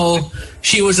 remember how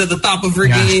she was at the top of her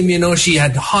game? You know, she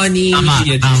had Honey,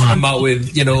 she had just come out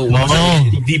with, you know,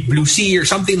 Deep Blue Sea or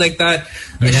something like that.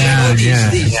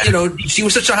 You know, she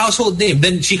was such a household name.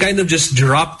 Then she kind of just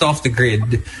dropped off the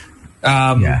grid,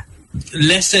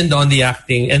 lessened on the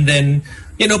acting, and then,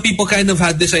 you know, people kind of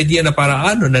had this idea na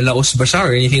parang nalaos ba siya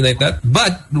or anything like that.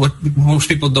 But what most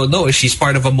people don't know is she's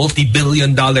part of a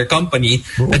multi-billion-dollar company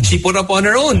that she put up on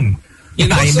her own. You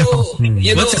know,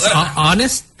 you know, what's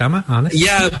honest? Tama? Honest?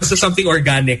 Yeah, so something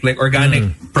organic, like organic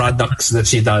products that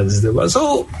she does.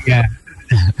 So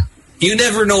you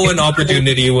never know when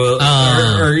opportunity will,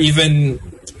 or even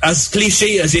as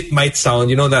cliche as it might sound,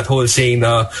 you know that whole saying,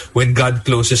 when God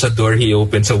closes a door, He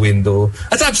opens a window.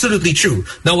 That's absolutely true.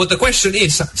 Now, what the question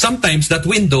is, sometimes that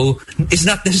window is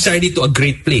not necessarily to a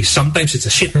great place. Sometimes it's a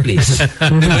shit place.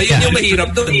 Diba? Yun yung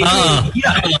mahirap doon.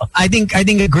 I think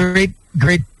a great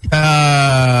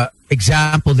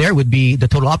example there would be the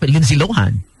total opposite. Lindsay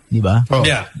Lohan, diba?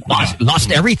 Yeah.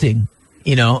 Lost everything,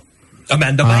 you know.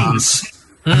 Amanda Bynes.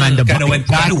 Amanda Kind of went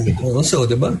exactly. also,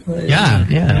 diba?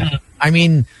 Yeah. I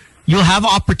mean, you'll have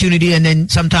opportunity, and then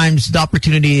sometimes the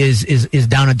opportunity is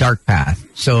down a dark path.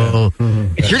 So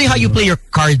it's really how you play your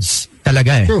cards,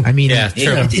 talaga. True. I mean,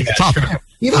 it's tough.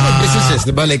 Even the businesses,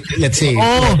 diba? Like, let's say,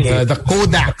 the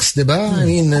Kodaks, diba? I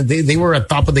mean, they were at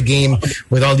top of the game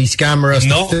with all these cameras, the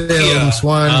films,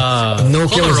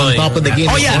 Nokia was on top of the game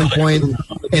at one point.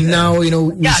 And now, you know,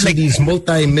 we see these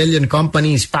multi-million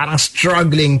companies parang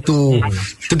struggling to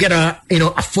get a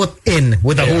foot in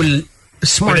with the whole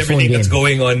smartphone everything game that's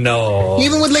going on now.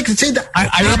 Even with, like, let's say, the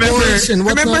Apples and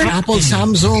whatnot, Apple,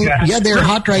 Samsung, they're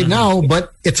hot right now,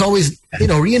 but it's always,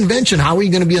 reinvention. How are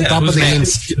you going to be on top of the game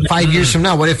 5 years from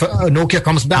now? What if Nokia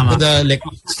comes back with a, like,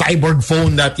 cyborg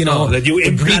phone that, that you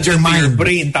implant your into your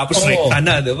brain, tapos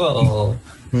na, diba?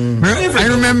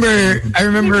 I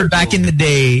remember back in the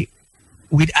day,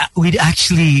 we'd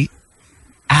actually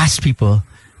ask people,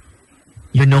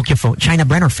 your Nokia phone, China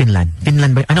brand or Finland?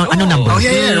 Finland, I know number. Oh,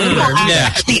 yeah.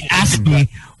 Actually asked me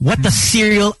what the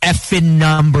serial effing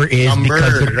number is.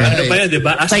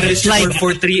 Because Like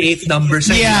 438 numbers.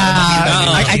 Yeah.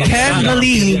 I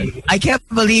can't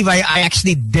believe I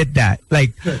actually did that.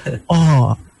 Like,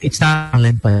 it's not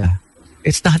Finland pala.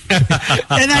 It's not.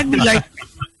 And I'd be like,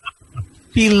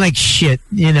 feeling like shit,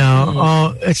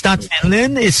 it's not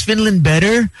Finland? Is Finland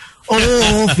better?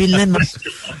 Finland mas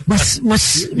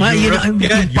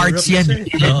parts yan.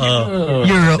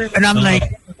 Europe. And I'm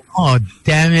like,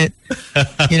 damn it.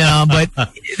 But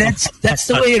that's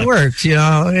the way it works,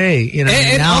 Hey,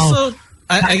 and now, also,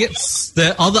 I guess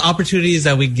all the opportunities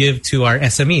that we give to our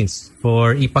SMEs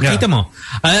for Ipakita Mo.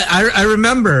 I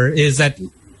remember is that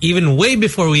even way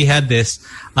before we had this,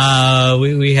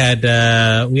 we had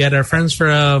our friends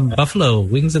from Buffalo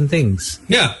Wings and Things.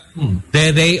 Yeah,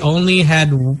 they only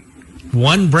had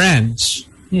one branch,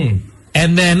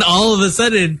 and then all of a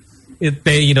sudden,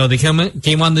 they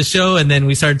came on the show, and then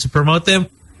we started to promote them.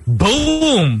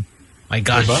 Boom! My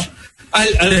gosh.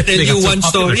 I'll tell you one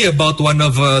story about one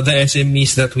of the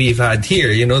SMEs that we've had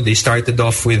here. They started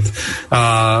off with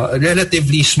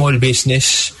relatively small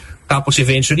business. Tapos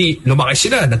eventually, lumaki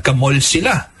sila. Nagka-mall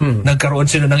sila. Nagkaroon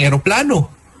sila ng aeroplano.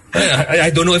 I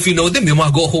don't know if you know them. Yung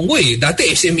mga Gokongway.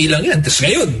 Dati SME lang yan. Tapos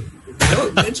ngayon.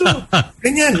 So,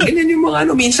 ganyan yung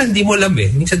mga minsan di mo alam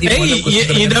eh. Minsan di mo alam.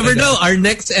 You never know. Our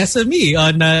next SME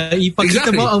on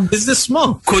Ipakita Mo ang business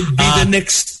mo. Could be the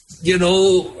next,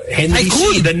 Henry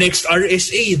C, the next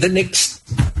RSA, the next,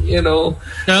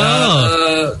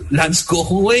 Lance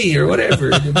Gokongway or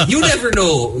whatever. You never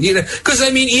know. Because,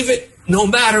 even, no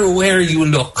matter where you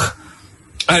look,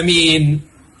 20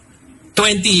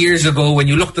 years ago, when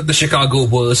you looked at the Chicago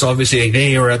Bulls, obviously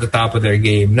they were at the top of their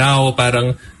game. Now,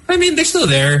 parang, they're still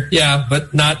there, yeah,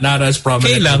 but not as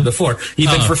prominent as before.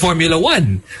 Even for Formula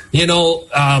One,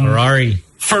 Ferrari.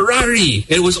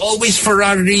 It was always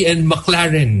Ferrari and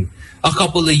McLaren a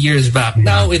couple of years back.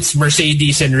 Now it's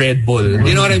Mercedes and Red Bull.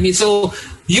 You know what I mean? So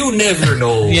you never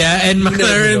know. Yeah, and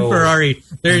McLaren, Ferrari,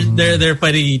 they're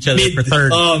fighting each other for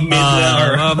third.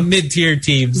 Mid-tier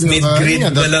teams.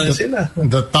 Mid-grid lang sila.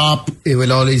 The top, it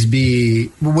will always be.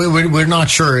 We're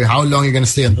not sure how long you're going to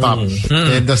stay on top.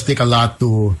 It does take a lot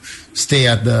to stay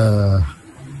at the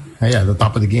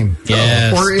top of the game.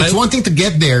 Yes. Or it's one thing to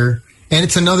get there, and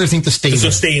it's another thing to stay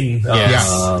there. Sustain.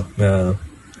 Yeah.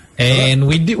 And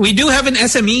we do have an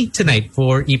SME tonight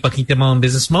for Ipakita Mo and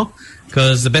Business Mo,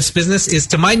 because the best business is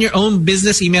to mind your own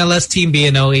business. Email us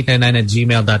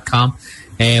teambno899@gmail.com.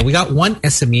 And we got one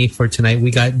SME for tonight.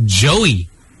 We got Joey.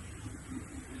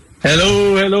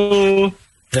 Hello.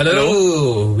 Good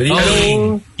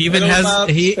evening. He even has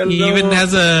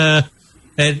an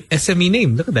SME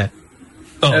name. Look at that.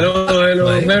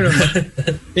 Hello.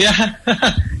 Yeah.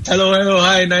 Hello.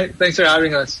 Hi. Thanks for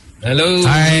having us. Hello.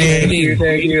 Hi.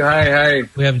 Thank you. Hi.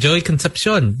 We have Joey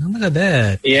Concepcion. Oh, look at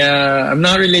that. Yeah, I'm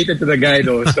not related to the guy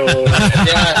though. So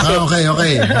yeah. Okay.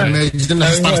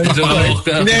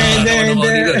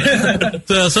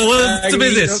 So what's the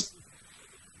business?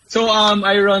 So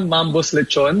I run Mambo's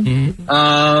Lechon.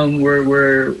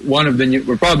 We're one of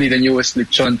we're probably the newest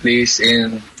lechon place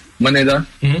in Manila,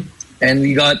 and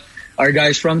we got our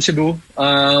guys from Cebu.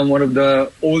 One of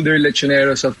the older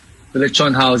lechoneros of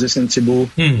lechon houses in Cebu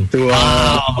to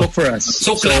cook for us.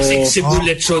 So classic Cebu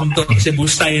lechon to, Cebu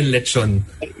style lechon.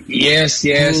 Yes,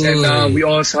 and we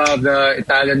also have the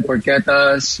Italian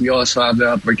porchettas. We also have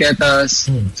the porchettas.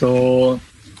 So,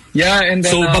 yeah, and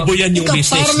then... So, baboyan yung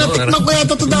business, parang no? natikman ko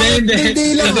yata ito dahil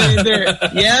hindi lang.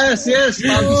 Yes,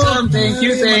 Ma'am Sam, thank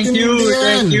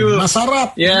you.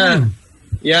 Masarap.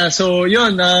 Yeah, so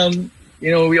yun,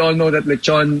 you know, we all know that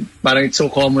lechon, parang it's so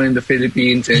common in the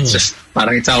Philippines. It's just,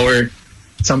 parang it's our,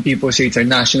 some people say it's our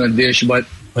national dish, but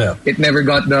it never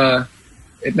got the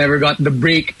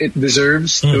break it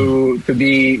deserves to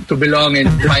belong in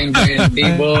fine dining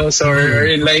tables or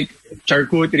in like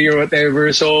charcuterie or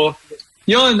whatever. So,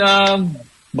 yun,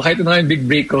 baka ito na yung big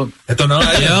break ko. Ito na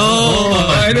nga.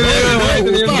 Ito na yung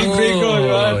big break ko.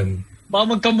 Baka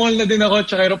magka-mall na din ako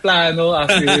tsaka aeroplano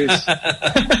after this.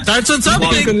 Starts on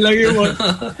something.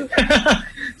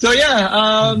 So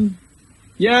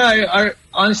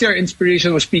honestly our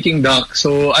inspiration was Peking Duck.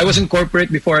 So I was in corporate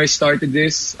before I started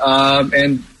this.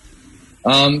 And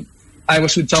I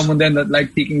was with someone then that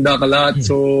liked Peking Duck a lot.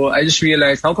 So I just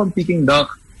realized, how come Peking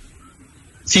Duck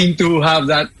seem to have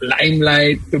that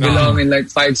limelight to belong in like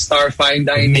 5-star fine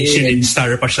dining? Michelin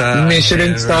star pa siya.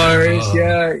 Michelin stars,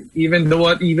 even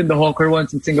the hawker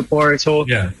ones in Singapore. So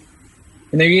and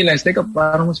I realized,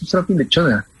 parang mas masarap yung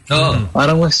lechon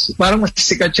Parang mas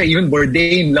sikat siya. Even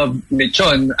Bourdain loved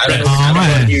lechon. I don't know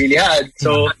what he really had.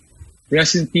 So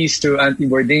rest in peace to Auntie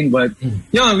Bourdain. But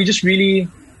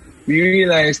we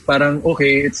realized parang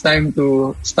okay, it's time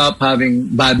to stop having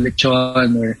bad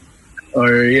lechon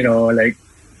or you know, like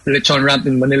lechon wrapped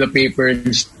in Manila paper and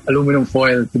just aluminum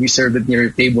foil to be served at your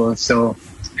table. So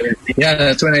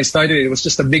that's when I started. It was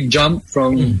just a big jump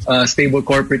from a stable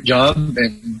corporate job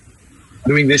and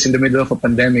doing this in the middle of a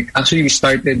pandemic. Actually, we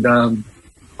started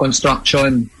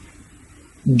construction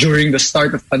during the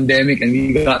start of pandemic and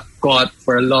we got caught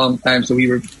for a long time. So we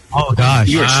were All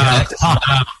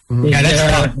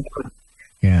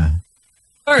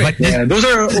right. But those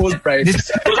are old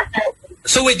prices.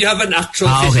 So wait, you have an actual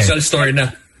physical store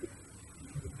na?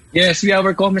 Yes, we have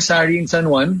our commissary in San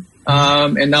Juan,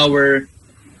 and now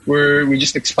we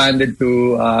just expanded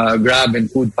to Grab and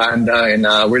Food Panda, and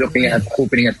we're looking at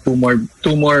opening at two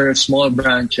more small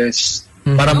branches.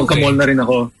 Para magka-mall na rin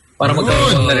ako.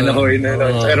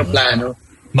 Sa aeroplano.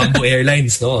 Mambo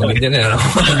Airlines, no? Mambo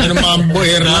Airlines.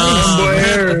 Mambo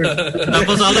Air.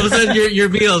 Tapos all of a sudden, your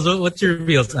meals. What's your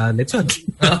meals? Lechon.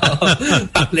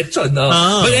 Lechon, no?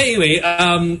 But anyway,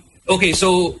 okay,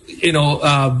 so, you know,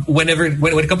 when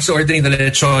it comes to ordering the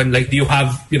lechon, like, do you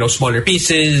have, you know, smaller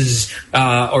pieces?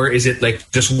 Or is it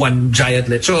like just one giant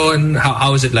lechon?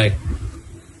 How is it like?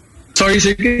 Sorry,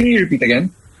 sir, can you repeat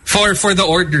again? For the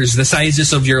orders, the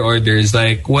sizes of your orders,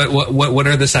 like what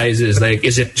are the sizes? Like,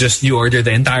 is it just you order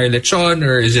the entire lechon,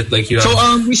 or is it like you have? So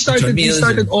we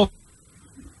started off.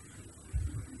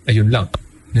 Ayun lang,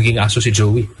 naging aso si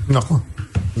Joey. Nako.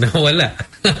 Nawala.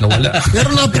 Pero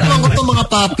natikman ko to mga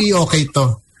papi, okay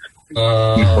to.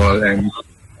 People and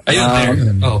ayun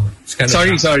there. It's kind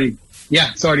of sorry.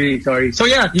 Yeah, sorry. So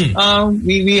we have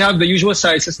the usual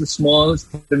sizes: the smalls,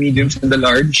 the mediums, and the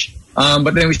large.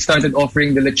 But then we started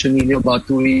offering the lechonillo about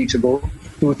 2 weeks ago,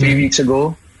 2-3 weeks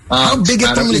ago. How big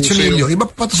itong lechonillo?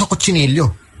 Iba pa to sa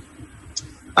cochinillo.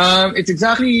 It's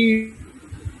exactly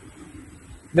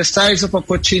the size of a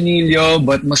cochinillo,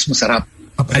 but mas masarap.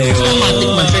 I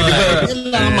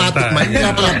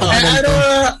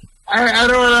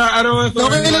don't want to...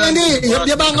 Hindi.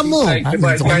 Yabangan mo.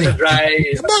 It's kind of dry.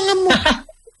 Yabangan mo.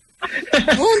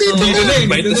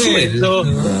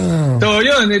 So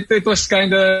yun, it was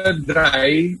kind of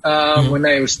dry when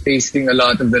I was tasting a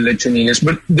lot of the lechonillos,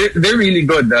 but they're really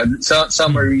good.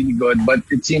 Some are really good, but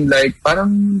it seemed like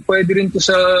parang pwede rin to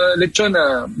sa lechon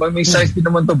but may size din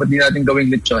naman to, but di natin gawing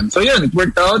lechon. So yun, it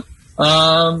worked out.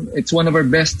 It's one of our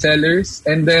best sellers,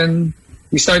 and then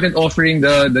we started offering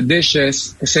the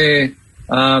dishes kasi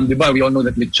diba, we all know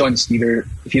that lechon is either,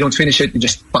 if you don't finish it, you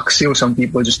just paksiw. Some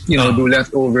people just, you know, do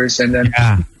leftovers, and then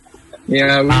we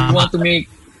want to make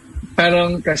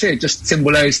parang kasi just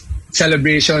symbolize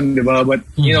celebration, diba? But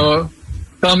you know,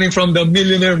 coming from the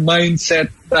millionaire mindset,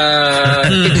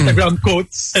 Instagram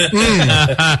quotes,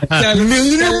 millionaire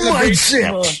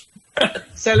mindset.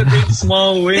 Celebrate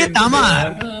small wins.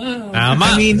 Tama.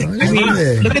 I mean,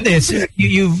 look at this.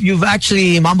 You've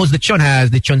actually, Mambo's Lechon has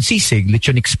Lechon Sisig,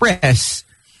 Lechon Express,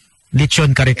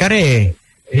 Lechon Kare-Kare,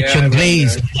 Lechon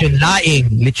Glaze, Lechon Laing,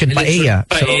 Lechon Paella.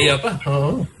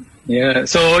 Yeah.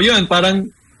 So yun,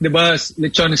 parang, diba,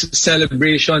 lechon is a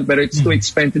celebration, but it's too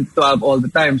expensive to have all the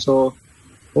time. So,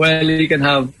 well, you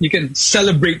can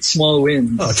celebrate small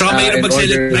wins. Tsaka mayroon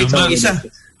mag-celebrate ng isa.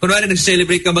 kunwari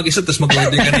nag-celebrate ka mag-isa tapos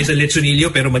mag-order ka na sa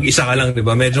lechonillo pero mag-isa ka lang, di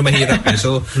ba? Medyo mahirap eh.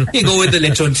 So, you go with the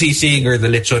lechon sisig or the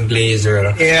lechon glaze or...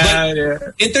 Yeah.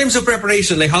 In terms of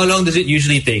preparation, like how long does it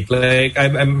usually take? Like,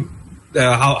 what's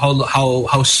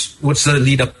the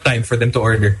lead-up time for them to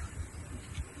order?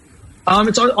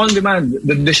 It's on demand.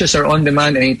 The dishes are on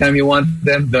demand anytime you want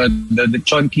them. The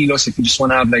lechon kilos, if you just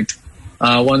want to have like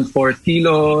 1/4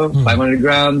 kilo, 500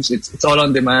 grams, it's all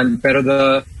on demand. Pero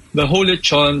the whole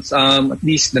lechons, at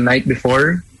least the night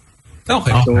before.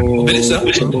 Okay.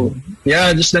 So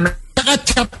yeah, just the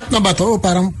Naka-chop na ba to?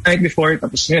 Parang night before.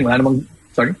 Tapos yun,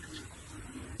 sorry?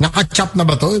 Naka-chop na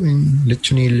ba to?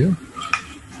 Lechonillo?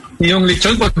 Yung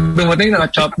lechon, pag dumating,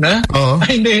 naka-chop na? Oo.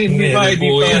 Ay, hindi pa.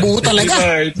 Buo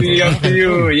talaga. It's really up to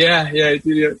you. Yeah, it's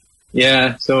really,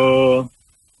 yeah, so,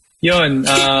 yun.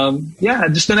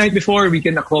 Just the night before, we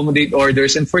can accommodate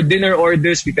orders. And for dinner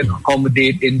orders, we can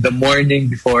accommodate in the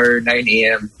morning before 9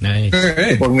 a.m. Nice. All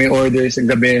right. Pag may orders in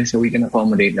gabi, so we can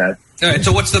accommodate that. All right, so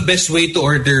what's the best way to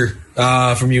order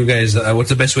from you guys?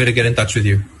 What's the best way to get in touch with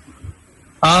you?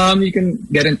 You can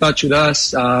get in touch with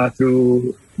us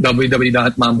through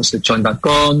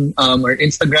www.mamboslechon.com or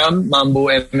Instagram, Mambo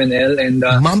MNL, and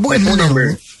Mambo my phone MNL.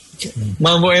 number.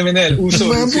 Mambo MNL. Uso.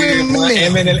 Mambo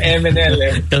MNL. MNL.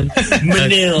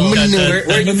 Manil. Where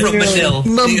are you from, Manil?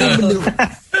 Mambo MNL.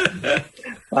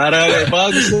 Para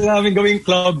baka gusto namin gawing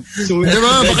club soon.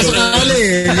 Diba? Baka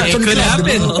sakali. It could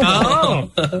happen. Oh.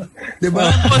 Diba?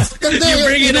 You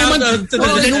bring it out to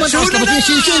the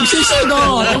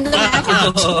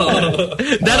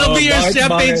That'll be your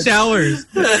champagne showers.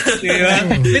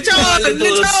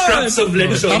 Little scraps of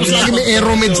lechon. Tapos lagi may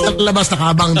Aeromed sa labas na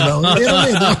kabang, diba?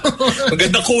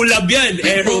 Maganda kulab yan.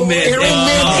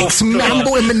 Aeromed X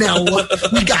Mambo MNL.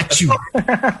 We got you.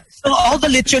 So all the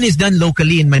lechon is done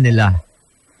locally in Manila.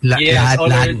 Yes,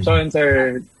 all our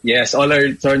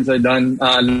lechons are done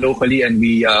locally, and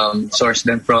we source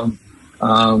them from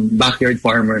backyard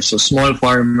farmers, so small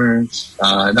farmers,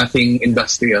 nothing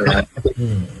industrial.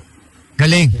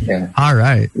 Galing. Yeah. All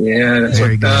right. Yeah, that's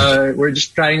what we're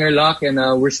just trying our luck, and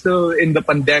we're still in the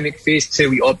pandemic phase. Say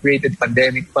we operated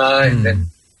pandemic pa, and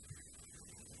then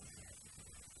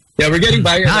we're getting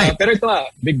by. Pero ito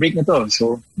big break na to.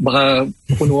 So, baka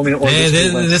puno kami ng orders.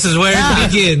 This is where it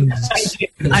begins.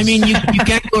 I mean, you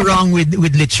can't go wrong with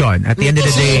lechon. At the end of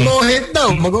the day. Mohit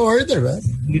daw. Mag-order, ba?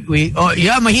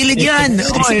 Mahilig yan.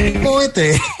 Mohit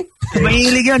eh.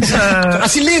 Mahilig yan sa...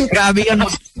 Kasi Link. Grabe yan.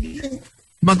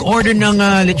 Mag-order ng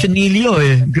lechonillo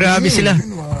eh. Grabe sila.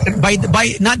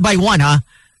 Not by one, ha?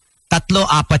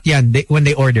 3-4 yan when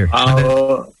they order.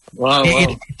 Oh, wow.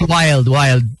 It's wild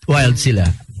sila.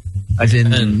 As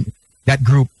in, that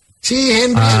group. Si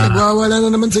Henry, nagwawala na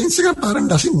naman sa Instagram. Parang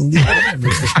lasing. Hindi.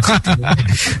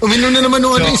 Uminom na naman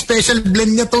yung special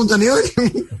blend niya to. Ano yun?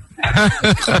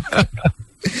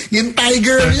 Yung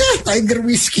Tiger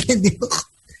whiskey.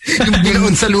 Yung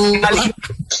binoon sa lupa.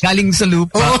 Galing sa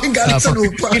lupa. Oo, galing sa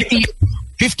lupa. 50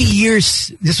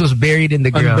 years, this was buried in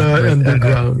the ground.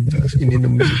 Underground.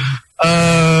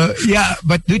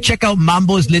 But do check out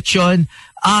Mambo's Lechon.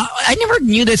 I never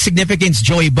knew the significance,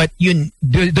 Joey, but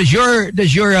does your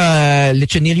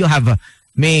lechonillo have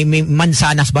may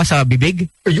mansanas ba sa bibig?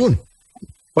 Ayun.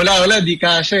 Wala, di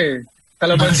kasha eh.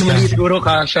 Kalamansi maliit siguro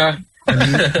kasha.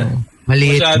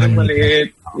 Maliit. Masyadong maliit.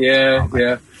 Yeah.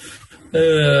 All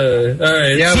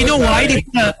right. Do you know why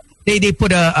they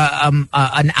put an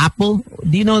apple?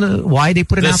 Do you know why they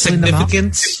put an apple in the mouth?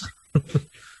 Significance?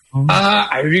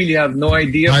 I really have no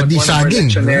idea. But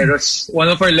one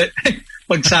of our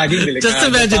pag saging, just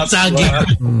imagine saging.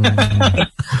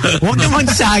 Huwag naman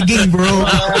saging, bro.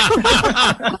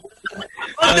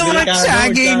 Huwag naman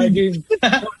saging.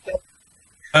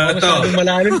 Masyadong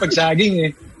malalim pag saging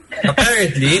eh.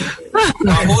 Apparently,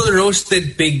 a whole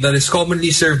roasted pig that is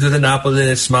commonly served with an apple in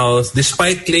its mouth,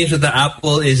 despite claims that the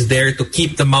apple is there to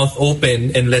keep the mouth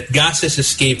open and let gases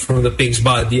escape from the pig's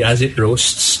body as it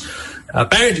roasts.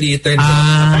 Apparently, it turns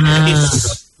out...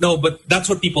 No, but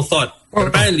that's what people thought.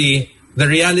 But apparently, the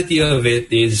reality of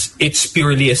it is it's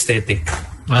purely aesthetic.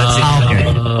 That's it.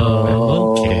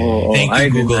 Okay. Thank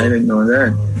you, Google. I didn't know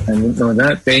that.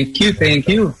 Thank you.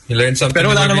 You learned something. Pero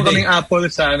wala naman kaming apple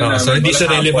sa ano. So hindi siya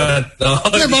relevant.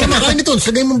 Baka makain ito.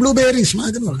 Sagay mong blueberries.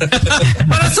 Mga ganun.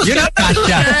 You're not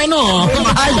Tasha.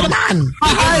 Mahal naman.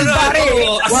 Mahal, pare.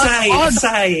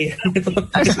 Asay.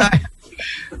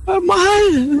 Mahal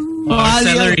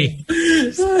celery.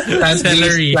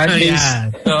 Celery.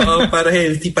 Yeah. Para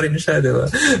healthy pa rin siya, diba?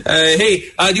 Hey,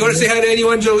 do you want to say hi to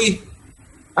anyone, Joey?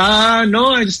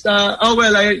 No, I just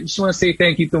I just want to say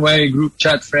thank you to my group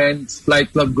chat friends,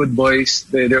 Flight Club Good Boys.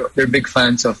 They're big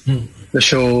fans of the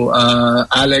show.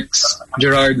 Alex,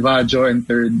 Gerard, Vajo, and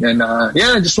third. And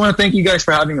I just want to thank you guys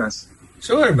for having us.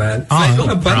 Sure, man. Flight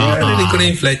Club. Narinig ko na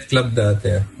yung Flight Club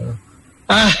dati.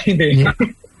 Hindi.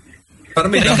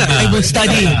 Bible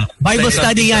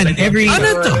study yan. Every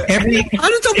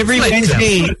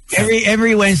Wednesday.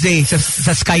 Every Wednesday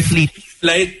sa Skyfleet.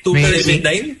 Flight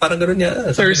 239? Parang gano'n niya.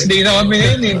 Thursday na kami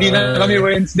hindi na kami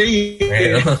Wednesday.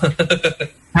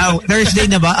 Thursday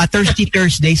na ba? Thirsty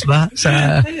Thursdays ba? Sa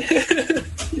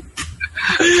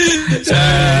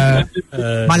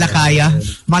Malakaya.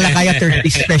 Malakaya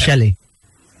Thursday special eh.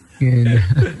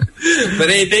 But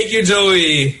hey, thank you,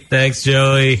 Joey. Thanks,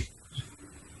 Joey.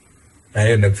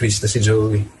 Ayun, nag-freeze na si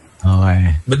Joey.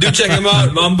 Okay. But do check him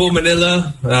out, Mambo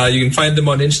Manila. You can find them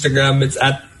on Instagram. It's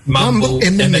at Mambo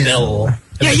MNL.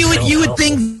 Yeah, you would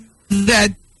think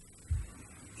that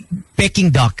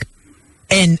Peking duck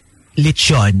and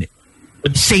lechon,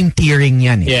 same tiering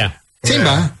yan. Yeah. Same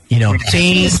ba? You know,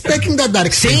 same. Peking duck that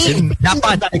expensive. Same.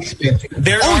 Dapat that expensive.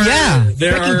 There are.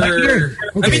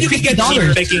 I mean, you can get cheap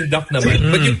Peking duck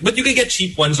naman, but you can get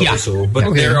cheap ones also.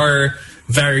 But there are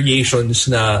variations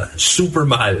na super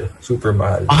mahal.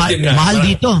 Mahal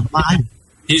dito. Mahal.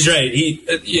 He's right.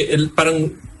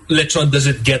 Parang lechon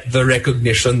doesn't get the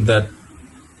recognition that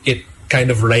it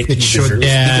kind of rightly deserves.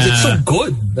 Because it's so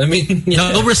good. I mean,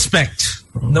 no respect.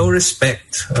 No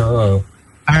respect.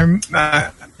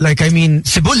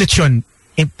 Cebu lechon,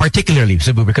 particularly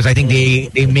Cebu, because I think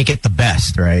they make it the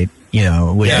best, right? You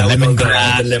know, with the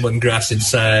lemongrass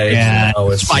inside. Yeah,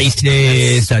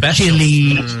 spices, the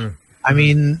chili. I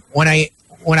mean, when I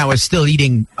was still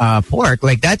eating pork,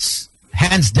 like that's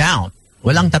hands down,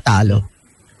 walang tatalo,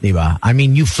 diba? I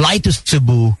mean, you fly to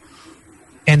Cebu,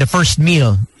 and the first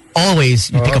meal, always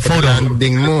you take a photo.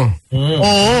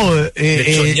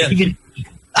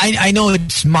 I know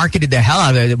it's marketed the hell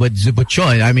out of it with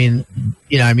Zubuchon. I mean,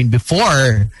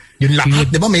 before. Yung lahat,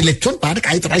 di ba? May lechon, parang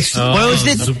kahit rice. What was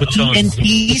this?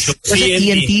 ENTs?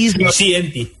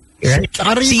 CNT. Right?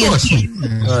 CNT.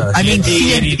 I mean,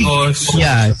 CNT.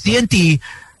 Yeah, CNT.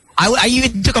 I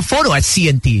even took a photo at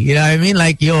CNT. You know what I mean?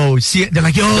 Like, they're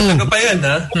like, Ano pa yan,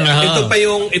 ha?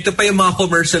 Ito pa yung mga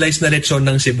commercialized na lechon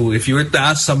ng Cebu. If you were to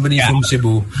ask somebody from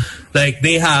Cebu, like,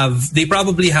 they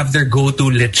probably have their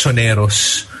go-to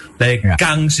lechoneros. Like,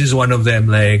 Kang's is one of them.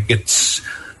 Like,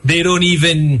 they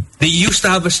used to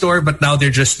have a store, but now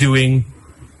they're just doing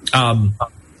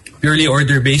purely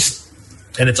order-based.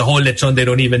 And it's a whole lechon. They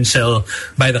don't even sell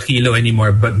by the kilo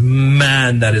anymore. But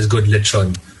man, that is good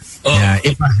lechon. Oh. Yeah,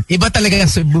 iba talaga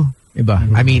Cebu. Iba.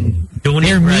 I mean,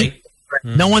 their meat,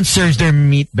 no one serves their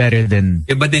meat better than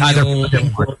iba din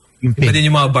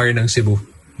yung mga bar ng Cebu.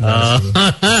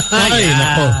 Ay,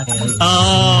 nako.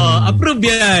 Approve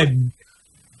yan.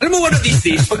 Alam mo, one of these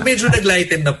days, pag medyo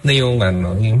nag-lighten up na yung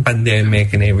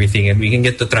pandemic and everything, and we can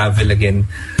get to travel again,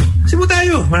 Cebu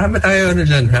tayo. Marami tayo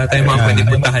dyan. Marami tayong mga pwede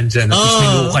puntahan dyan. At least may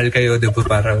local kayo, diba?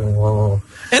 Parang,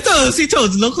 Eto, si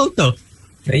Toads, local to.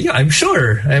 Yeah, I'm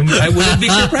sure. I wouldn't be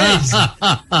surprised.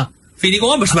 Feeling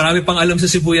ko nga, mas marami pang alam sa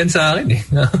Cebu yan sa akin eh.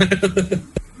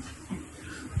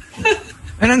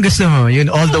 Anong gusto mo?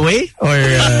 Yun all the way? Or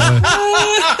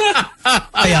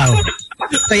sayaw?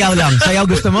 Sayaw lang. Sayaw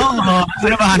gusto mo? O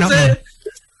ano ba hanap mo?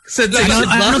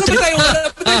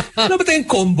 Ano ba tayong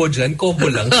combo dyan? Combo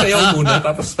lang. Sayaw muna.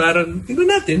 Tapos parang, tignan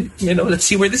natin. Let's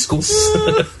see where this goes.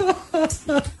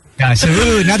 Yeah, so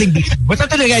nothing beats. But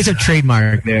some of the guys have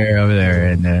trademark over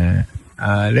there, and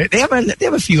they have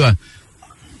a few.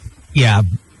 They have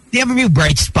a few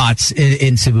bright spots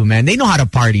in Cebu, man. They know how to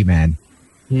party, man.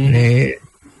 They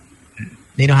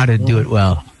know how to do it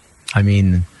well. I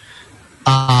mean,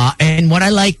 and what I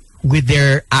like with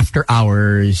their after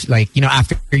hours, like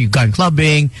after you've gone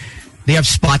clubbing, they have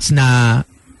spots na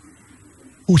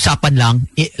usapan lang,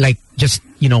 like just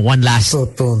one last, ano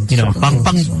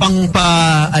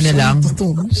lang,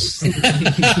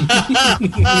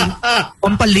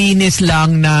 pampalinis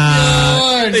lang na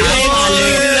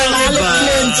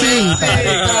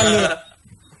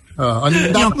on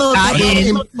that note,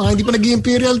 hindi pa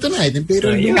nag-imperial tonight.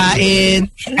 Kain,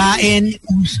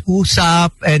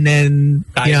 usap, and then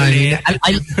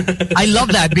I love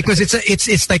that because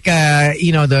it's like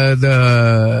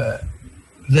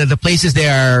the places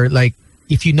there are like,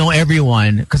 if you know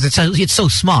everyone, because it's so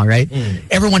small, right?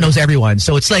 Everyone knows everyone,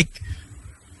 so it's like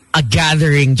a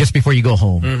gathering just before you go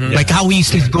home. Like how we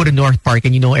used to go to North Park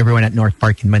and you know everyone at North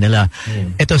Park in Manila.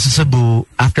 Ito sa Cebu,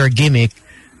 after a gimmick,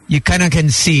 you kind of can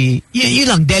see, you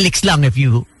lang, delix lang if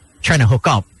you trying to hook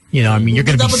up. I mean, you're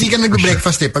going to be... Dapat di ka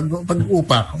nag-breakfast eh, pag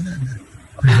upa.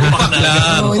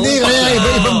 Hindi,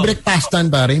 iba-ibang breakfast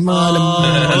pare. Mga alam mo.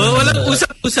 Walang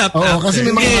usap-usap. Oo, kasi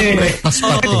may mga breakfast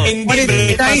pa. Hindi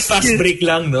breakfast, fast break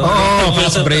lang, no? Oo,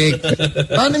 fast break.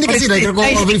 Hindi kasi like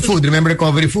recovery food. Remember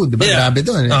recovery food? Diba? Grabe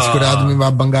doon. Sigurado may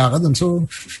mabangga ka doon. So,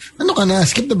 ano ka na?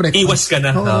 Skip the breakfast. Iwas ka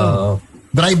na.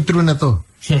 Drive-thru na to.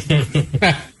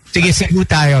 Sige, Cebu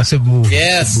tayo. Cebu.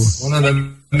 Yes. Cebu. One of the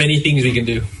many things we can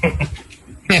do.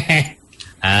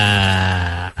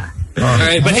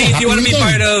 Alright, but hey, if you want to be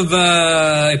part of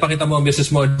ipakita mo ang business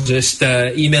mo, just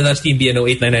email us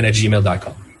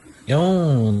teambno899@gmail.com.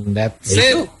 That's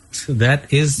it. That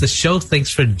is the show.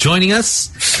 Thanks for joining us.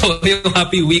 So, yung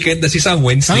happy weekend na si Sam.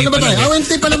 Wednesday pa lang.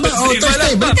 Wednesday pa lang ba?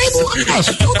 Thursday. Balik tayo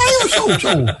bukas.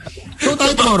 Show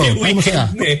tayo tomorrow. Ay mo siya.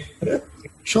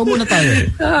 Show muna tayo.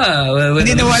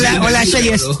 Hindi na wala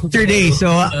siya yesterday. So,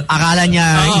 akala niya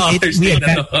we had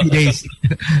 3 days.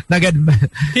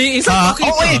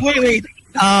 Wait.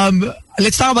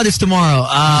 Let's talk about this tomorrow.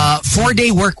 4-day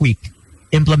work week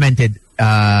implemented.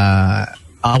 I'll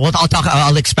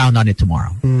expound on it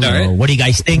tomorrow. Right. What do you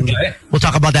guys think? Okay. We'll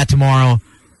talk about that tomorrow.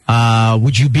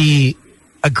 Would you be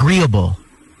agreeable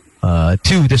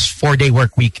to this 4-day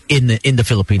work week in the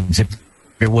Philippines if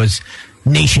it was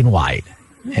nationwide?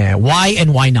 Why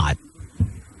and why not?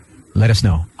 Let us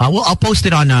know. I'll post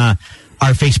it on our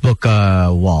Facebook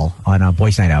wall on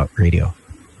Boys Night Out Radio.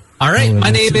 All right. My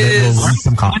name is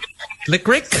Lick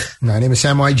Rick. My name is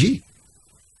Sam YG.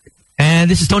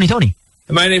 And this is Tony.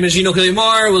 My name is Gino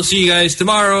Killimar. We'll see you guys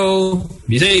tomorrow.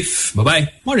 Be safe.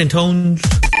 Bye-bye. Morning, Tone.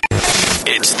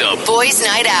 It's the Boys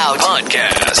Night Out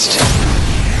podcast.